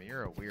mushroom biome.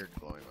 You're a weird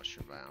glowing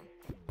mushroom biome.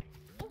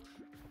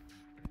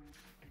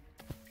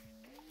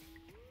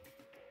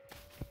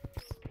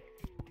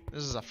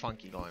 This is a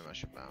funky glowing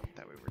mushroom biome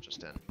that we were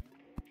just in.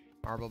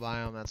 Marble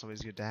biome, that's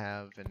always good to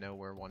have and know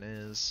where one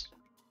is.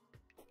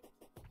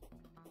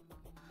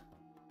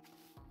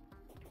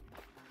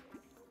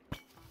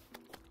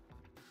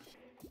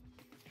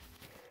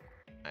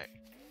 Alright.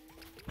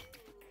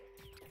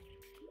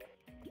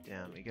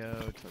 Down we go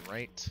to the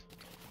right.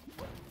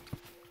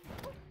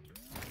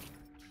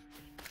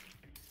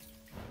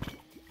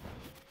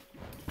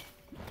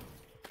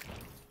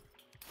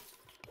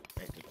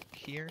 Right, go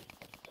here.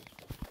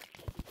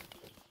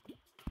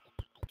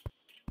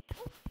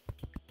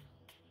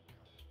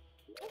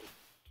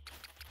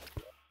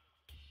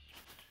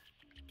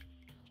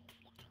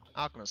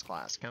 Alchemist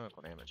class,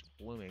 chemical damage,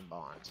 blooming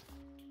bond.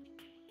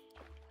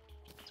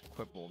 It's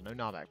equipable, no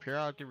knockback.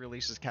 Periodically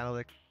releases oh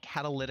my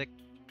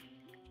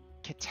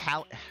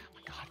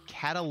god,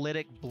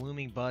 catalytic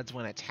blooming buds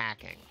when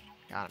attacking.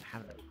 God, I'm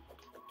having an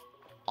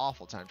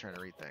awful time trying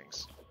to read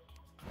things.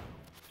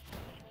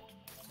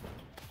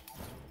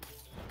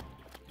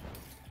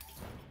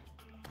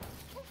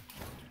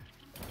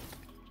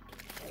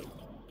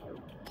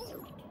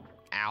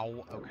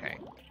 Ow, okay.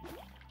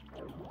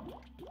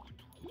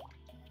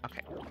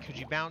 Okay, could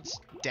you bounce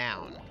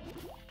down?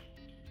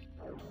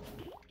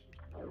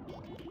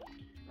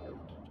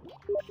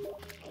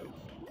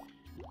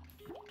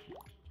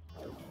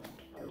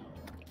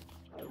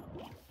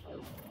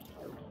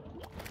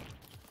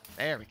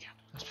 There we go.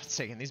 I was about to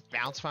say, can these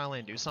bounce finally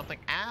and do something?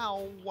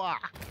 Ow!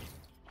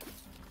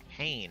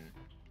 Pain.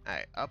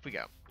 Alright, up we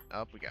go.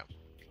 Up we go.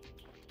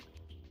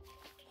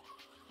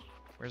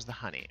 Where's the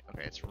honey?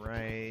 Okay, it's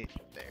right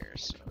there,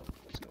 so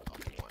let's go up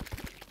one.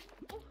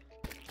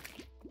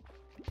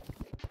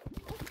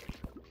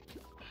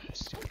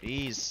 Stupid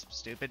bees.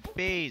 Stupid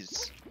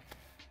bees.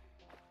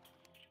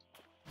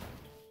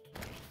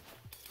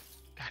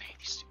 God, I hate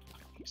these stupid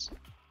fucking bees.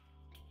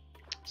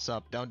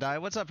 Sup, don't die.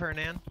 What's up,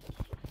 Hernan?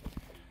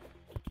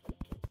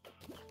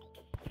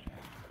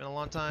 Been a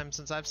long time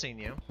since I've seen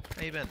you.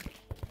 How you been?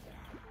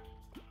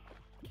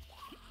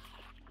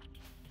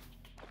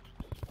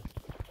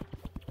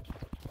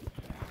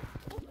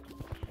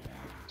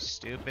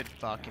 Stupid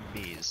fucking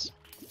bees.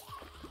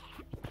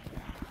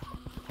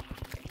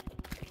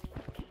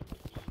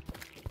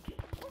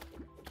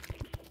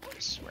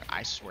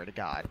 I swear to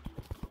God.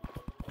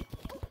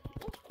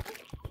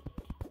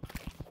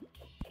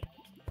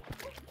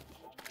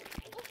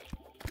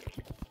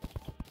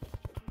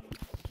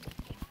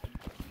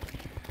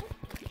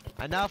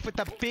 Enough with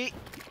the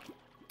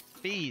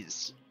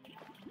bees.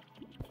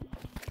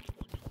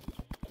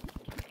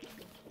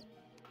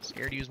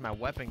 Scared to use my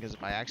weapon because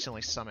if I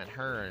accidentally summon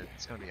her,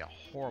 it's gonna be a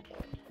horrible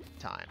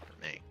time for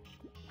me.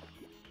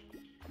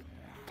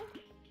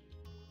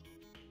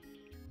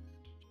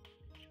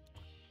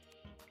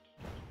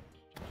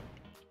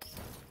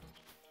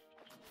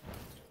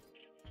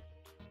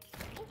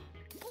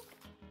 Oh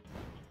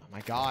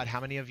my god, how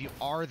many of you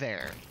are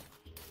there?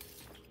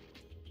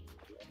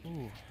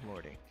 Ooh,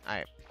 lordy.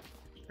 Alright.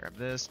 Grab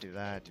this, do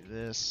that, do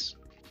this.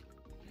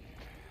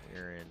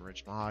 We're in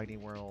rich mahogany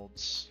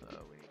worlds.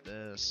 We need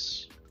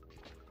this.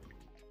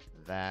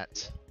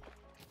 That.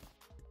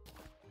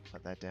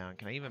 Put that down.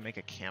 Can I even make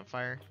a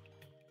campfire?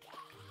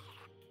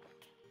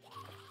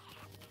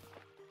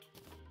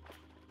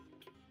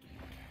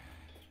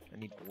 I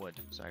need wood,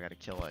 so I gotta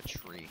kill a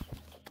tree.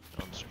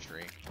 Dumpster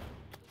tree.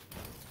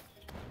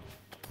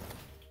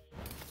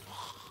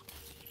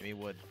 Give me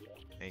wood.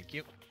 Thank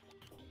you.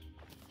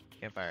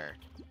 Campfire.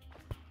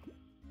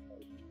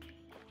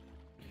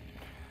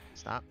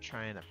 Stop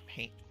trying to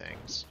paint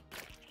things.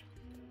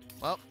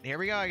 Well, here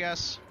we go, I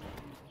guess.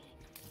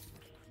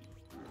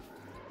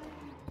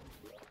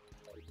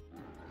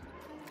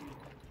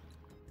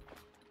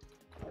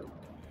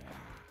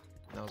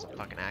 That was a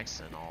fucking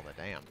accident, all the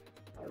damn.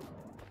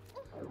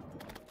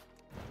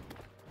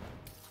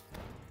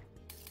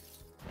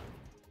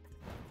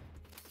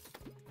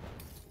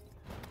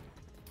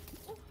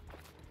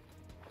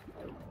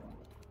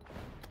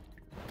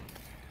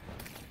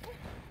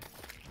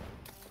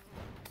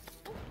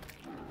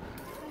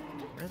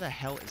 Where the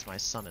hell is my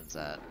summons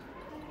at?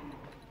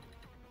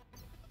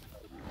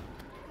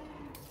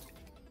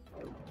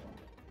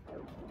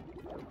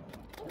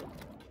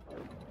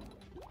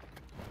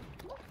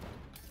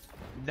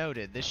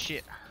 Noted, this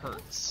shit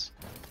hurts.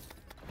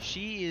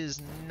 She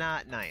is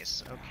not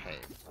nice. Okay,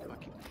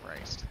 fucking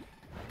Christ.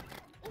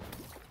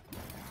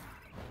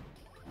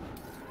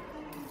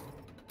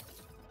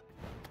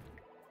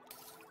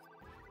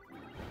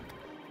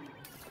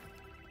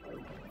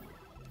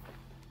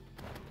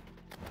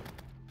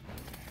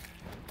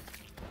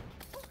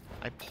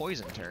 I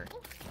poisoned her.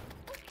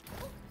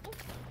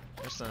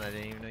 There's something I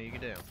didn't even know you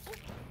could do.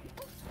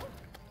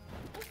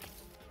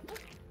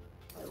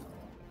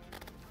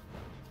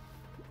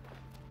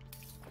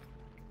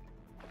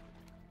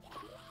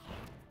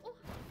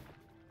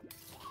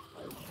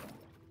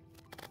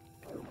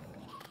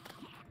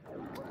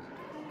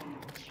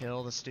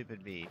 Kill the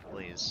stupid bee,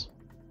 please.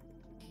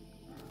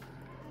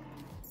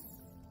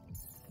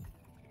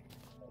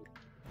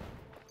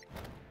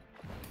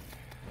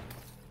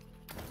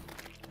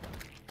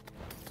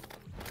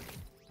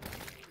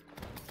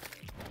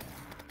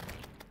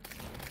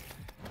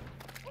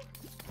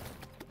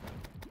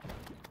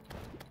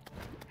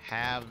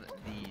 Have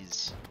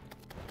these.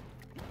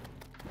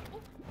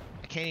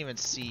 I can't even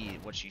see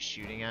what she's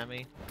shooting at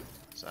me,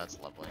 so that's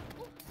lovely.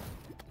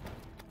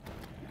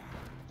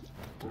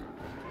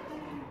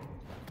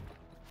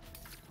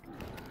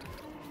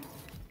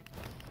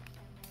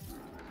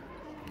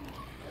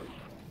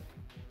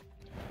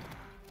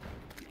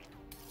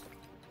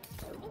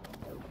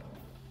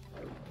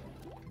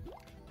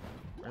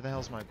 Where the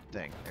hell's my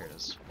thing? There it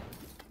is.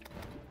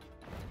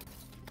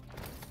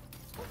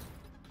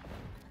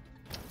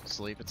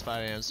 Sleep, it's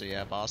 5 AM, so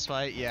yeah, boss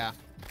fight, yeah.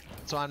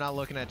 So I'm not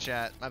looking at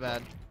chat, my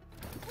bad.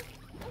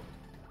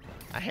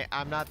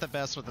 I'm not the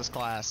best with this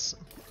class,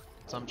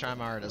 so I'm trying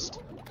my hardest.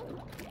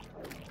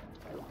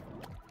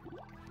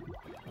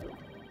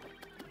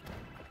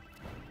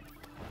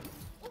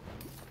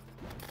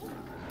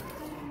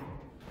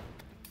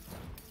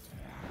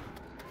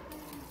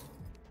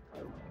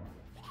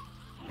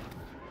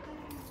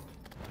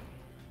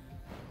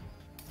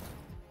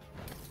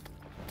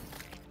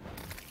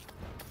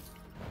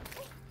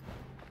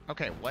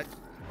 Okay, what?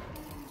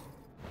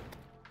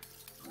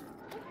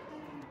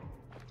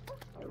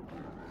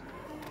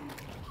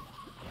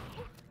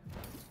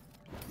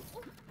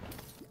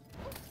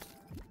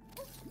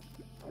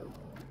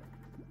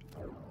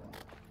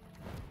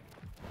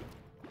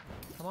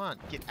 Come on,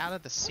 get out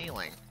of the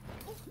ceiling.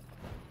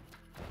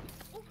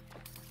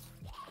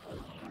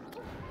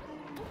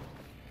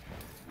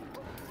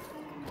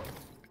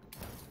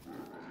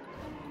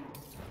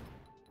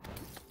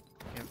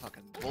 Getting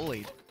fucking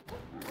bullied.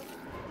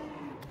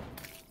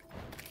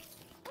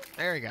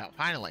 There we go,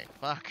 finally.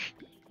 Fuck.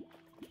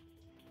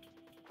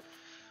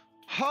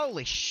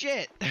 Holy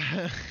shit!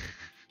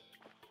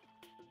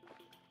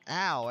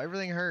 Ow,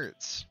 everything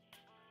hurts.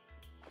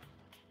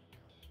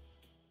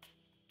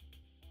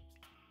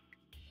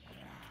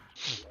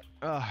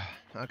 Ugh,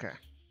 okay.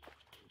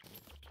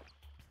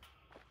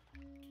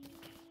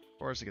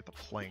 Or to get the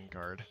playing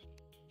card.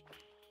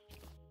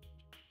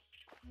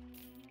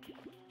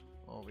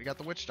 Oh, we got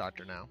the witch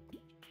doctor now.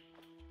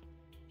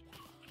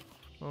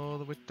 Oh,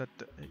 the witch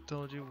doctor, I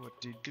told you what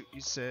to do.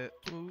 You said,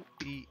 ooh,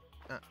 ee,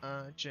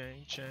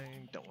 chang,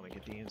 chang. Don't want to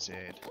get the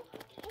inside.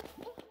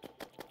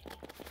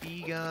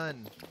 Bee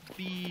gun,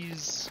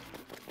 bees.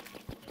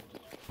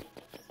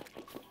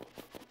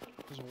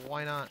 Because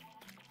why not?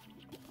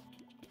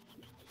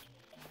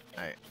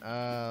 Alright,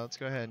 let's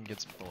go ahead and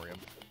get some thorium.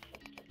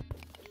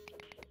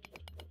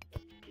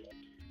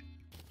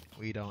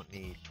 We don't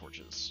need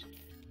torches.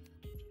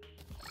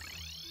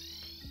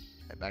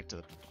 Right, back to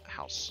the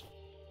house.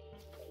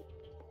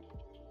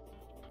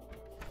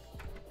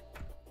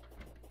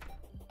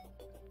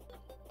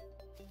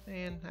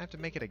 Man, I have to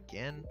make it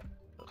again?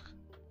 Ugh.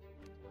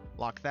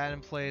 Lock that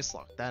in place,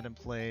 lock that in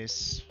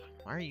place.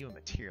 Why are you a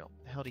material?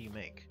 What the hell do you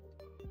make?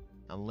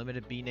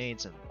 Unlimited bee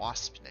nades and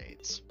wasp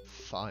nades.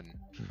 Fun.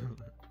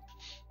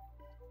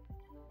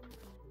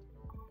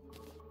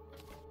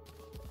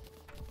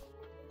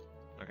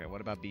 Okay,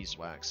 what about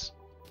beeswax?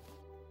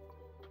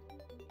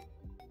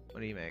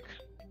 What do you make?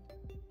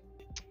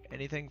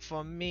 Anything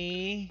for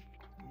me?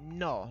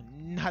 No,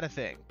 not a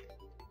thing.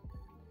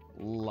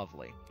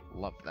 Lovely.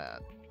 Love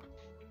that.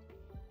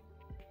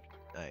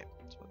 Alright,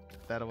 let's put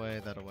that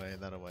away, that away,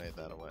 that away,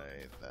 that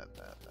away, that.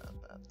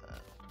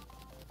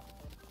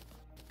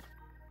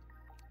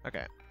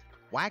 Okay.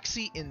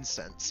 Waxy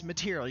incense.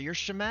 Material. Your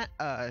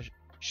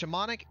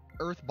shamanic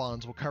earth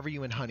bonds will cover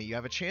you in honey. You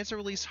have a chance to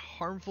release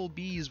harmful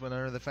bees when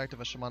under the effect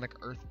of a shamanic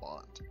earth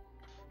bond.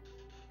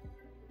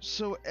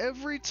 So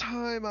every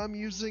time I'm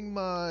using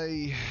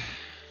my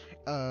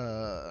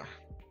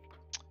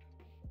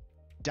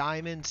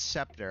diamond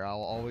scepter,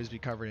 I'll always be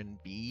covered in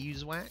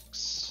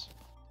beeswax.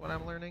 What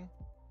I'm learning.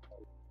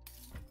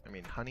 I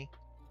mean honey.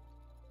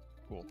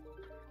 Cool.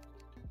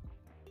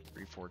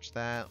 Reforge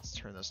that. Let's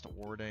turn this to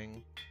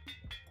warding.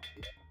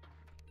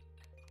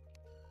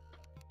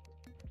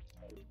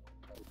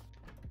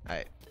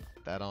 Alright,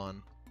 put that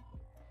on.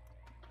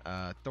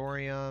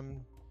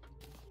 Thorium.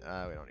 We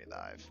don't need the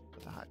hive.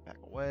 Put the hive pack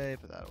away,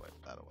 put that away,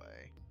 put that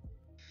away.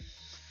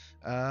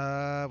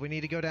 We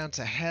need to go down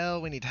to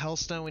hell. We need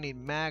hellstone. We need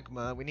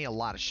magma. We need a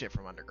lot of shit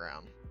from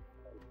underground.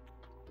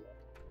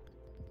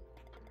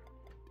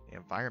 The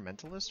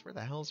environmentalist? Where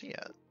the hell is he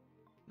at?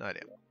 No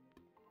idea.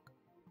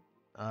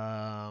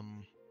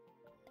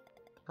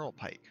 Pearl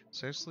pike.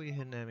 Socially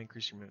hidden and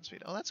increasing movement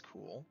speed. Oh, that's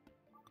cool.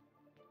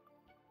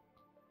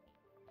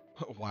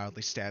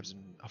 Wildly stabs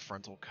in a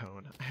frontal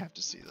cone. I have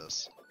to see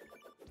this.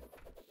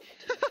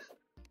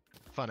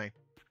 Funny.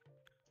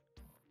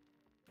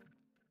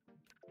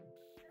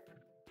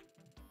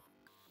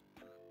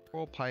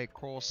 Coral pike,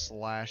 coral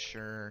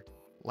slasher,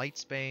 light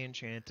spay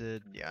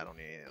enchanted. Yeah, I don't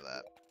need any of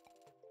that.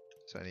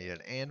 So I need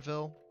an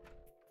anvil.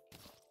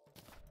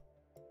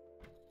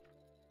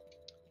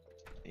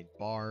 Need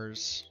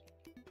bars.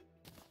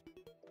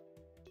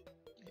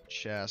 Need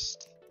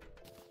chest.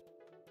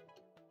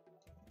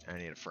 I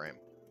need a frame.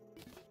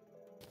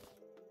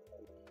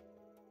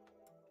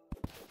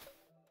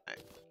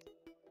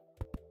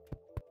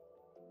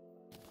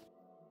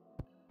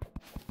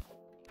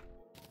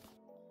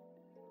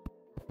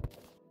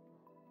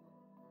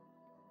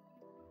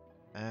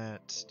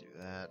 Alright. Do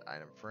that.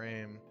 Item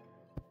frame.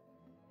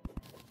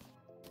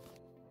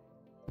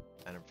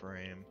 Item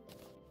frame.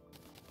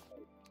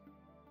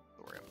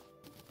 Thorium.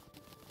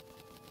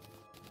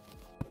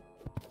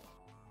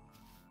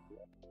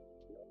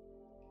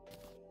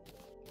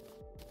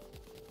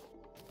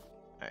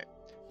 Alright.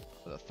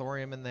 Put a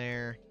thorium in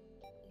there.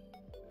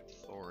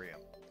 Thorium.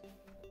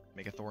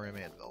 Make a thorium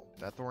anvil.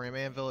 That thorium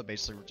anvil, it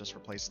basically just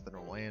replaces the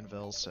normal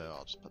anvil, so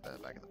I'll just put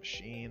that back in the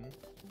machine.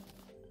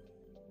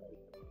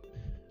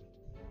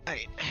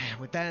 Alright,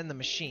 with that in the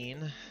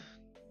machine.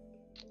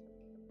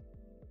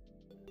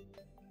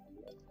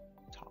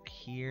 Talk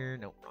here.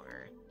 Nope, wrong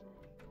area.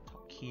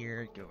 Talk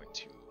here. Go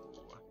into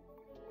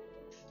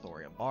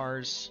thorium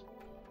bars.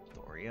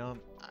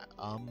 Thorium.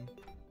 Oh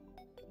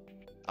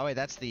wait,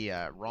 that's the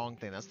wrong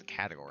thing. That's the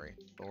category.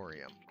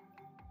 Thorium.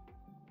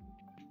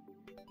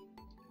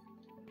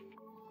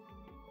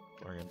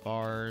 Thorium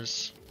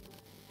bars.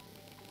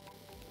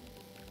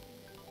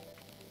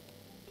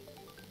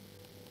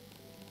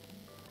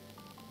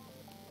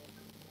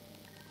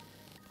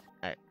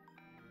 Alright.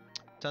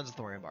 Tons of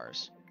thorium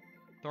bars.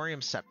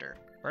 Thorium scepter.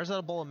 Bars out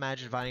of bowl of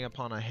magic dividing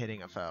upon a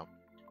hitting a foe.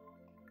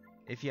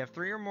 If you have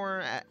 3 or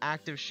more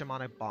active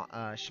shamanic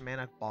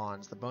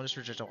bonds, the bonus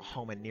projectile will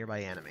home at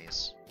nearby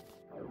enemies.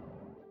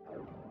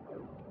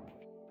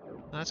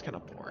 That's kind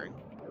of boring.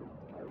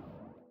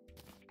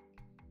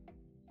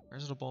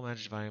 Bars out of bowl of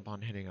magic dividing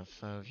upon hitting a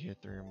foe. If you have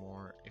 3 or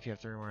more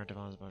active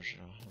bonds, the bonus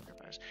projectile will home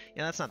nearby.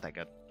 Yeah, that's not that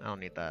good. I don't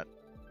need that.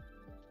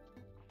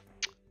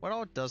 What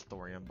all does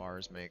thorium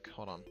bars make?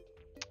 Hold on.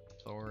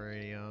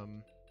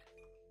 Thorium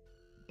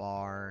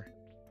bar.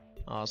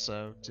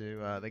 Also,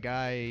 to the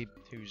guy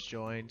who's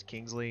joined,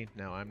 Kingsley,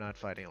 no, I'm not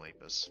fighting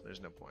Olympus. There's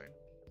no point.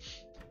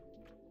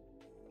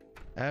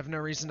 I have no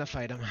reason to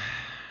fight him.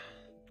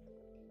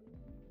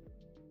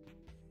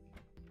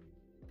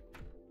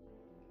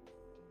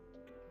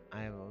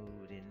 I have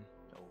Odin.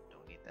 No,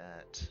 don't need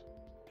that.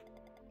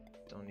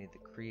 Don't need the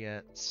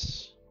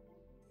Creates.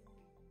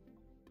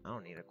 I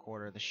don't need a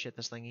quarter of the shit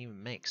this thing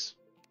even makes.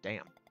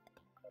 Damn.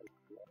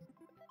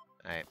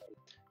 Alright.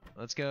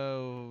 Let's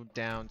go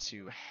down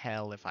to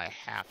hell if I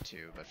have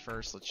to, but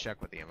first let's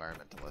check with the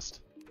environmentalist.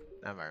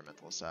 Not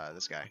environmentalist,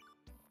 this guy.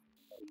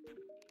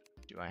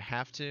 Do I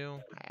have to?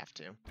 I have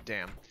to.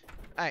 Damn.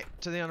 Alright,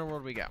 to the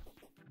underworld we go.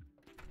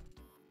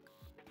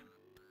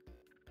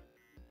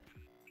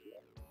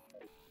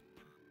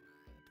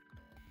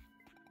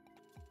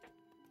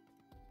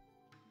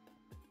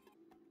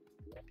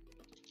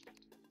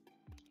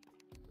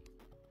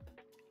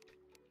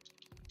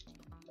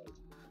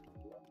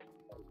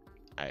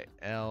 Alright,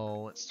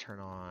 L, let's turn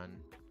on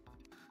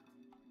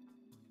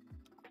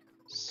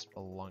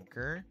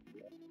Spelunker.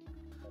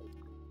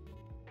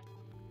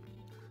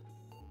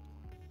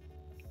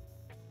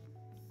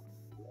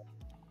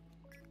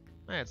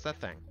 Hey, it's that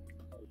thing.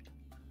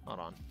 Hold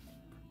on.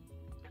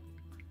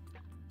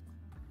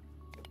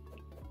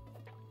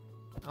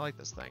 I like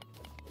this thing.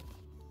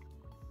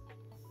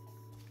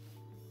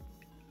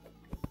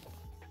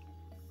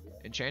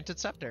 Enchanted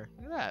Scepter.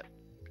 Look at that.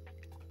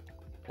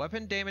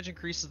 Weapon damage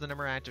increases the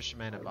number of active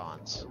shamanic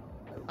bonds.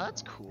 Oh,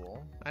 that's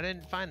cool. I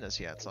didn't find this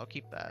yet, so I'll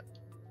keep that.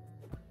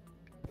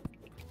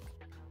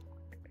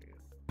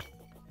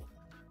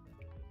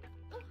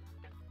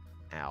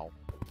 Ow.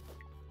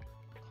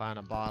 Cloud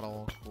a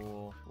bottle,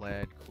 cool.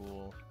 Lead,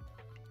 cool.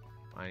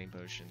 Mining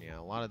potion, yeah.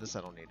 A lot of this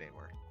I don't need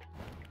anymore.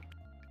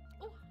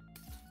 Oh,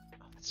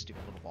 that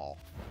stupid little ball.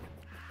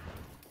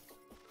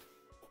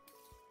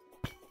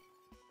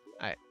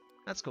 Alright,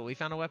 that's cool. We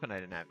found a weapon I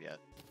didn't have yet.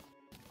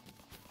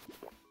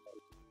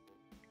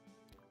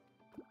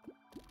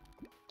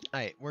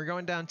 Alright, we're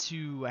going down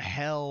to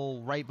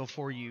hell right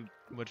before you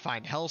would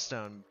find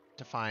hellstone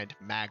to find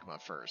magma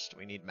first.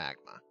 We need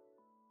magma.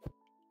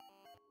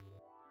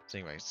 See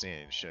if I can see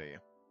anything to show you.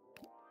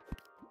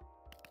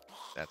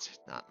 That's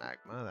not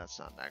magma, that's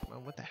not magma.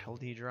 What the hell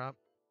did he drop?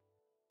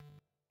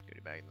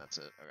 Goodie bag, and that's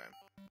it. Okay.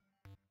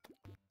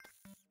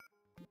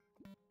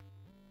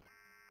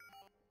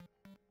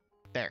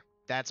 There.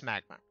 That's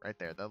magma right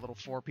there. The little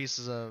 4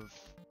 pieces of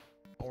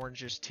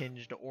orangish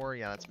tinged ore.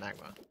 Yeah, that's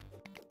magma.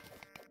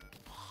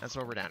 That's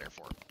what we're down here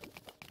for.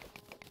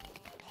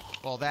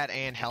 Well, that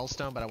and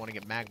hellstone, but I want to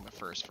get magma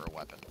first for a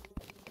weapon.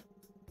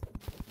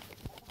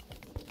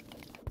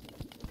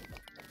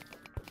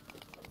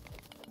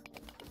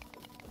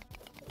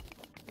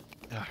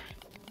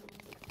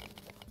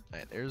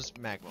 Alright, there's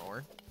magma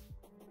ore.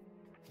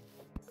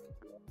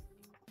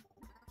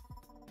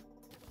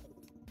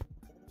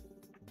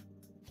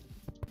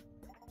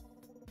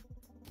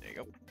 There you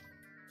go.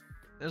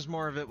 There's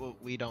more of it,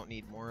 but we don't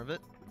need more of it.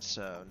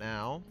 So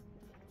now,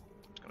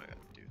 I'm gonna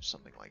do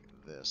something like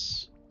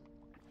this.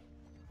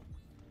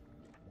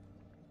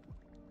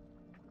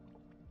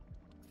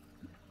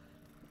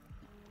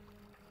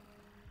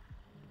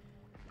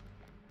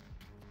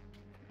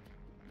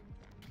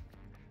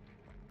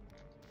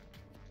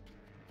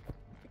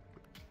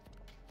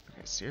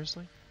 Okay,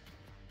 seriously?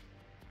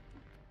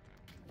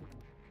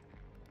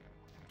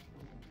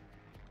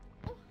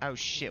 Oh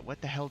shit,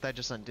 what the hell did I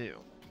just undo?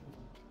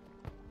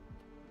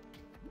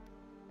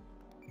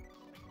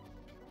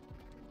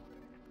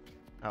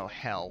 Oh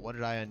hell, what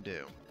did I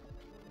undo?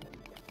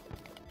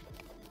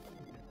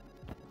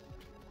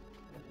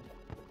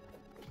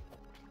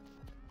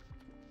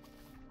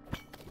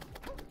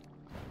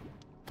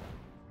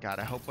 God,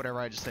 I hope whatever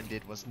I just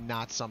undid was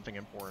not something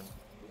important.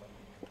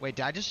 Wait,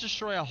 did I just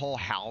destroy a whole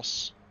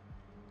house?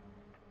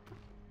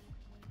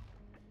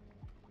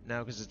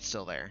 No, because it's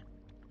still there.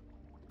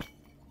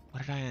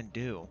 What did I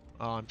undo?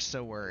 Oh, I'm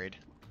so worried.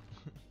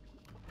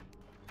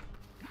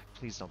 God,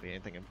 please don't be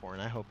anything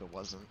important. I hope it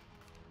wasn't.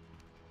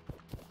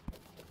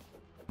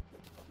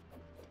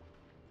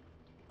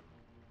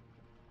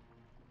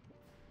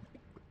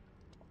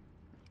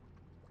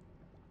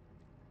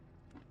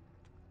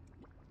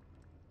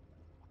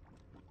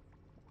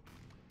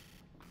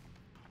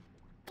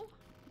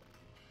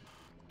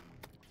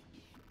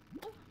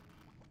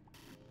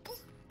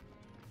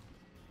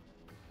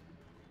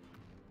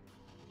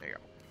 There you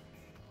go.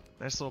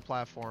 Nice little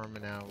platform,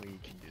 and now we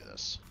can do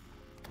this.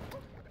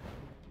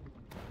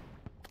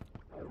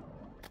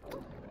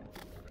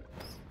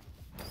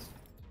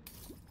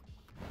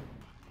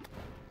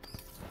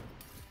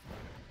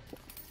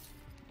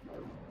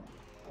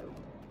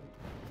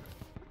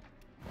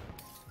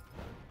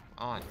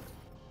 On.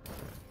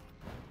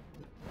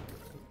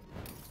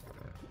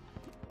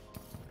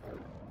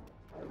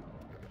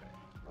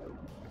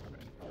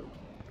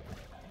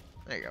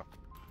 There you go.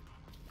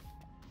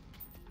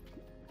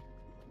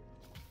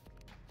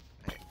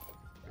 Hey.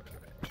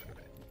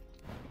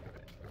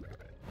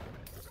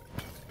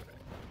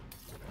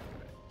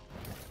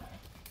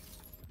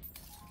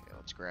 Okay,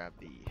 let's grab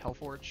the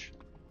Hellforge.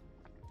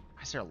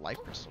 Why is there a life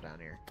crystal down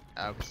here?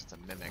 Oh, because it's a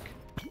mimic.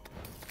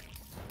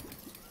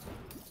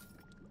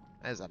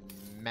 That is a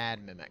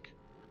mad mimic.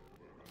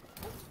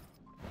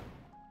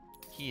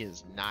 He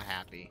is not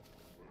happy.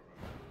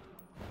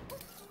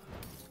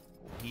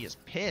 He is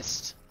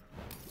pissed.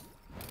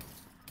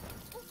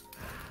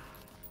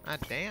 Ah,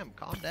 damn.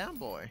 Calm down,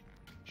 boy.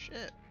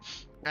 Shit.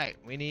 Alright,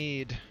 we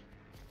need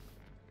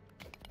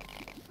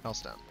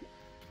hellstone.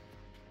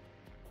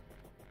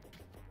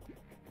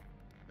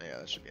 Yeah,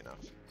 that should be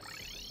enough.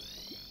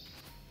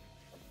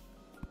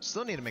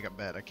 Still need to make a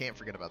bed. I can't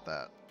forget about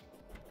that.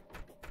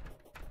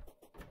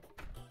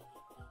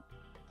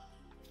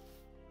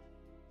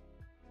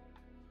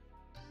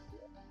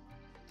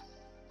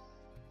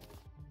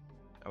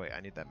 Oh wait,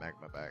 I need that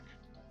magma back.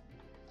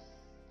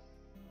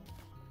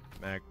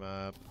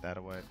 Magma, put that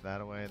away,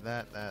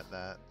 that.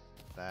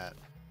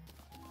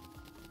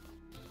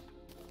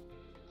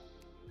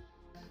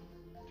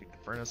 Take the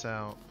furnace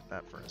out, put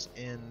that furnace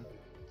in.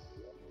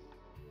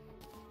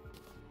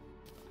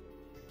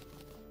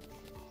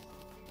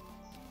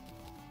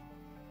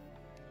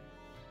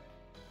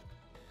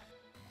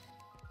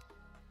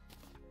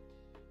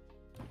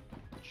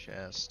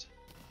 Chest.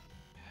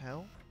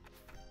 Hell?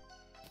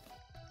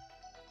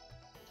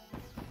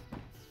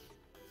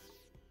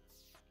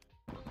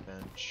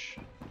 Bench.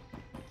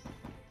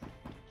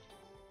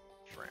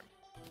 Frame.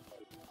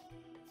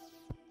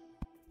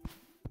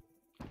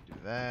 Do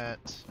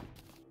that.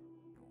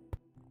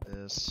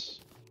 This.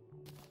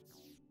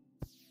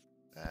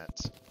 That.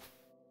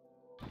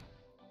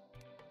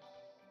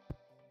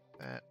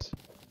 That.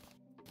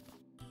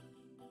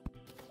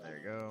 There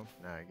you go.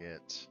 Now I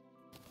get...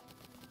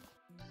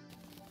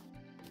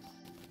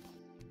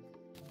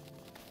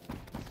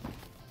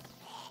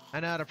 I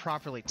know how to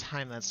properly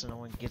time that so no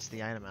one gets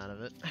the item out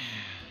of it.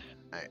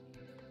 Alright.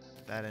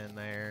 Put that in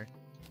there.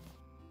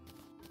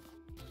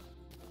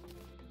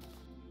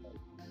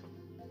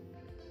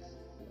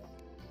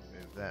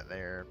 Move that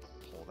there.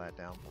 Pull that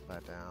down, pull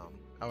that down.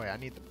 Oh wait, I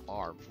need the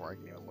bar before I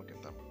can even look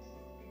at them.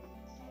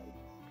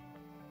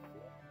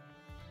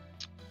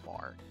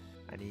 Bar.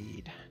 I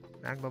need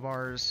magma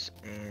bars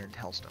and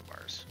hellstone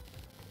bars.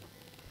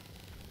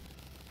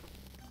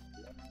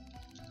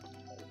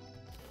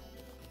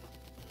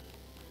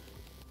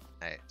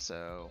 Alright,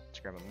 so let's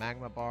grab a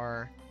magma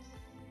bar.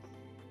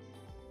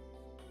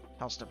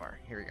 Hellstone bar.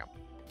 Here we go.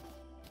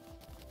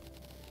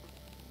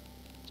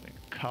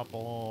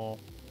 couple.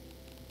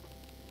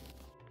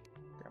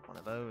 Grab one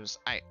of those.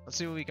 Alright, let's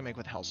see what we can make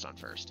with Hellstone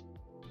first.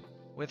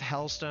 With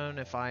Hellstone,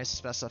 if I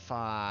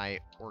specify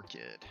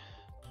Orchid.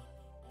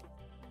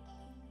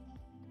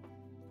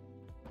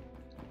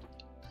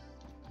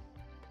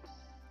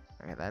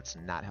 Okay, that's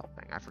not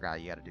helping. I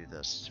forgot you gotta do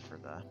this for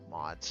the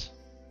mods.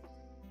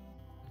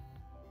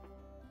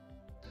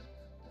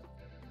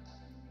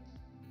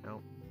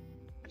 Nope.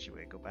 Actually,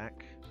 wait, go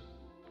back.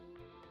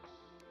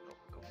 Oh,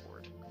 go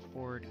forward. Go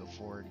forward, go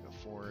forward, go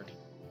forward.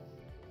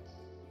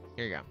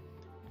 Here you go.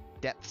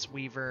 Depths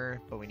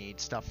Weaver, but we need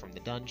stuff from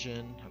the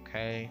dungeon.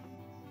 Okay.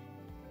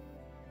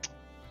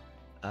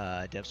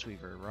 Depths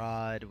Weaver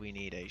Rod. We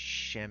need a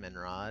Shaman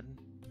Rod.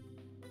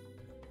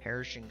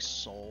 Perishing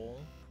Soul.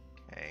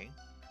 Okay.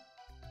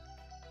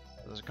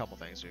 There's a couple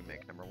things we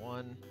make. Number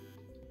one,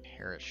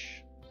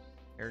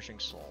 Perishing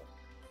Soul.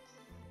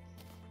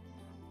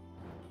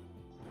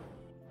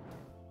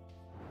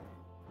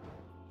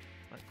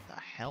 What the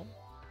hell?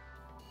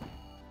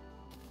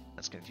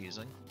 That's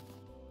confusing.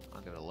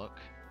 I'll give it a look.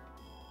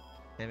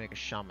 They make a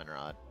Shaman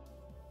Rod.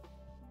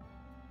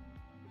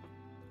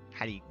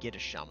 How do you get a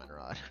Shaman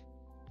Rod?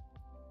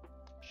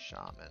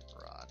 Shaman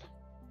Rod.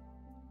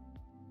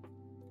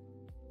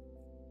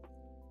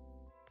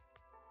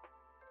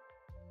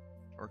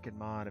 Orchid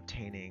mod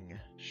obtaining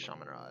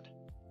Shaman Rod.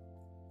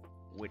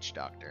 Witch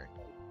Doctor.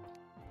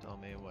 Tell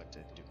me what to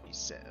do. He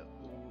said,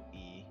 ooh,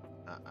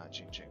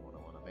 ching ching,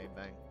 101, bang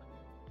bang.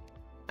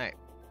 Alright.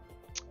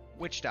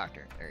 Witch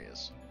Doctor. There he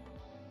is.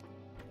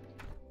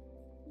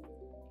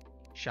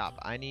 Shop.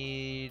 I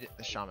need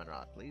the Shaman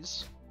Rod,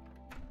 please.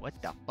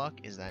 What the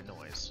fuck is that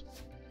noise?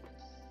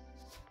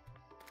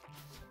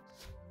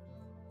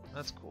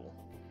 That's cool.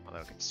 Although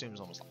it consumes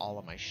almost all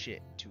of my shit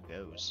in 2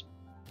 goes.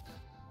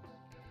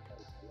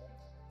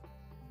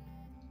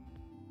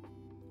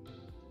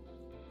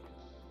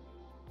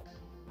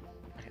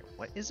 Okay,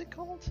 what is it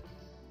called?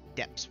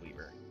 Depths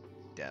Weaver.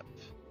 Depths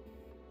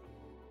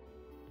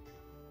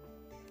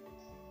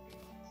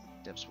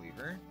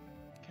Weaver.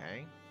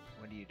 Okay.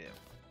 What do you do?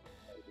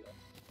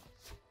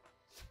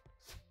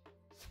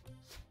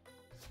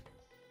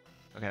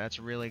 Okay, that's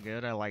really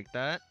good. I like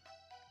that.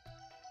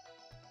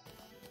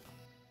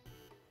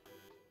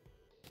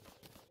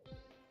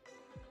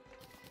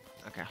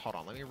 Okay, hold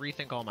on. Let me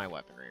rethink all my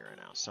weaponry right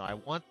now. So I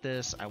want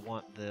this. I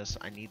want this.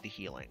 I need the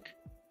healing.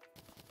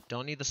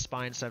 Don't need the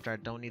spine scepter. I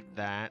don't need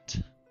that.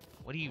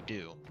 What do you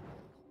do?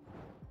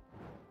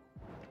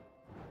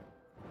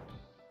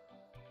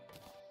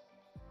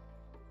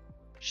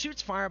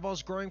 Shoots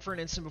fireballs growing for an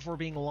instant before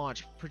being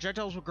launched.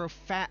 Projectiles will grow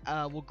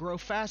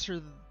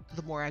faster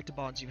the more active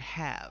bonds you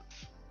have.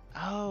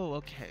 Oh,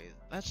 okay.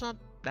 That's not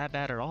that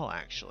bad at all,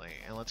 actually.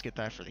 And let's get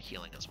that for the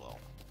healing as well.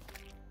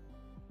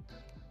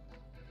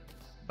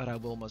 But I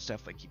will most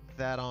definitely keep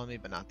that on me,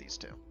 but not these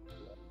two.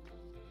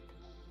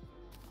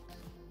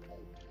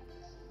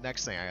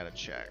 Next thing I gotta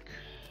check.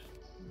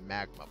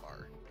 Magma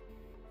bar.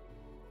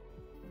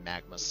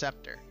 Magma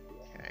scepter.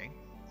 Okay.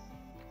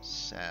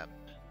 Scepter.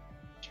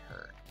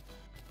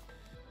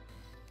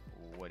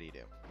 What do you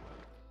do?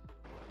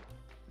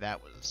 That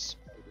was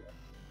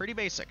pretty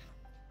basic.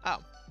 Oh.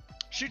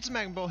 Shoots a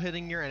magma bolt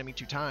hitting your enemy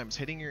 2 times.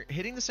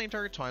 Hitting the same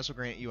target twice will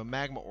grant you a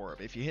magma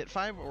orb. If you have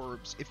 5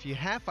 orbs,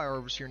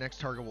 your next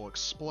target will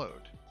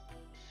explode.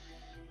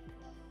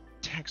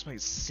 Attacks by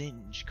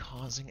singe,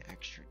 causing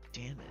extra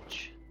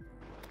damage.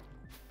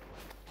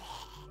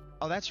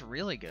 Oh, that's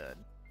really good.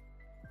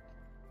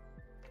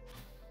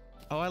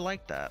 Oh, I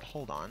like that.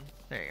 Hold on.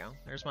 There you go.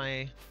 There's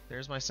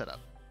my setup.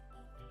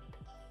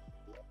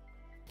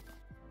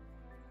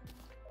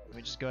 Let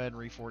me just go ahead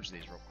and reforge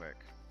these real quick.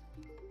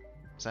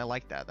 Cause I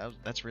like that.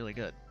 That's really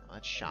good. Oh,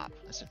 that's shop.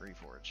 I said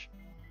reforge.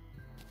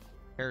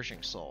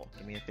 Perishing Soul.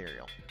 Give me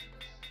ethereal.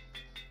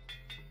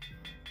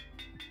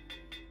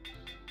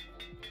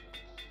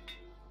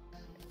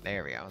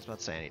 There we go. I was about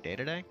to say any day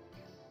today.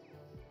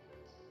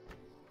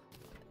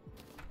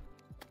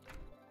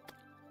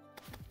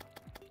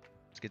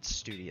 Let's get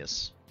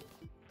studious.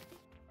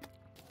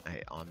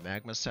 Hey, on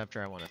Magma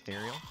Scepter, I want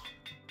ethereal.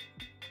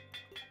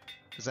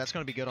 Because that's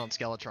going to be good on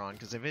Skeletron,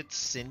 because if it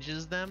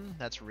singes them,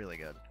 that's really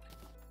good.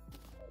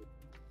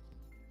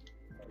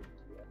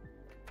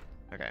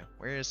 Okay,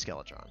 where is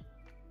Skeletron?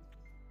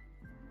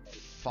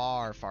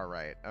 Far, far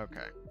right.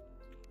 Okay.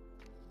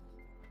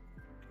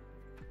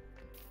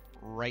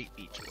 Right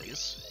beach,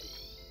 please.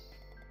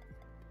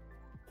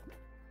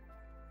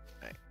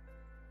 Okay.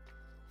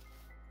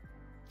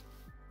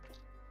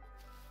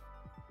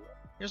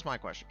 Here's my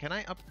question. Can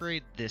I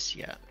upgrade this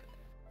yet?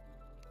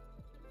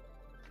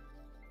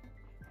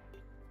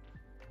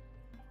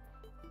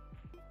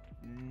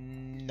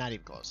 Not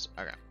even close.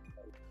 Okay.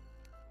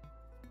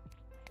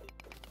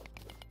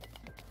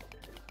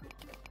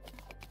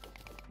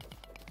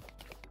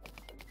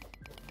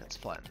 Let's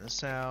flatten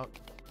this out.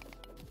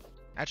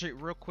 Actually,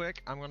 real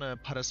quick, I'm gonna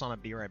put us on a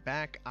be right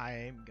back. I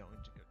am going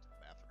to go to the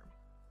bathroom.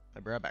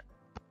 I'll be right back.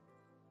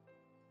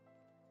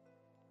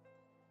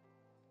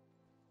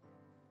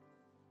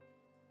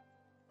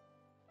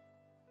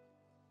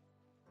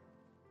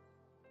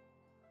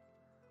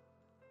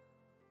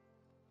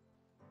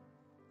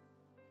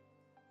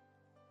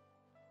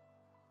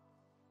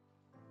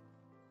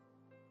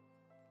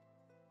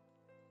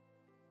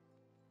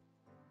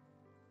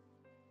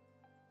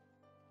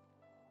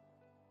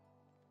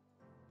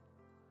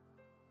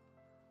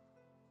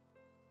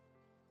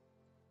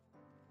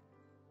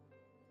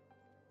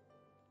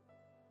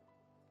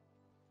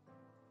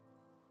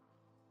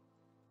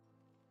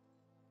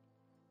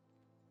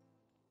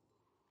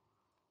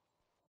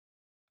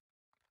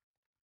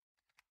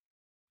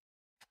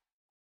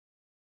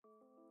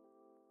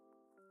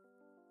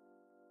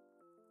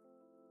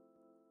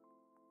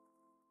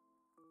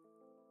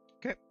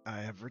 Okay, I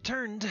have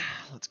returned.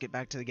 Let's get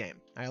back to the game.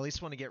 I at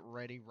least want to get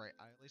ready I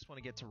at least want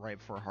to get to right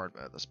before hard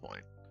mode at this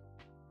point.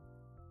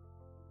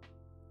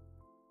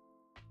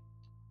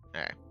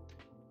 Alright.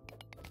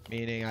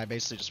 Meaning I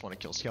basically just want to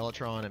kill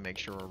Skeletron and make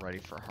sure we're ready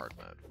for hard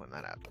mode when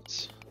that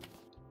happens.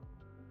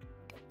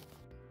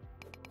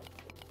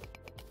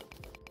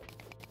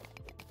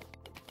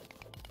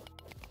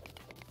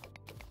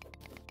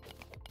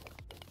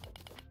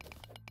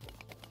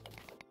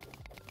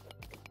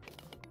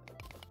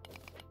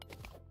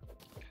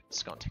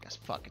 It's gonna take us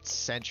a fucking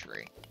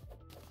century.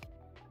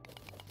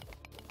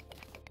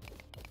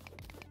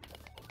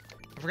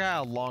 I forgot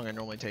how long it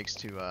normally takes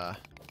to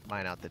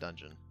mine out the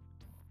dungeon.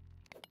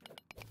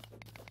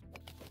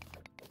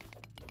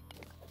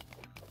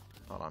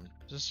 Hold on,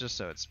 just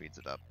so it speeds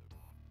it up.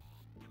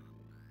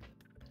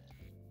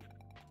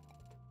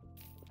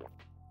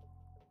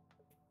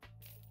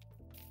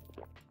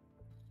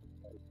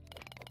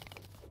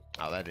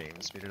 Oh, that didn't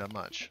even speed it up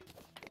much.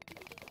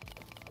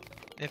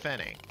 If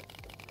any.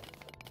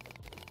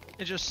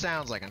 It just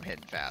sounds like I'm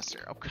hitting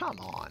faster. Oh, come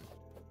on.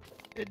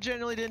 It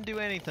generally didn't do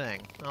anything.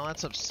 Oh,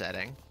 that's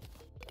upsetting.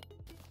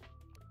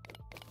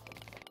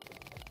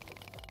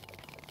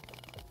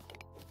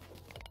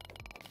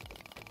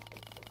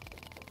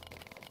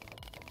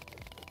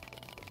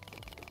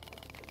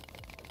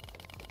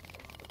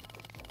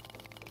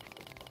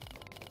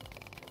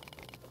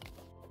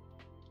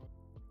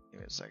 Give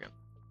me a second.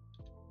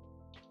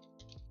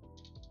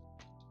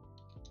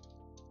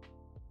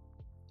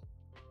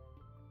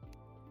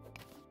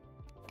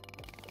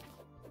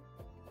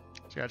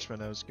 Scratch my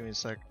nose, give me a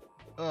sec.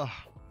 Ugh.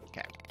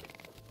 Okay.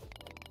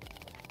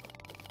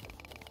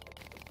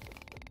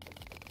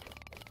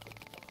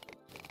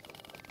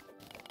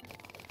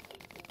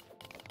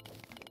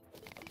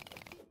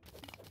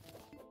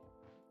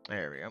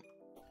 There we go.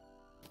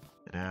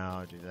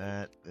 Now do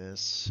that,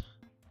 this,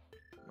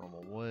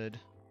 normal wood.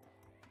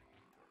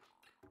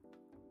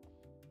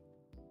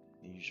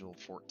 Usual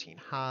 14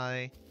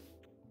 high.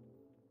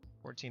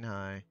 14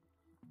 high.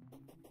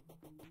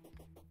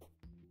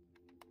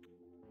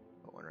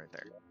 Right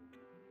there.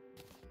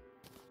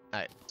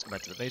 Alright, let's go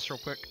back to the base real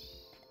quick.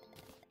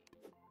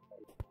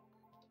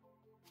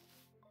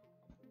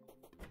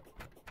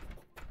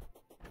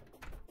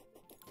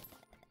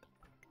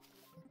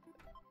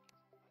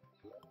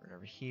 Right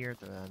over here,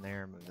 throw that in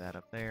there, move that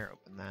up there,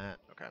 open that.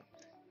 Okay.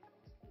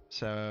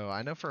 So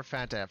I know for a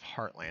fact I have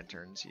heart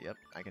lanterns. Yep,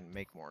 I can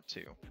make more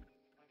too.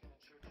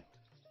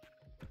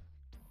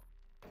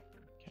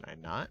 Can I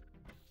not?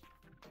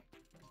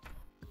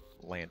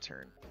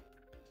 Lantern.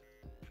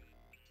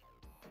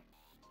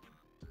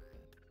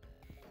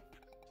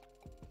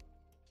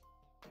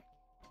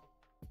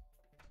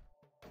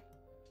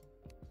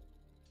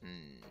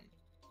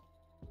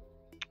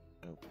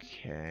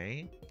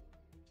 Okay.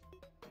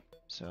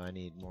 So I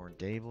need more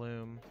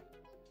Daybloom.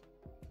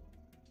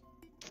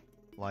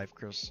 Life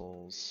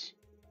crystals.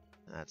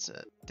 That's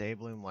it.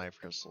 Daybloom, life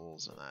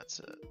crystals, and that's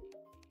it.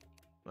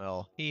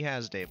 Well, he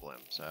has Daybloom,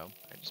 so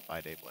I just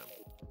buy Daybloom.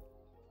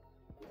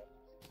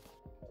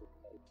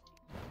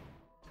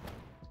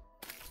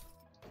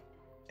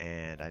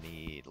 And I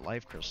need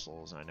life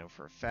crystals, and I know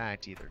for a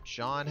fact either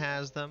John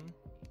has them.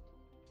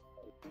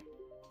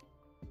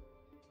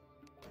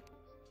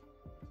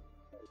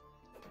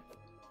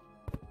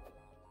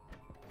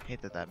 I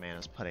hate that that man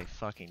has put a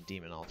fucking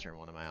demon altar in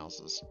one of my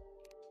houses.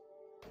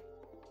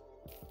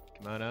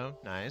 Kimono,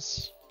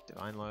 nice.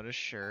 Divine Lotus,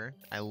 sure.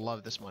 I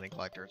love this money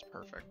collector, it's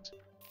perfect.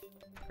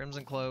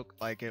 Crimson Cloak,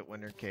 like it.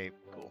 Winter Cape,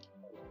 cool.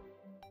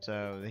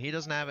 So he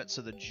doesn't have it,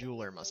 so the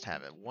jeweler must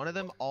have it. One of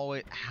them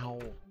always.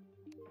 Ow.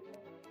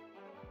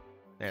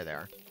 There they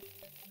are.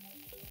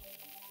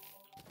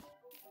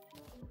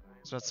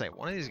 I was about to say,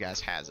 one of these guys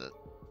has it.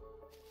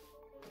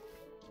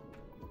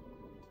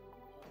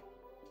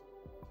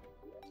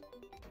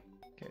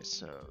 Okay,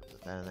 so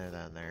that in there,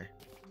 that in there.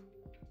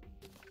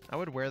 I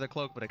would wear the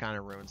cloak, but it kind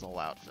of ruins the whole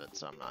outfit,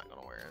 so I'm not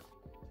gonna wear it.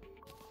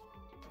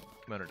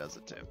 Kimono does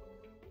it too.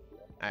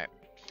 Alright.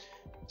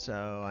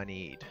 So I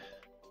need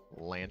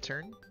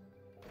lantern.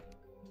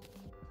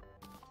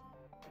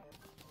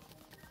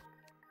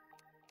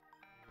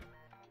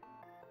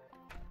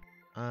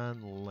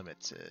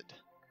 Unlimited.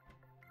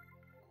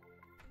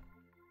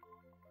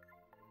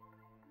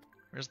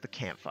 Where's the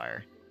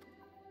campfire?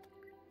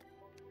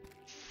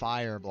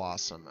 Fire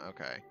Blossom,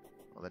 okay.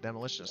 Well, the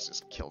Demolitionist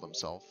just killed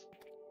himself.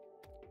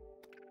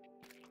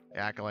 The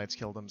Acolyte's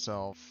killed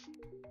himself.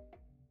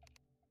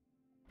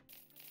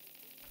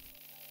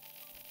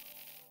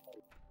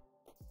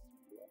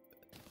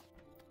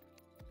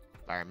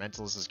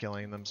 Environmentalists is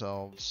killing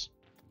themselves.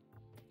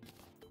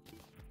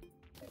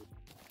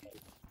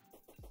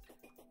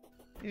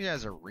 You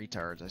guys are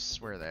retards, I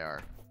swear they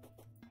are.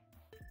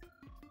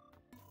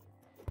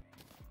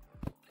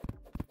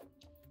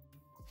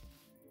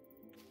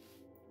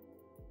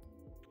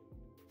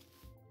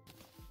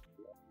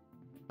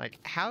 Like,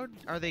 how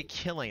are they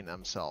killing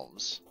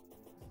themselves?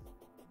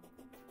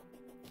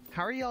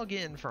 How are y'all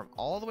getting from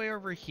all the way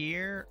over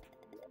here?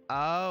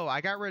 Oh,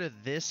 I got rid of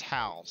this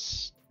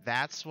house.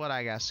 That's what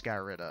I guess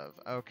got rid of.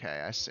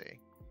 Okay, I see.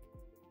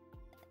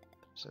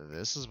 So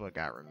this is what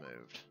got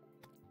removed.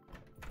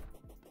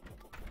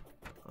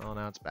 Oh,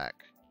 now it's back.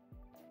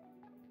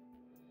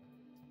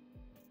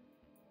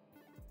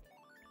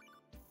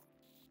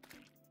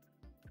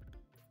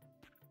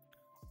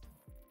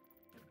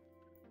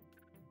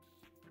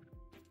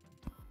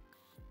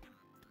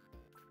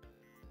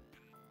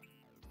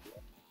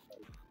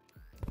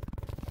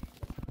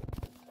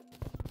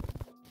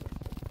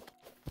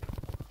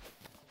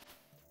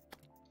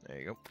 There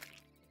you go.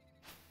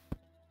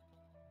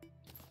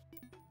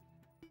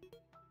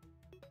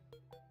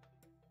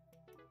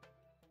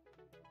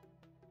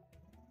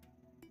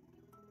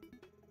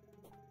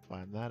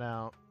 Find that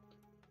out.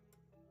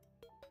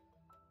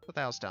 Put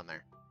the house down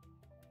there.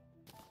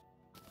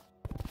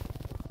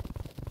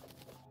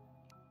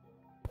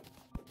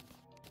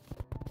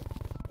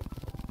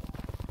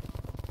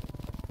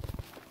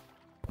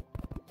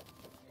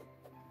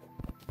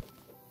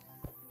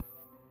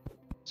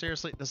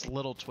 Seriously, this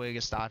little twig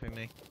is stopping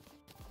me.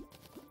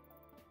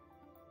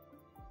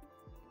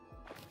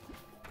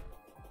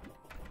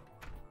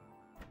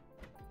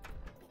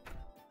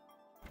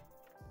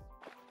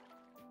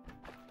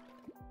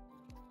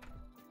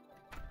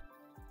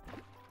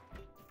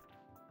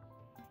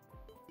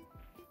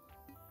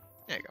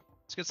 There you go.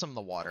 Let's get some of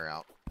the water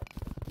out.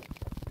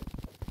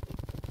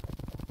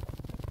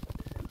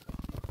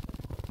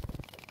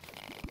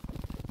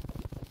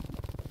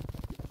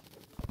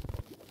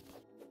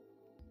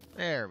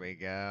 There we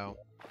go.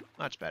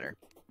 Much better.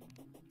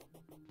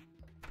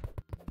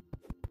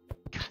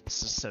 God,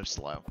 this is so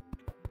slow.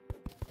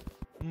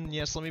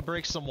 Yes, let me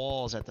break some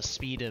walls at the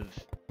speed of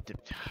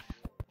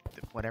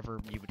whatever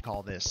you would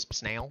call this.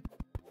 Snail?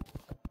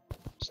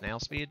 Snail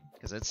speed?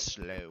 Because it's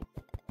slow.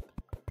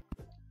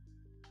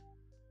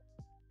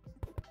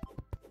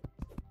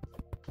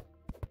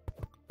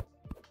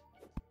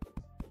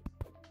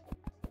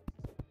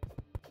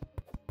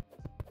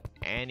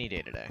 Any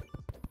day today.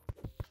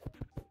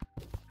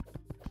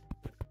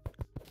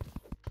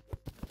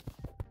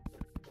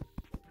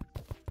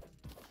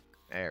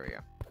 There we go.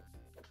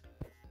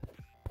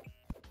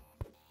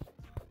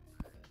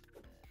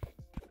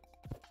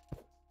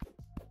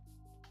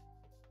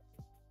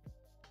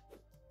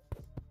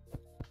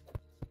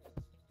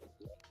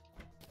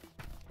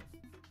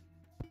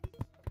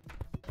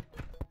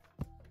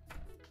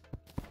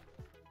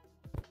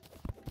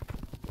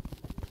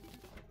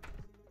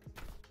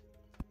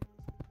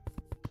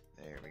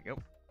 There we go.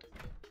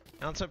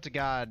 Now it's up to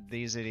God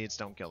these idiots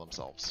don't kill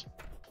themselves.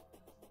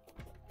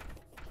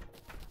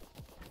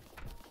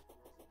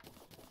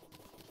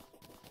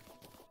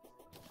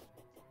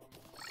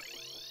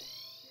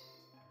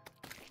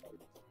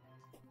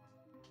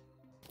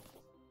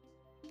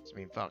 I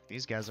mean, fuck,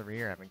 these guys over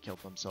here haven't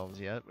killed themselves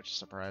yet, which is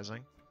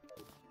surprising.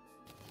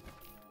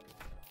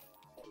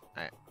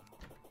 Alright.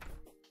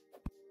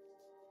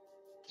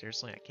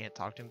 Seriously, I can't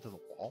talk to him through the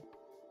wall?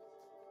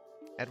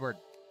 Edward,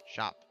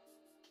 shop.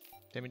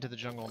 Take me to the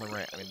jungle on the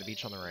right. I mean, the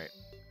beach on the right.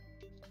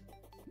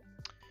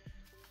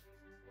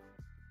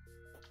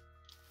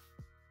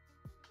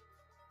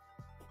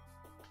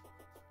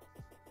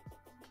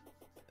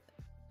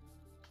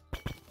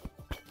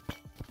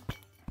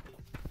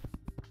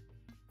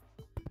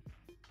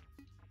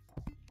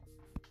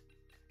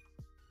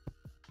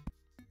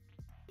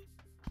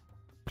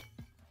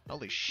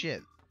 Holy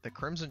shit, the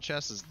crimson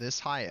chest is this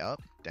high up?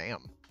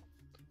 Damn.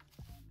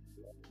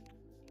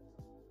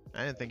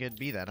 I didn't think it'd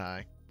be that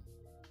high.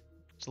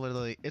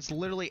 It's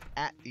literally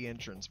at the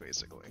entrance,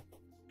 basically.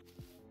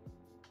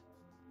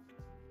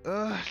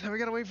 Ugh, now we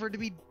gotta wait for it to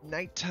be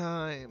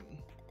nighttime.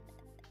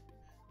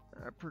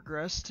 I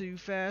progressed too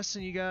fast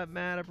and you got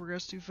mad I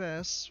progressed too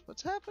fast.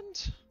 What's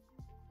happened?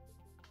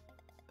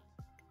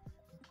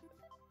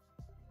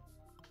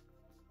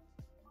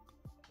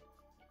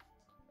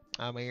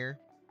 I'm here.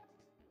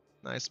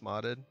 Nice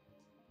modded.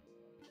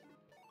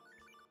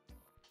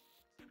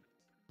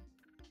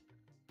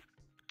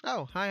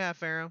 Oh, hi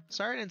Half Arrow.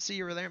 Sorry I didn't see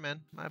you were there,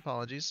 man. My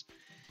apologies.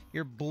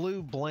 Your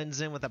blue blends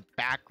in with the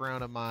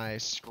background of my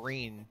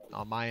screen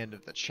on my end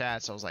of the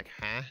chat, so I was like,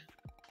 huh?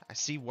 I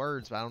see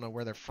words, but I don't know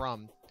where they're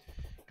from.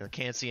 I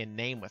can't see a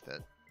name with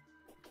it.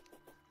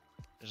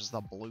 There's just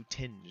a blue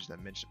tinge that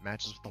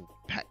matches with the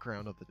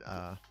background of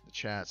the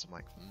chat, so I'm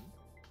like,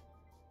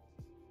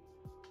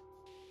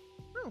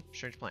 Oh,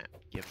 strange plant.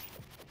 Give.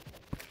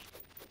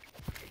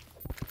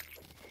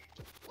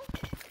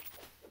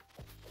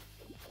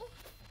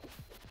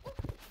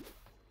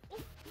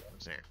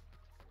 What's there?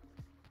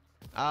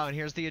 Oh, and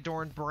here's the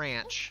adorned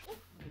branch.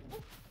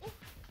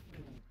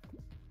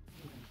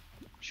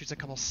 Shoots a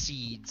couple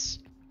seeds.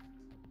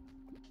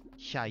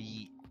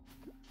 Yeet.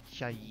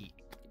 Yeet.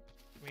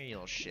 Come here, you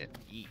little shit.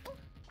 Yeet.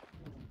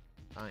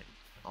 Fine.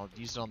 I'll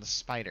use it on the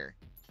spider.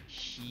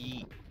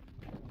 Yeet.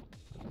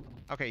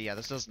 Okay, yeah,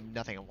 this does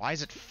nothing. Why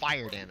is it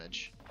fire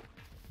damage?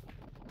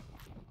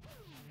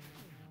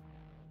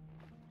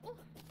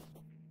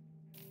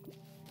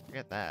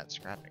 Forget that.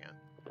 Scrapping it.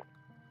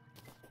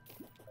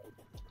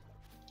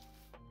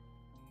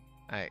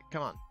 Alright,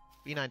 come on.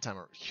 B9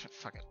 timer.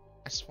 Fuck it.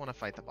 I just want to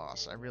fight the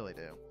boss. I really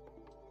do.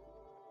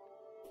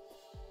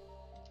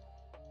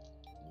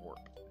 Warp.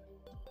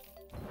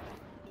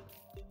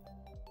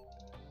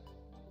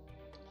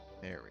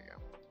 There we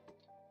go.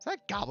 Is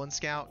that Goblin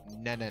Scout?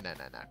 No, no, no,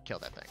 no, no. Kill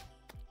that thing.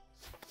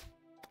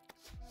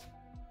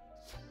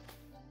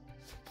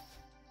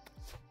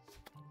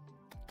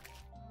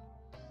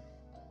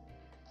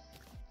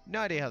 No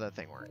idea how that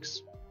thing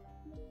works.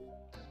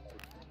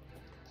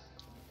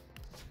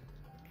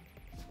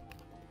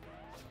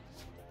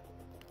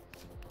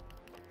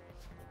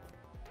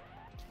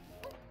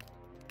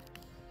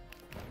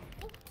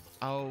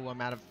 Oh, I'm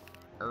out of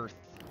earth.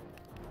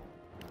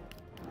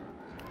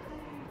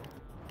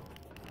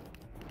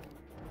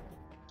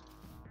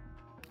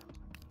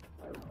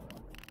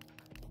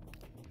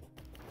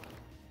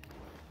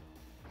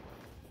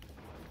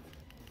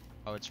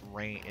 Oh, it's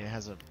range. It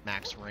has a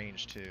max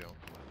range too.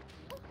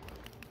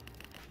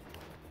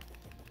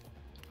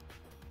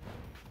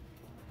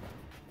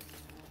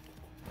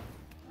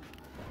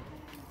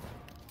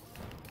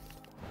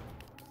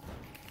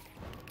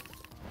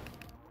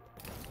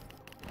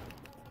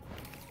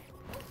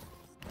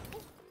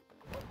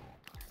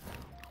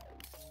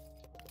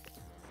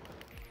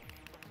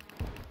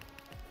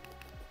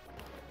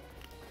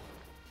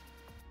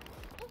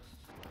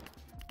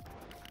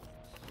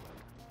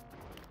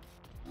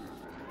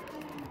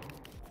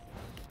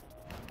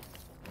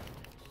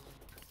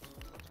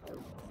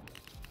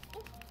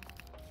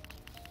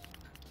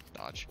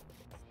 Dodge.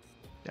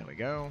 There we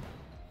go.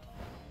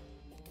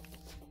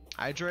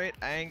 Hydrate.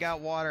 I ain't got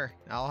water.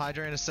 I'll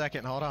hydrate in a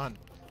second. Hold on.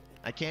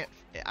 I can't.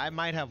 I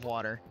might have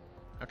water.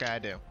 Okay, I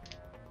do.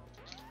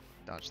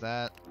 Dodge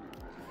that.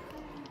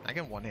 I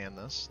can one-hand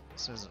this.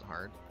 This isn't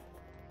hard.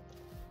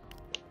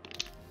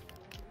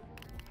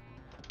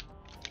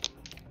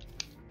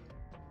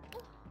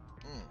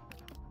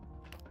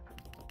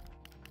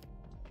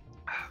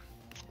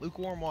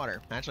 Lukewarm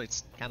water. Actually,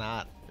 it's kind of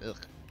hot. Ugh.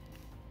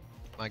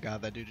 My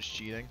god, that dude is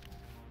cheating.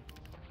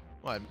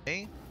 What,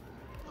 me?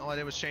 All I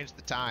did was change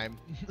the time.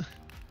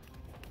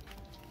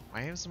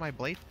 Why isn't my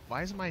blade?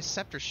 Why isn't my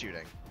scepter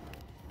shooting?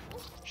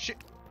 Shit.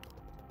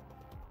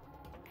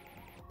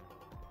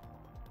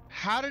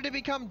 How did it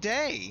become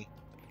day?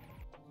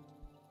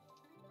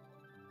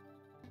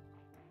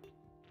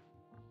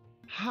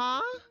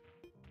 Huh?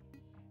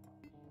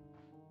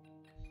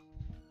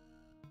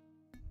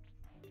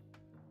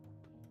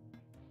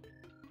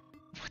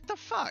 What the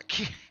fuck?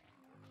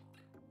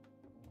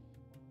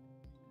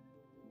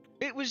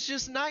 It was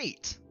just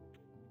night.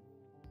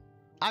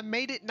 I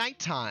made it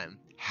nighttime.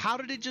 How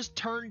did it just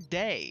turn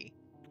day?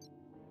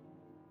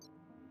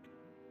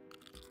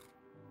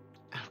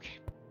 Okay.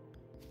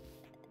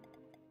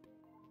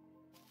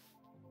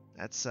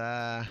 That's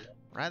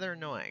rather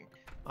annoying.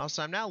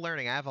 Also, I'm now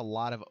learning I have a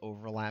lot of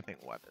overlapping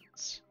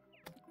weapons.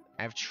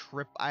 I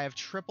have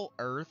triple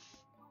earth,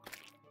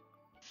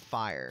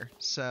 fire.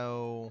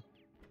 So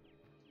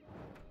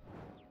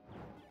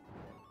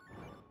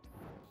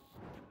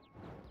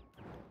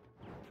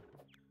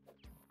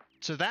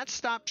that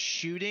stopped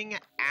shooting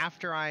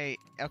after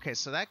okay,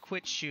 so that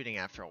quit shooting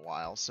after a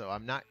while, so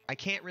I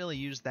can't really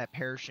use that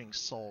perishing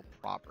soul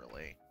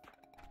properly.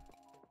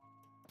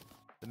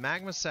 The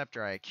magma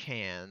scepter I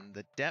can,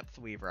 the depth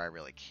weaver I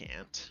really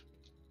can't.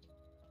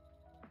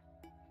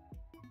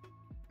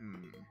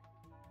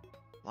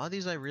 A lot of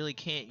these I really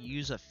can't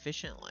use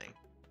efficiently.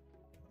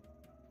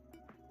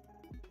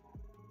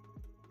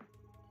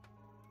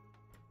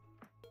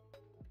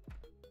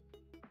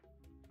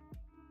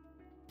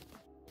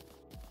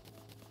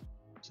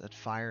 Is that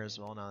fire as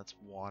well? No, that's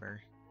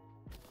water.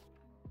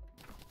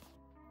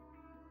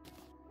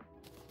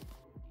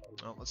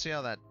 Oh, let's see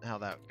how that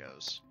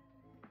goes.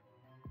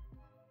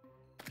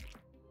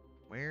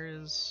 Where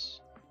is?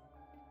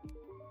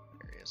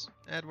 There he is.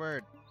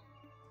 Edward.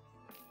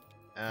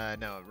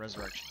 No,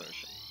 resurrection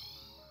potion.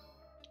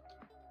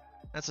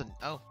 That's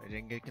oh, it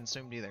didn't get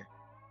consumed either.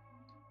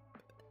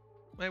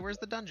 Wait, where's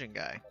the dungeon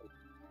guy?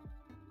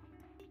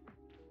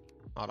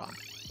 Hold on.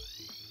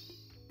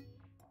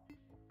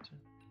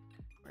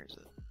 Where is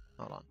it?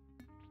 Hold on.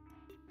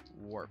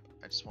 Warp.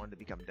 I just wanted to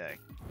become day.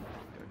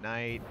 Go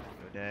night,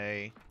 go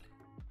day.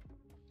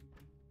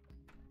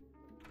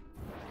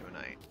 Go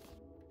night.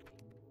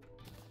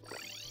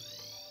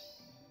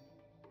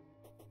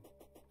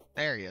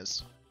 There he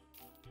is.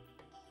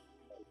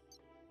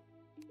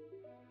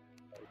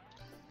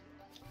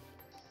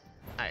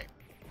 Alright.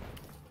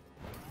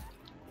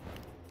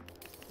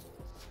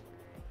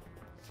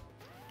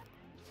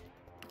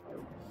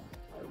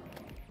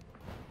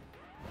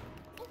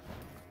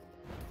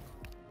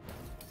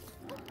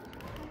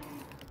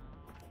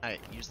 Alright,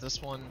 use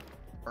this one,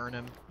 burn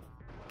him.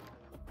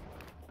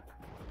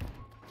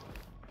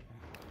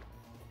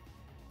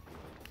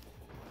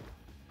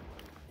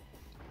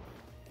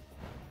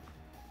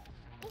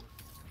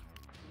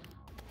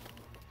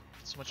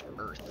 So much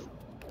earth.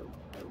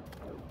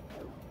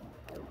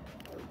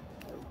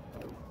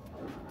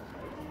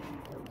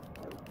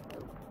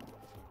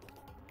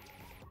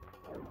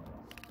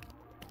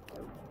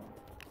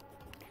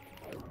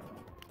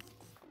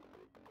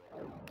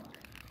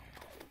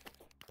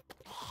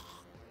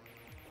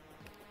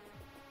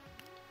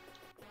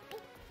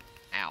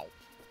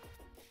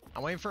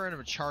 I'm waiting for him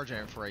to charge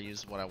it before I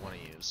use what I want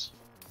to use.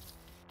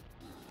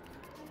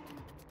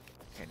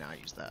 Okay, now I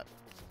use that.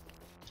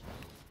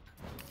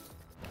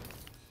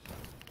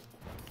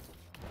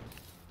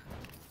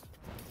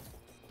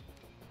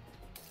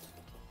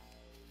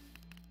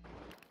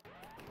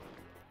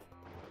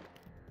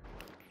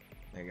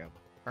 There you go.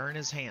 Burn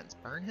his hands.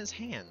 Burn his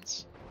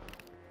hands.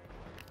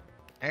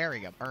 There we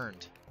go.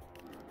 Burned.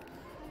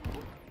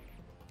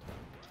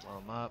 Blow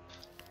him up.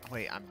 Oh,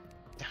 wait, I'm...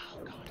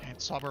 Oh, God. I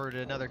have swabbered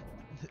another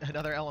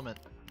element.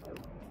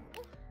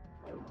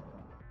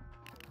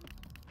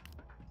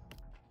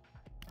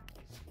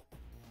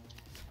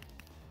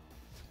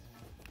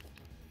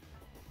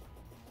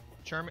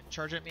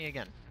 Charge at me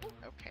again.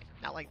 Okay,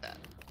 not like that.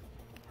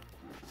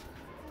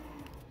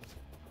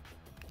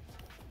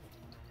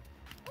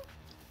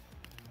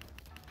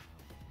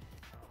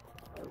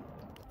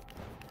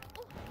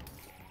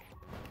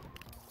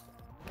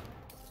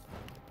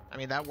 I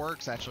mean, that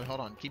works actually.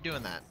 Hold on, keep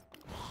doing that.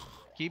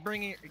 Keep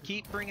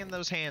bringing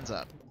those hands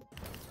up.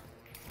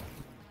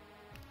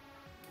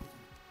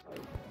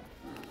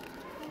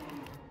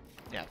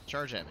 Yeah,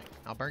 charge at me.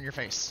 I'll burn your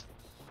face.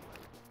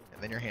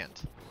 And then your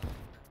hand.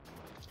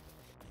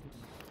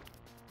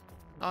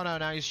 Oh no,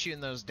 now he's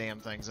shooting those damn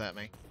things at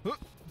me. Whoop.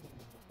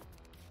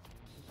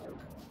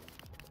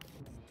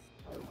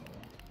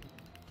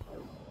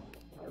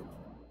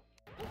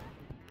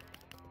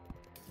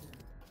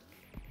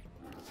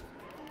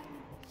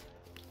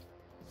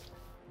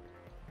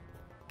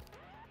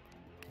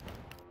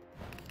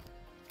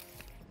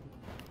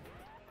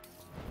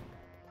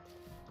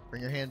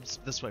 Bring your hands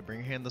this way, bring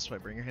your hand this way,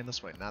 bring your hand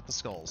this way, not the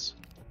skulls.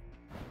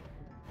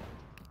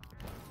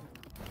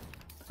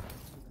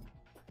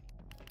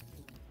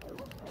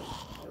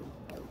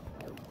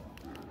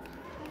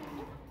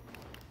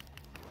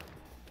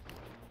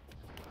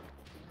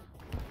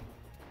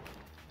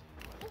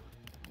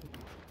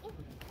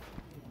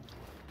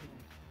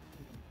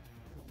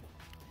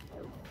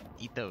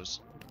 Eat those.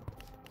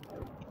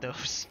 Eat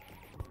those.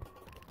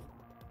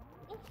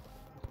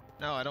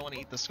 No, I don't want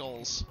to eat the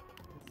skulls.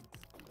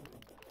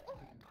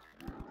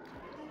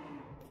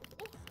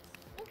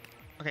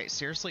 Okay,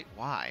 seriously?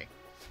 Why?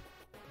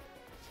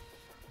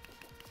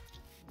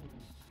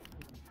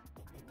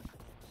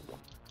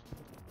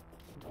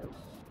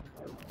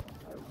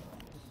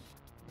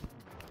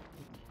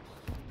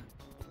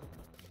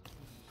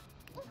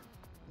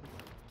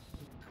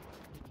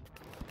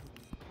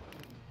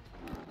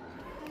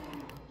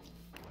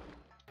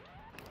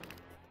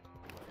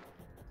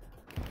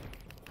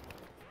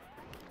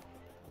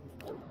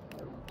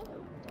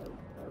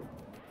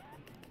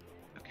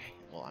 Okay,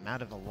 well, I'm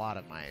out of a lot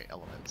of my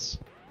elements.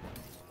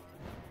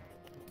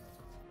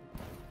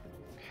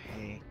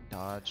 Okay,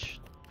 dodge.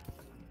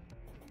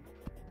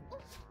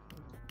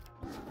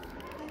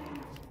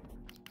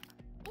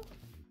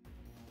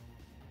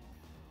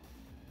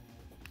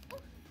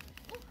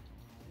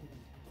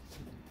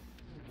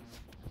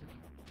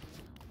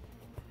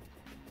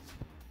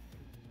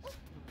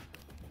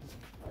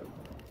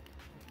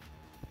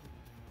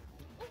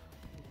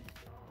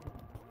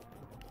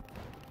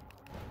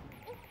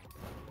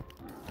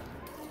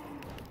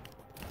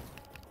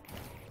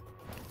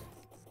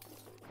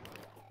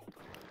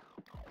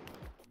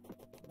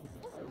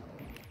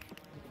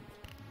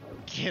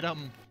 Get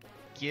him!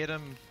 Get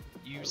him!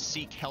 You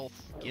seek health.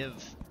 Give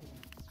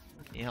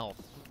me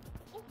health.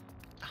 Oh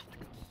my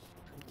God.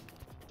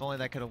 If only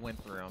that could have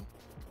went through him.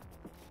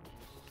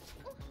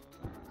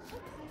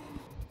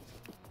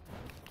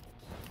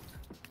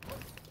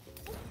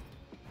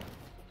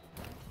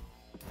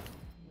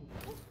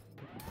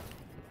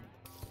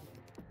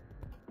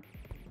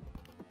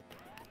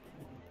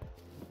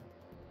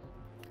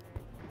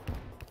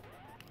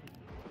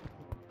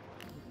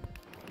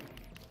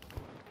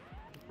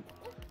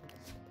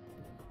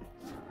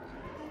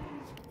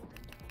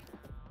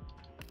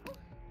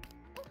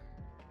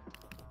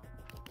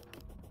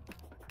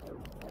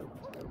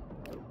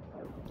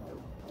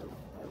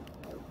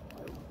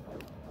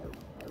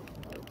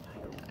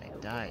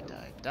 Die,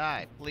 die,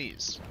 die,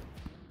 please.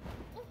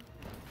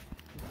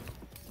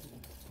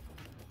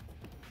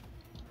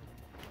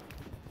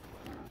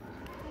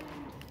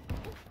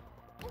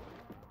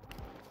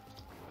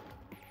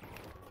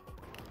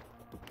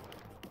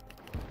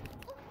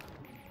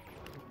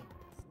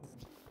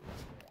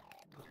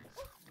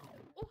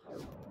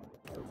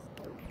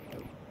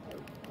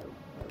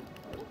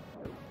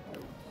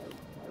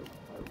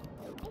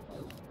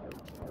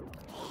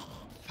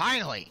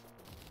 Finally!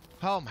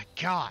 Oh my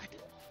God.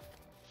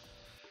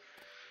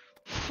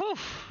 Whew.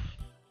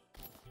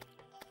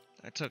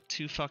 That took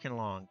too fucking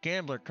long.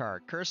 Gambler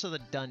card. Curse of the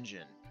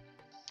Dungeon.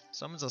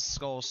 Summons a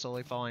skull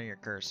slowly following your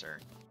cursor.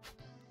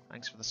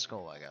 Thanks for the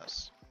skull, I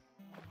guess.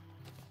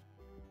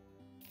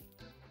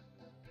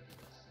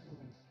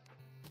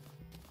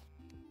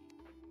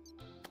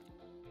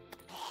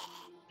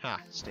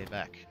 Ha! Stay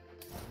back.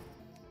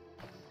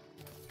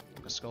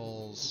 Book of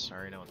Skulls. I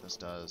already know what this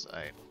does.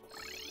 Alright.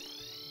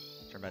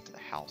 Turn back to the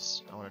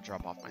house. I want to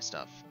drop off my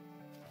stuff.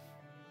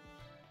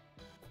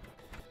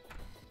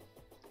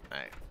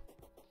 Alright.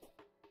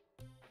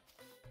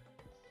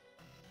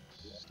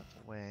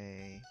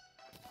 way.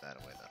 That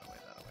away, that away,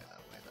 that away, that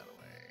away, that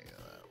away,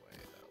 that away,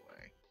 that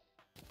away.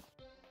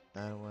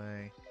 That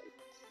away.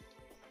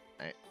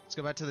 Alright, let's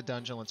go back to the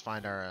dungeon. Let's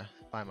find our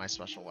find my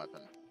special weapon.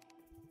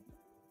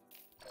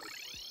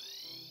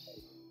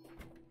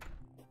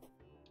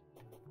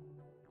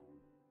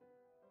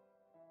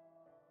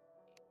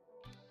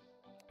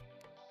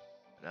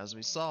 And as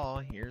we saw,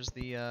 here's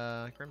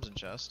the crimson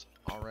chest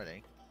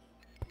already.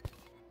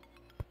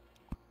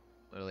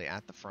 Literally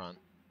at the front.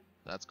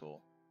 That's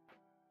cool.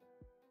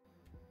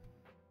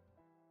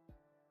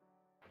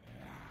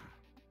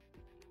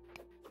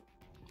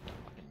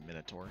 Fucking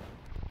Minotaur.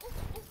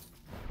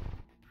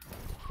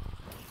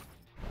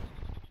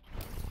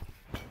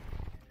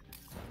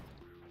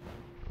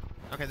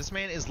 Okay, this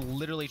man is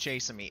literally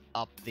chasing me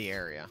up the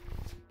area.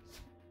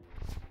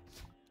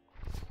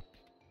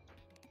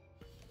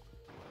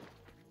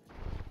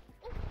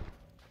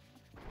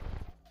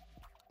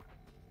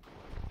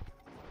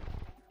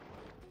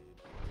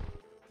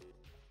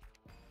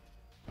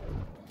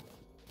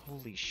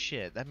 Holy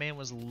shit, that man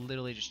was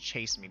literally just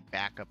chasing me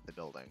back up the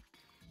building.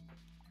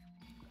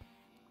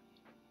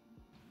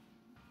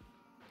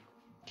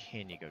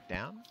 Can you go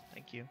down?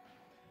 Thank you.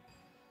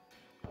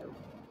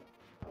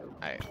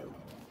 Alright.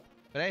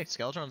 But hey,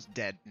 Skeletron's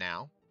dead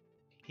now.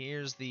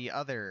 Here's the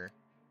other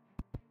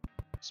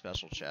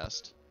special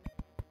chest.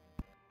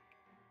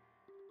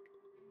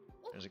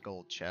 There's a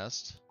gold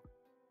chest.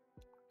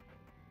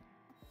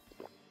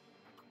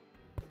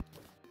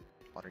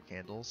 Water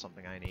candle,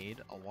 something I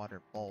need. A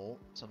water bowl,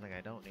 something I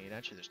don't need.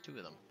 Actually, there's two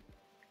of them.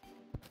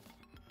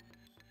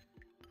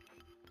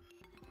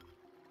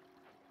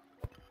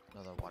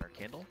 Another water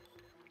candle.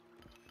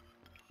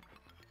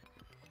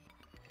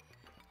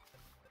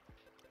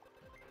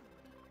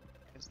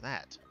 What's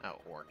that? Oh,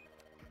 ore.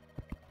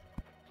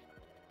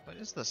 What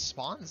is the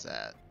spawns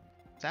at?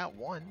 It's at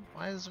 1.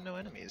 Why is there no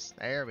enemies?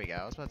 There we go.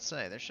 I was about to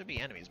say, there should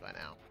be enemies by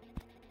now.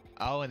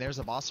 Oh, and there's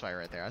a boss fight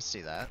right there. I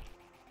see that.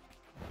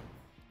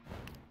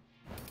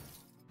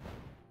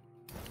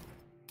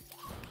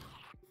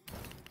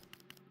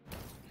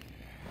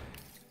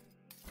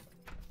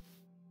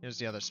 Here's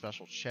the other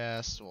special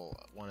chest, well,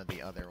 one of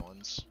the other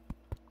ones.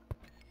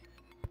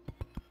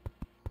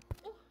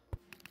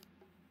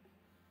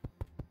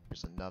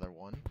 Here's another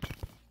one.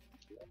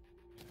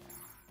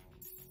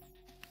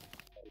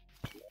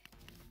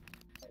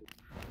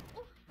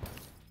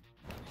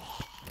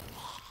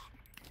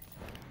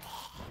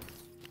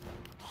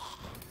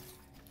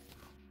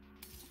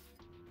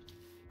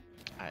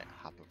 Alright,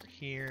 hop over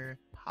here,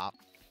 hop,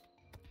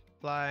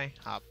 fly,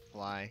 hop,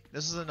 fly.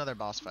 This is another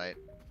boss fight.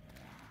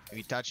 If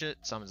you touch it,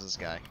 summons this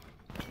guy.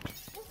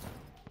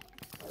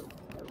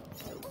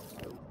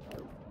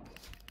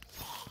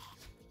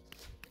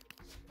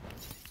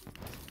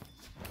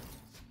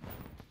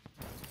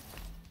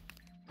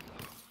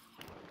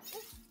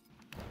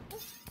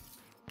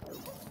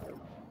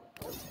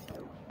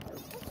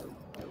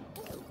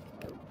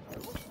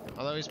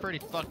 Although he's pretty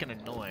fucking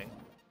annoying.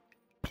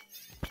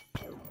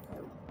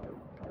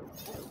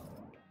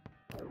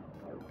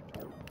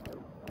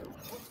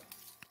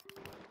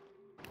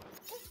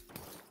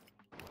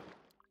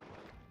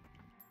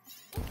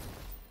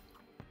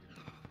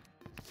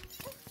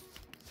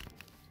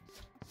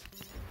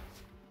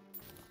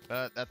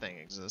 But that thing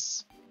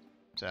exists,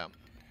 so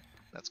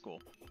that's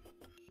cool.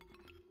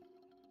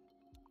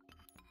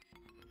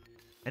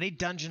 I need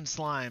dungeon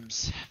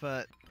slimes,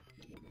 but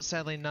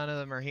sadly none of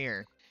them are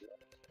here.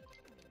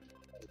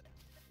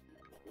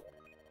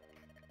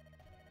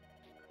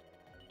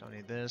 Don't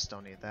need this,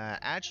 don't need that.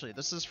 Actually,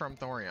 this is from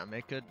Thorium.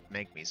 It could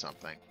make me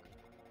something.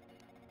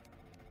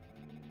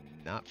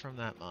 Not from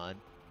that mod.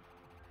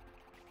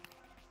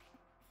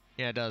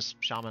 Yeah, it does.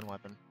 Shaman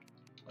weapon.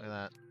 Look at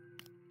that.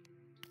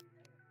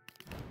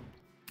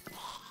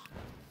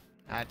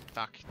 Ah,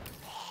 fuck.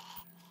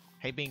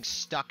 Hate being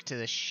stuck to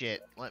this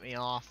shit. Let me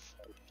off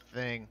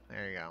thing.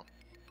 There you go.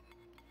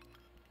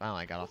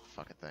 Finally, I got off the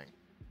fucking thing.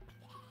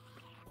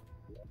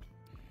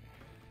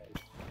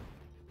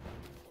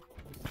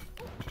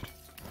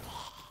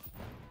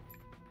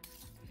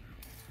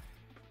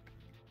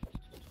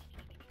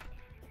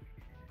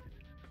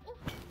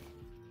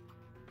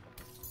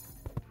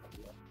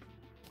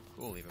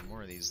 Cool, even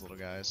more of these little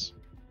guys.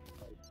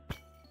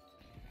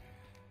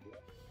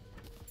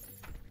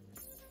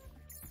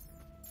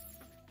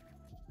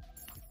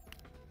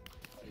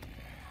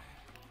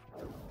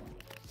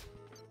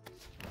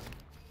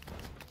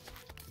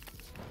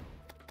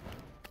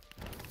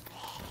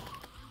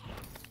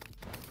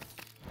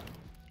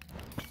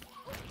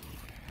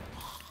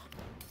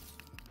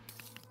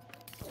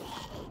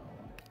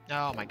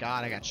 Oh my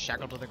god, I got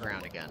shackled to the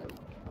ground again.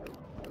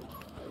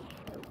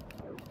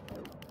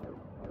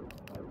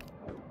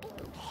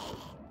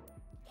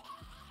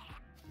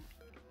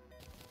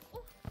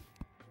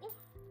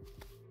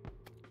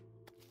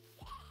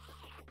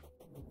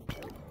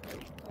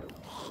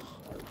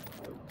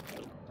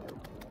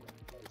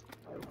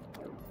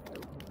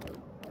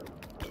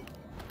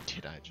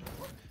 Did I just...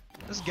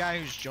 This guy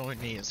who's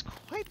joined me is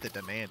quite the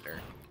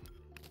demander.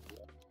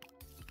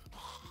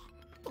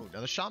 Oh,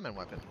 another shaman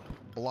weapon.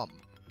 Blum.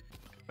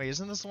 Wait,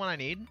 isn't this the one I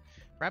need?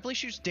 Rapidly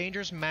shoots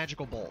dangerous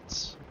magical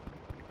bolts.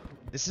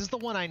 This is the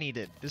one I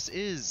needed. This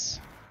is.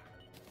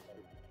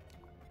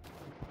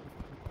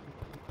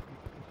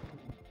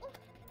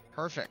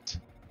 Perfect.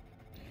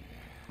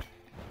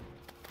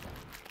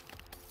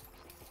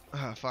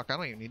 Fuck, I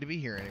don't even need to be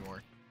here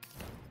anymore.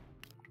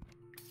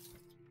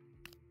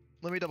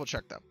 Let me double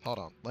check though. Hold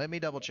on. Let me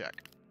double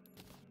check.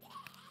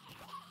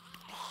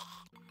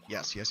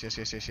 Yes.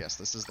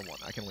 This is the one.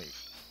 I can leave.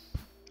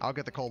 I'll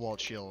get the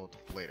cobalt shield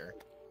later.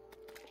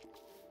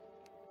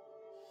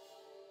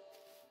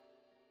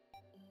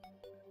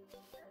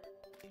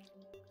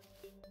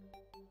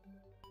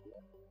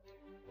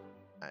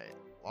 Alright,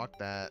 lock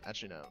that.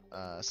 Actually,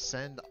 no.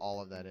 Send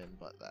all of that in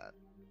but that.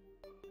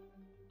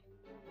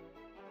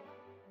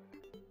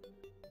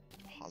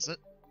 Deposit.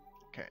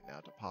 Okay, now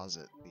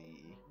deposit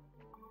the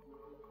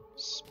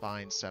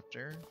spine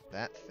scepter.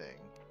 That thing.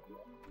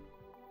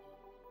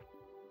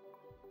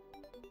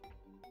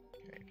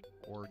 Okay,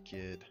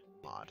 orchid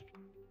mod.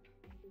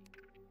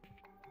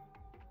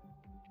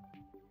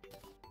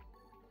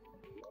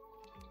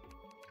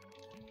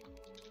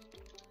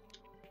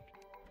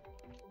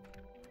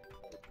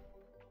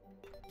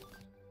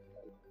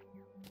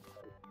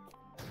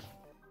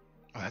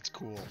 Oh, that's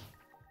cool.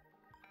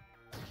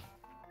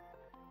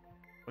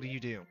 What do you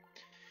do?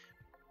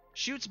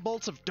 Shoots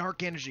bolts of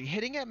dark energy.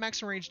 Hitting at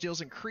maximum range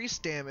deals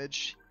increased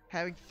damage.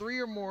 Having 3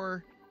 or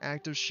more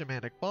active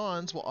shamanic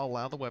bonds will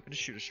allow the weapon to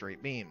shoot a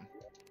straight beam.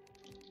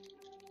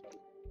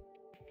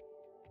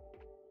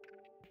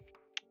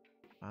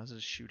 How does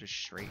it shoot a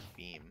straight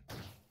beam?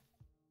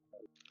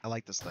 I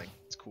like this thing.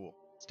 It's cool.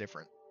 It's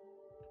different.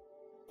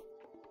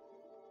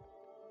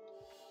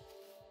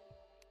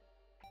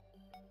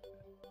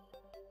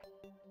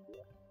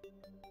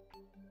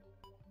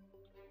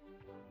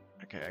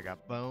 Okay, I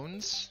got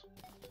bones.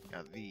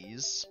 Got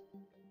these.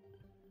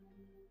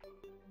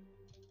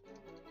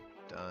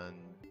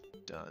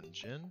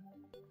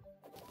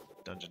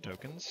 Dungeon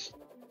tokens.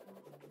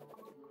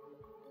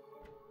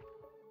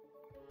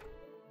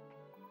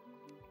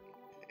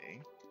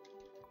 Okay.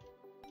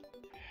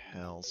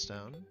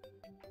 Hellstone.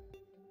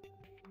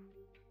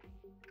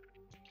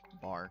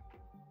 Bar.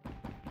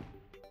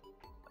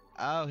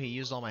 Oh, he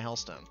used all my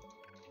hellstone.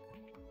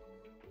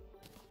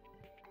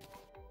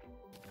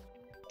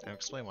 I'll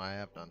explain why I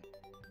have none.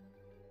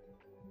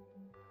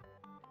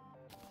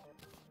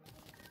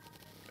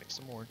 Make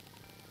some more.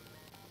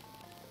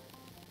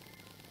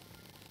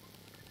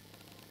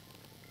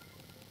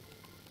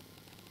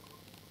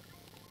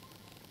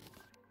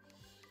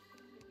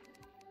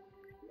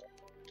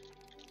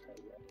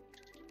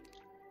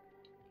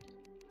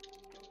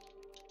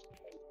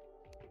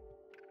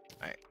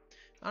 Alright.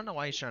 I don't know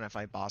why he's trying to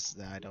fight bosses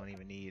that I don't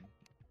even need.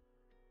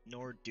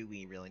 Nor do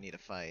we really need to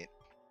fight.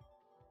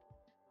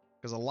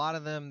 Because a lot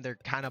of them, they're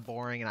kind of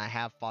boring, and I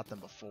have fought them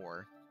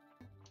before.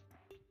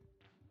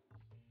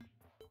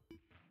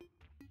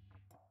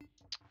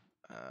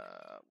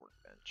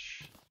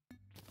 Workbench.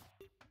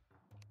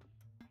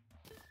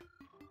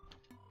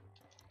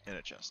 And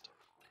a chest.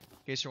 In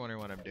case you're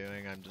wondering what I'm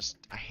doing,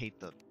 I hate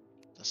the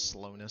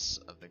slowness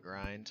of the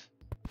grind.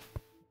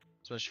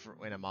 Especially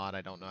for in a mod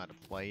I don't know how to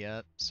play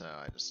yet, so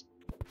I just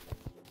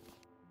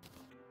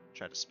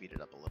try to speed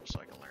it up a little so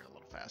I can learn a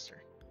little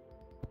faster.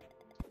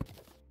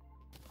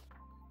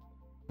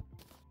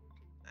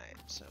 Alright,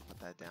 so put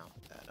that down,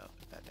 put that up,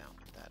 put that down,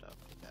 put that up,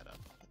 put that up,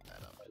 put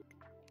that up.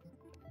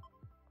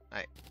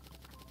 Alright.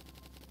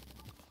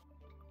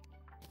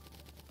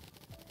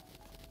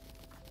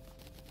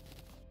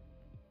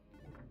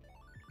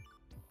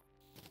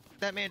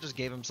 That man just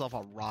gave himself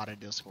a rod of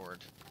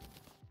Discord.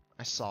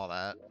 I saw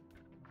that.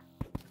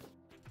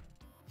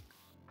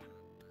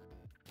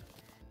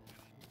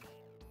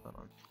 Hold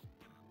on.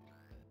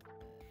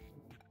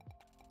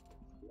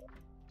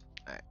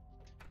 Alright.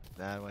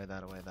 That away,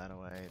 that away, that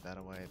away, that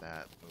away,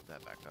 that. Move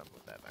that back up,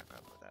 move that back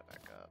up, move that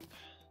back up.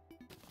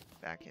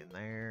 Back in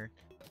there.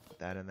 Put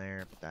that in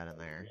there, put that in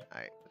there.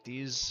 Alright, with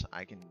these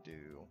I can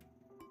do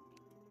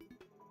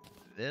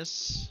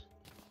this,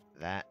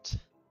 that,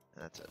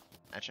 and that's it.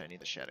 Actually, I need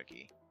the shadow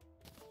key.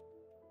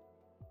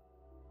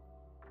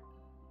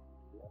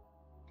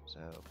 So,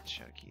 put the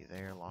shadow key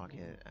there, lock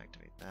it,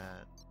 activate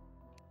that.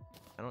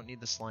 I don't need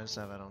the slime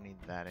stuff, I don't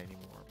need that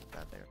anymore. Put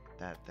that there, put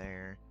that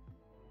there.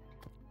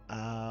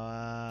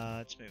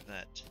 Let's move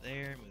that to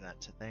there, move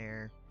that to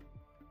there.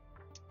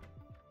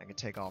 I can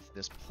take off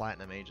this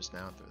platinum Aegis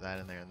now and throw that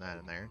in there and that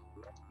in there.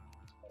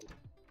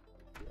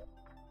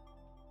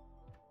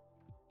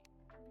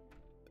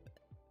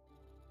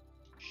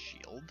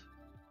 Shield.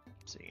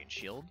 Obsidian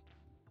shield.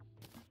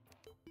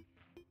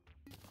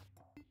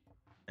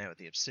 And with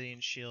the obsidian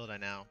shield, I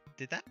now...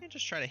 Did that man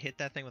just try to hit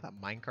that thing with a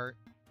minecart?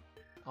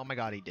 Oh my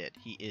god, he did.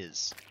 He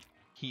is.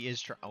 He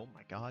is oh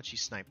my god, she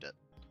sniped it.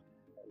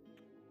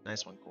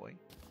 Nice one, Koi.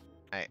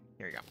 Alright,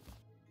 here we go.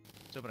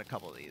 Let's open a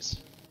couple of these.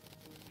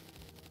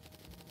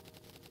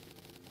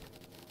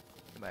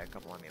 And by a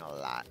couple, I mean a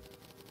lot.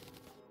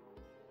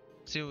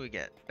 See what we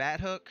get.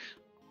 Bat hook.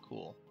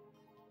 Cool.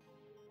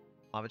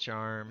 Lava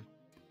charm,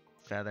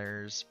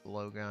 feathers,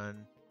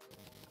 blowgun,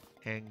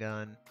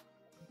 handgun,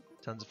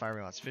 tons of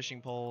fiberglass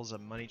fishing poles, a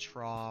money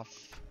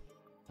trough.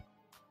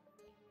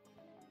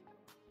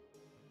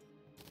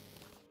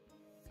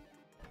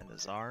 And a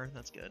czar,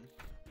 that's good.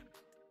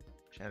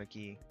 Shadow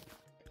key.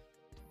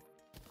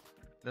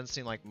 Doesn't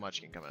seem like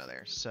much can come out of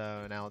there.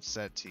 So now it's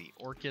set to the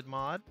orchid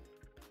mod.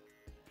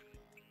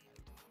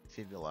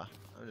 Fibula.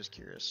 I'm just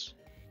curious.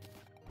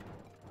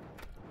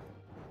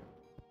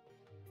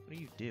 What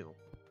do you do?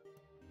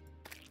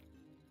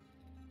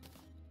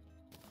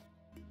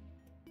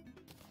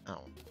 I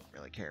don't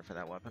really care for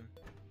that weapon.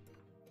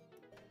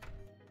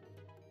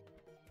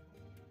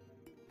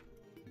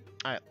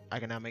 Alright, I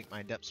can now make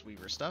my Depths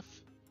Weaver stuff.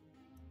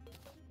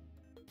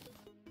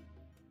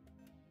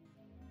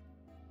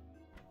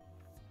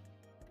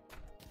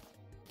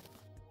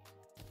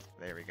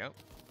 There we go.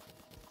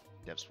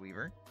 Depths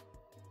Weaver.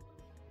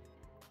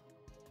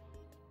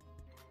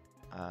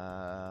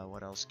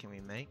 What else can we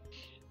make?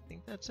 I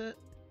think that's it.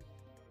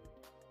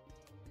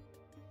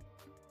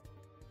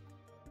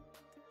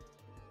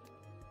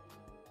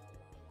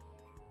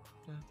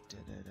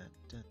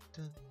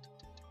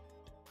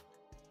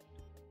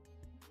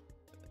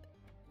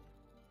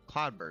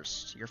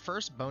 Cloudburst. Your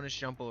first bonus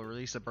jump will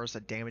release a burst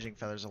of damaging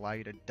feathers, allow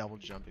you to double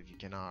jump if you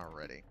cannot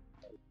already.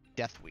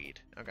 Deathweed.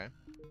 Okay.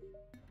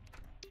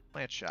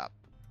 Plant shop.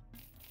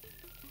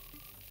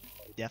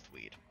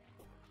 Deathweed.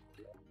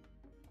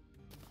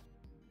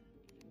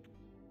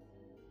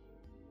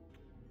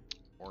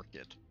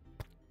 Orchid.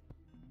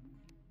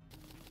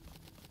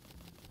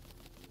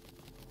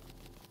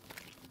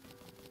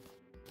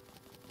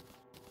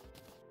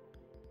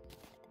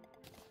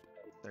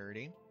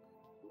 $30.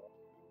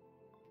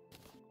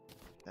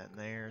 Then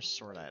there's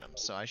sword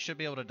items. So I should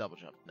be able to double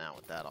jump now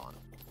with that on.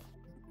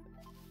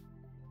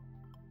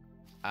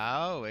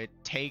 Oh, it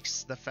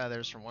takes the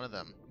feathers from one of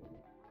them.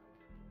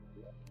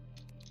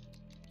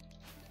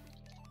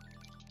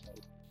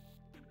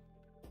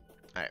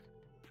 Alright.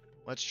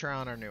 Let's try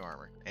on our new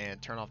armor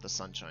and turn off the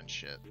sunshine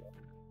shit.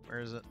 Where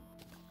is it?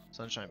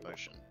 Sunshine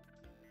potion.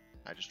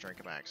 I just drank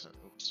it by accident.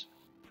 Oops.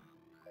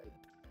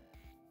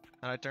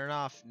 How'd I turn it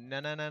off? No,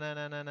 no, no, no,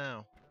 no, no,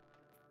 no.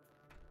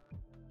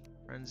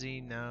 Frenzy,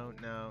 no,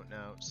 no,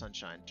 no.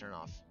 Sunshine, turn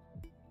off.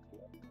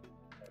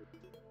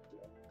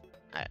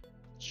 Alright.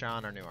 Let's try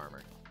on our new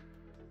armor.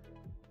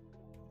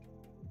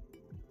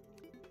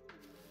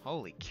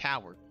 Holy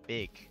cow, we're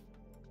big.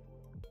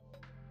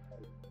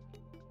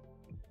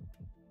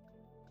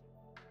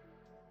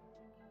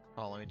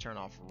 Oh, let me turn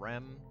off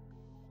REM.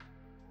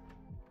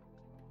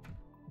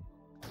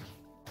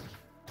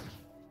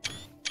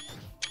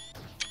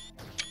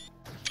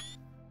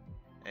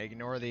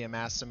 Ignore the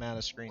amassed amount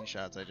of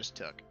screenshots I just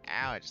took.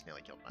 Ow, I just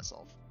nearly killed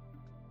myself.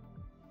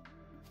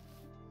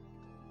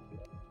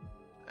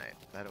 Alright,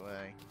 that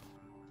away.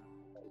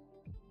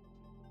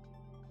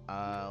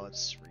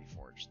 Let's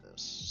reforge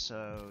this.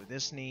 So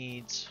this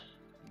needs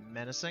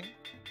menacing.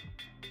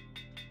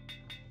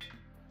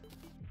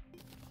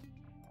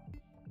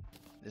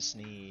 This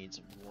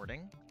needs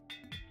warding.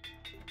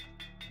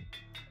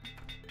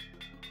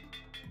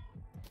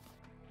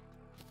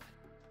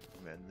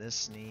 And then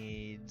this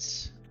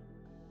needs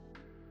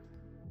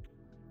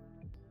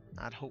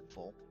not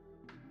hopeful,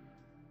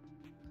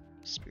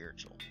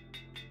 spiritual.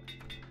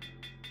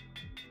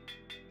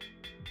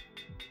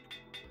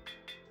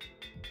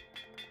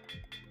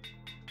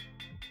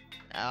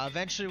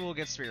 Eventually we'll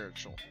get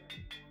spiritual.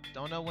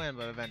 Don't know when,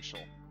 but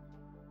eventually.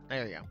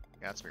 There you go.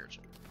 Got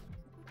spiritual.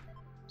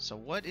 So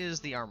what is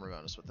the armor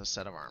bonus with this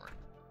set of armor?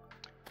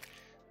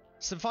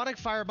 Symphonic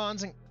fire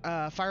bonds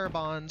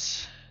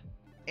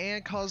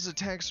and causes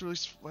attacks to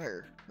release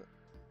fire.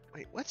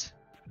 Wait, what?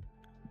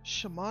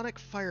 Shamanic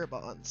fire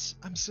bonds.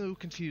 I'm so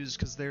confused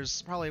because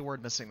there's probably a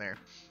word missing there.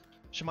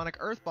 Shamanic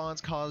earth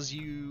bonds cause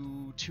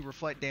you to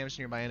reflect damage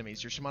to nearby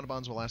enemies. Your shamanic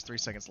bonds will last 3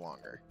 seconds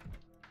longer.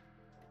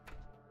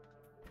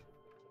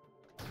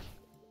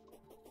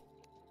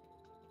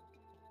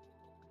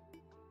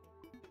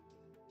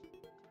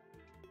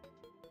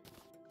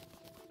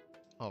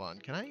 Hold on,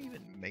 can I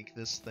even make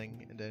this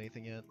thing into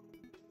anything yet?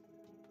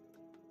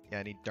 Yeah,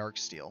 I need dark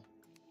steel.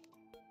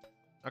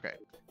 Okay.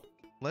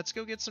 Let's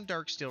go get some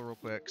dark steel real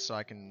quick so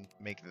I can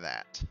make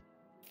that.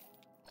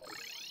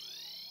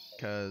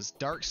 Because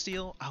dark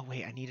steel... Oh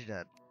wait, I needed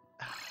a...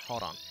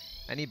 Hold on.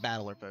 I need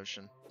battler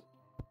potion.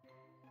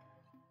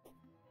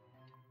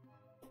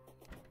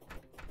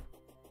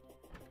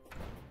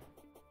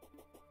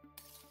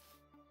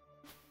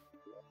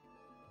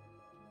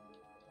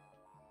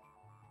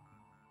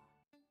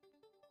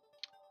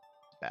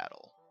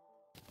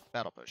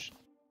 Battle potion.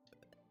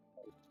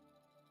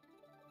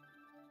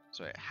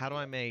 So wait, how do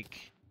I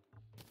make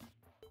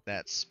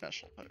that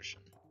special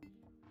potion?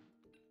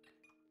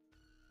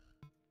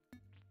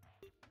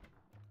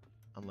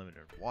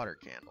 Unlimited water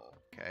candle,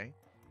 okay.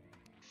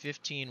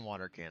 15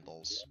 water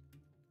candles.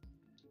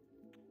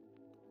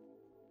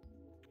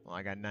 Well,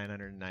 I got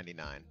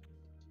 999.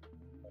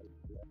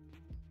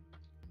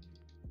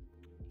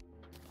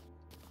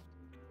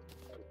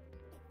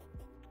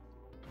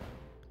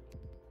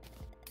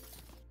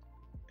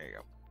 There you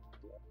go.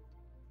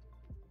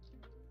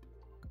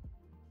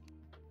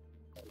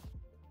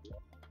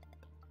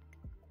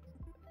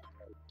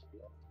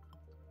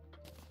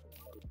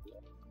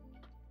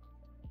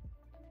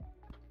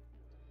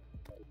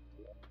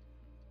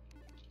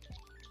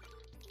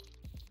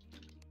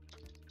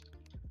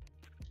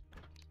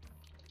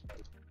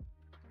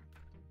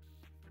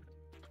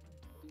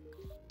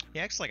 He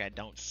acts like I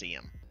don't see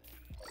him.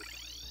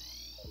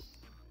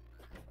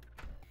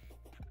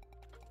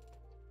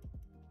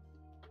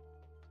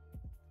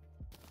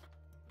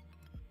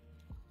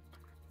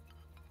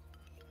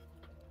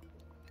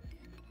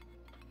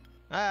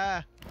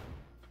 Ah!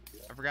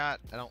 I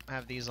forgot. I don't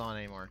have these on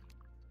anymore.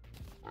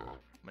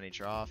 Money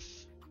trough.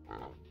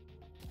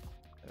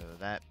 Throw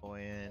that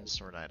boy in.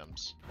 Sword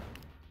items.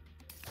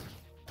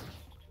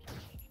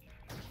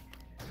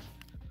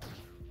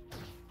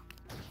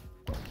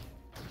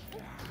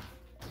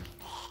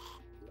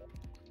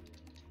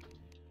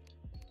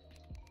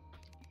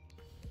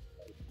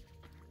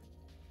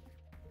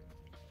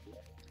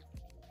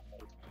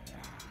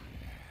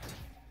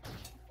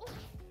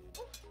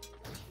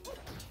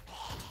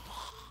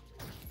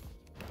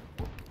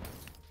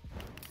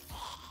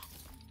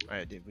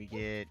 Alright, did we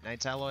get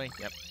Knight's Alloy?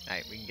 Yep.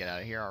 Alright, we can get out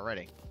of here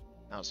already.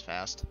 That was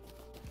fast.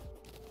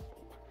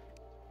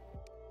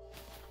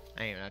 I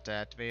didn't even have to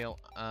activate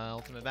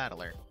Ultimate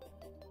Battler.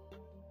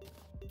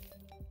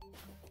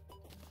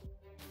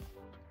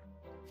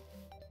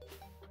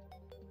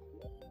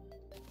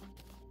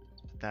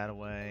 Put that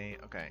away.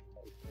 Okay.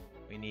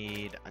 We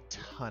need a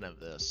ton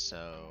of this,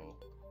 so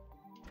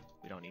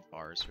we don't need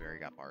bars. We already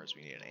got bars.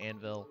 We need an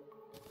anvil.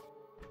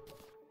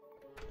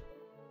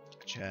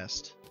 A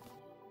chest.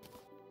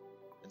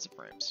 And some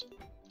frames.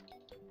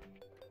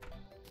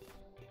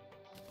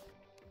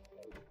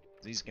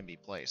 These can be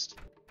placed.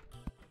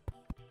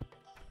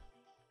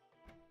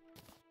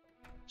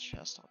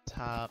 Chest on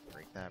top,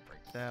 break that, put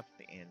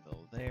the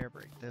anvil there,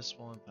 break this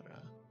one, put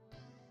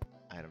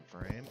a item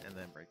frame, and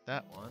then break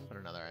that one, put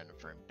another item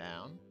frame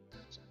down.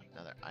 So put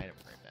another item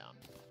frame down.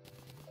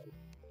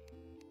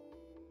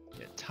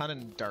 Get a ton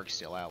of dark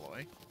steel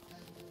alloy.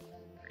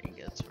 Or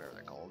ingots, whatever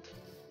they're called.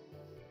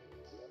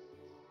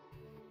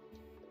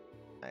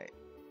 Alright.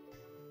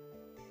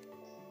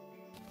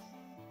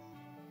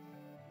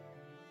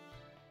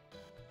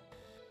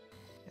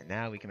 And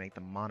now we can make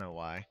the mono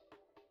Y.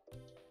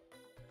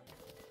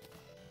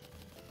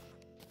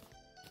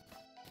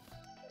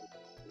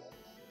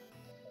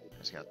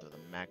 Just gotta throw the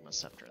magma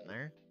scepter in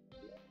there.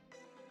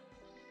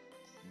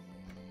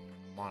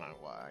 Mono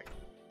Y.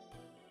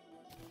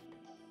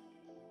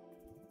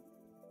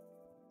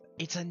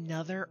 It's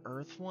another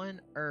earth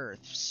one?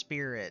 Earth,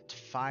 spirit,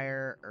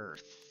 fire,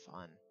 earth.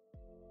 Fun.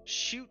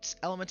 Shoots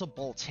elemental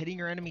bolts, hitting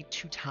your enemy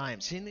 2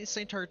 times. Hitting the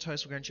same target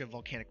twice will grant you a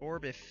volcanic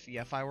orb. If you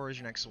have fire warriors,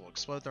 your next will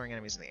explode, throwing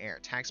enemies in the air.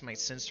 Attacks might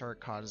sense target,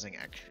 causing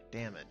extra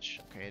damage.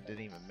 Okay, it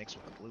didn't even mix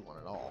with the blue one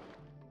at all.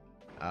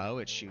 Oh,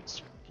 it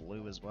shoots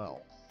blue as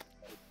well.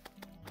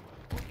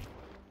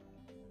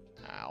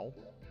 Ow.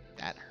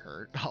 That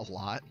hurt a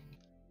lot.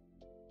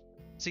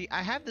 See,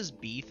 I have this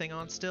bee thing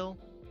on still.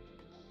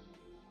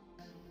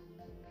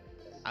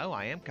 Oh,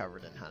 I am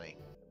covered in honey.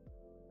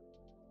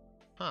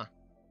 Huh.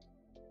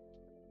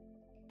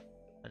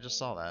 I just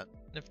saw that.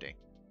 Nifty.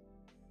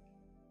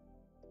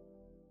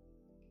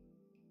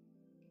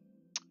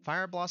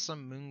 Fire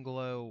Blossom,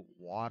 Moonglow,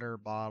 Water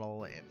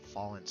Bottle, and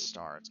Fallen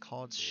Star. It's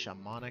called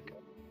Shamanic.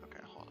 Okay,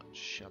 hold on.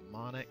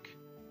 Shamanic.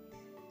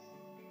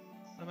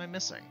 What am I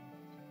missing?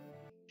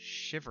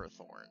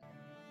 Shiverthorn.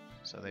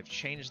 So they've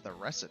changed the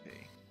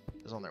recipe.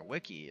 Because on their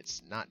wiki,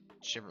 it's not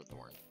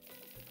Shiverthorn.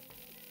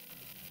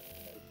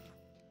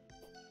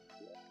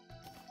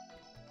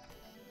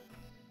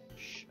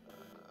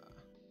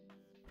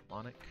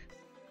 Shamanic.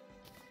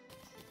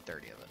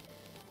 30 of it.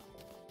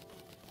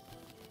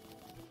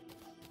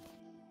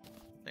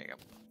 There you go.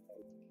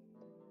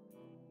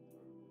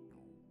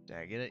 Did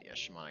I get it? Yes,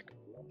 Shamanic.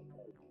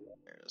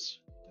 There it is.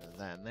 There's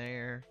that in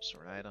there.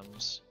 Sword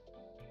items.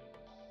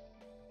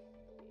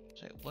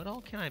 So what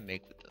all can I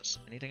make with this?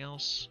 Anything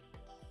else?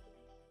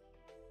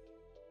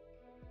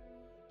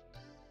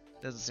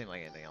 Doesn't seem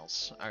like anything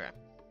else. Okay.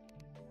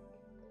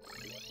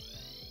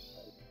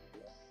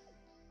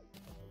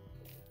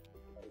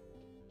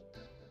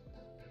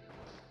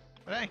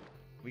 But hey,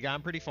 we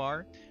got pretty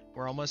far.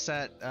 We're almost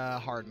at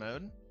hard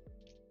mode.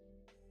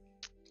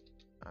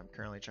 I'm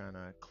currently trying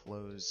to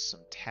close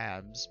some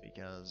tabs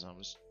because I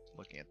was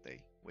looking at the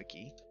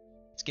wiki.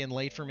 It's getting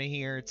late for me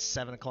here. It's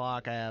 7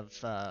 o'clock. I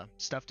have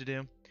stuff to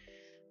do.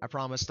 I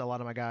promised a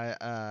lot of my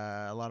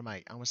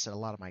I almost said a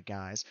lot of my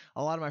guys,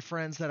 a lot of my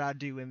friends that I'd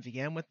do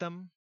MVM with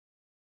them.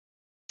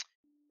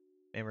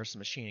 Man vs.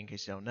 Machine, in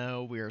case you don't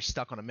know, we are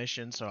stuck on a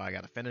mission, so I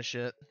gotta finish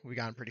it. We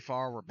gotten pretty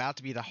far. We're about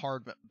to be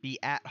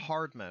at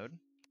hard mode.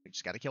 We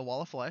just gotta kill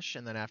Wall of Flesh,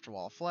 and then after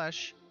Wall of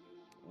Flesh,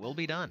 we'll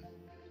be done.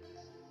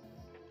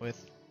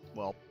 With,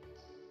 well,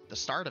 the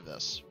start of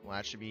this. We'll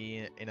actually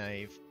be in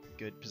a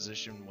good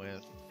position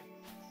with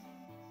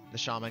the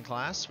Shaman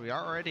class. We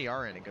already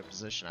are in a good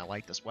position. I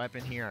like this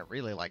weapon here. I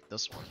really like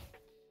this one.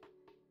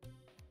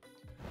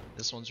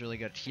 This one's really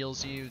good. It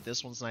heals you.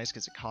 This one's nice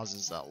because it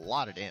causes a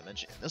lot of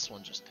damage. And this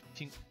one just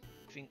fink,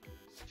 fink,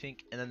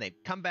 fink. And then they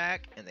come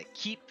back and they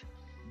keep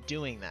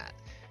doing that.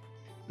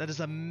 That is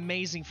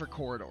amazing for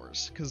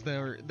corridors because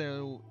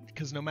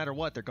because no matter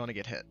what, they're going to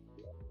get hit.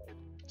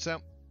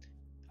 So,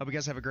 hope you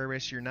guys have a great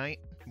rest of your night,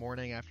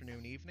 morning,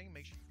 afternoon, evening.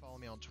 Make sure you follow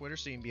me on Twitter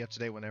so you can be up to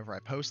date whenever I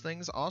post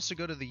things. Also,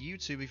 go to the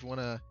YouTube if you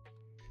want to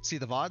see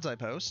the VODs I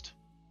post.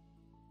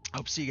 I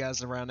hope to see you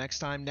guys around next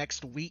time.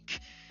 Next week,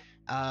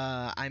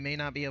 I may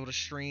not be able to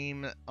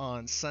stream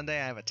on Sunday.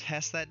 I have a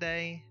test that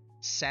day.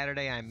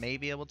 Saturday, I may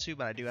be able to,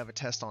 but I do have a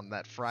test on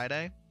that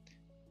Friday.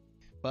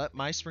 But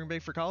my spring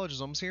break for college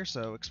is almost here,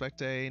 so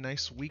expect a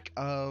nice week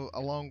a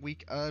long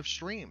week of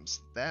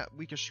streams. That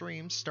week of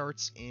streams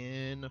starts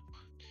in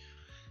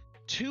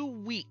 2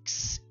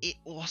 weeks. It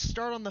will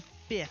start on the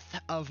 5th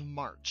of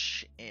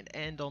March and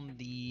end on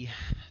the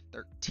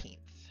 13th,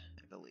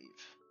 I believe.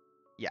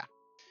 Yeah,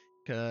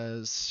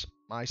 because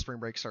my spring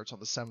break starts on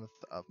the 7th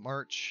of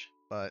March,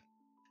 but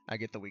I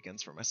get the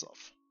weekends for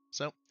myself.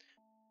 So,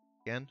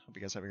 again, hope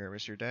you guys have a great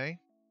rest of your day,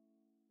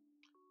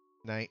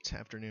 night,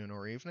 afternoon,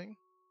 or evening.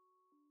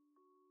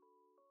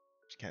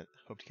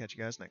 Hope to catch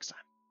you guys next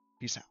time.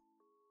 Peace out.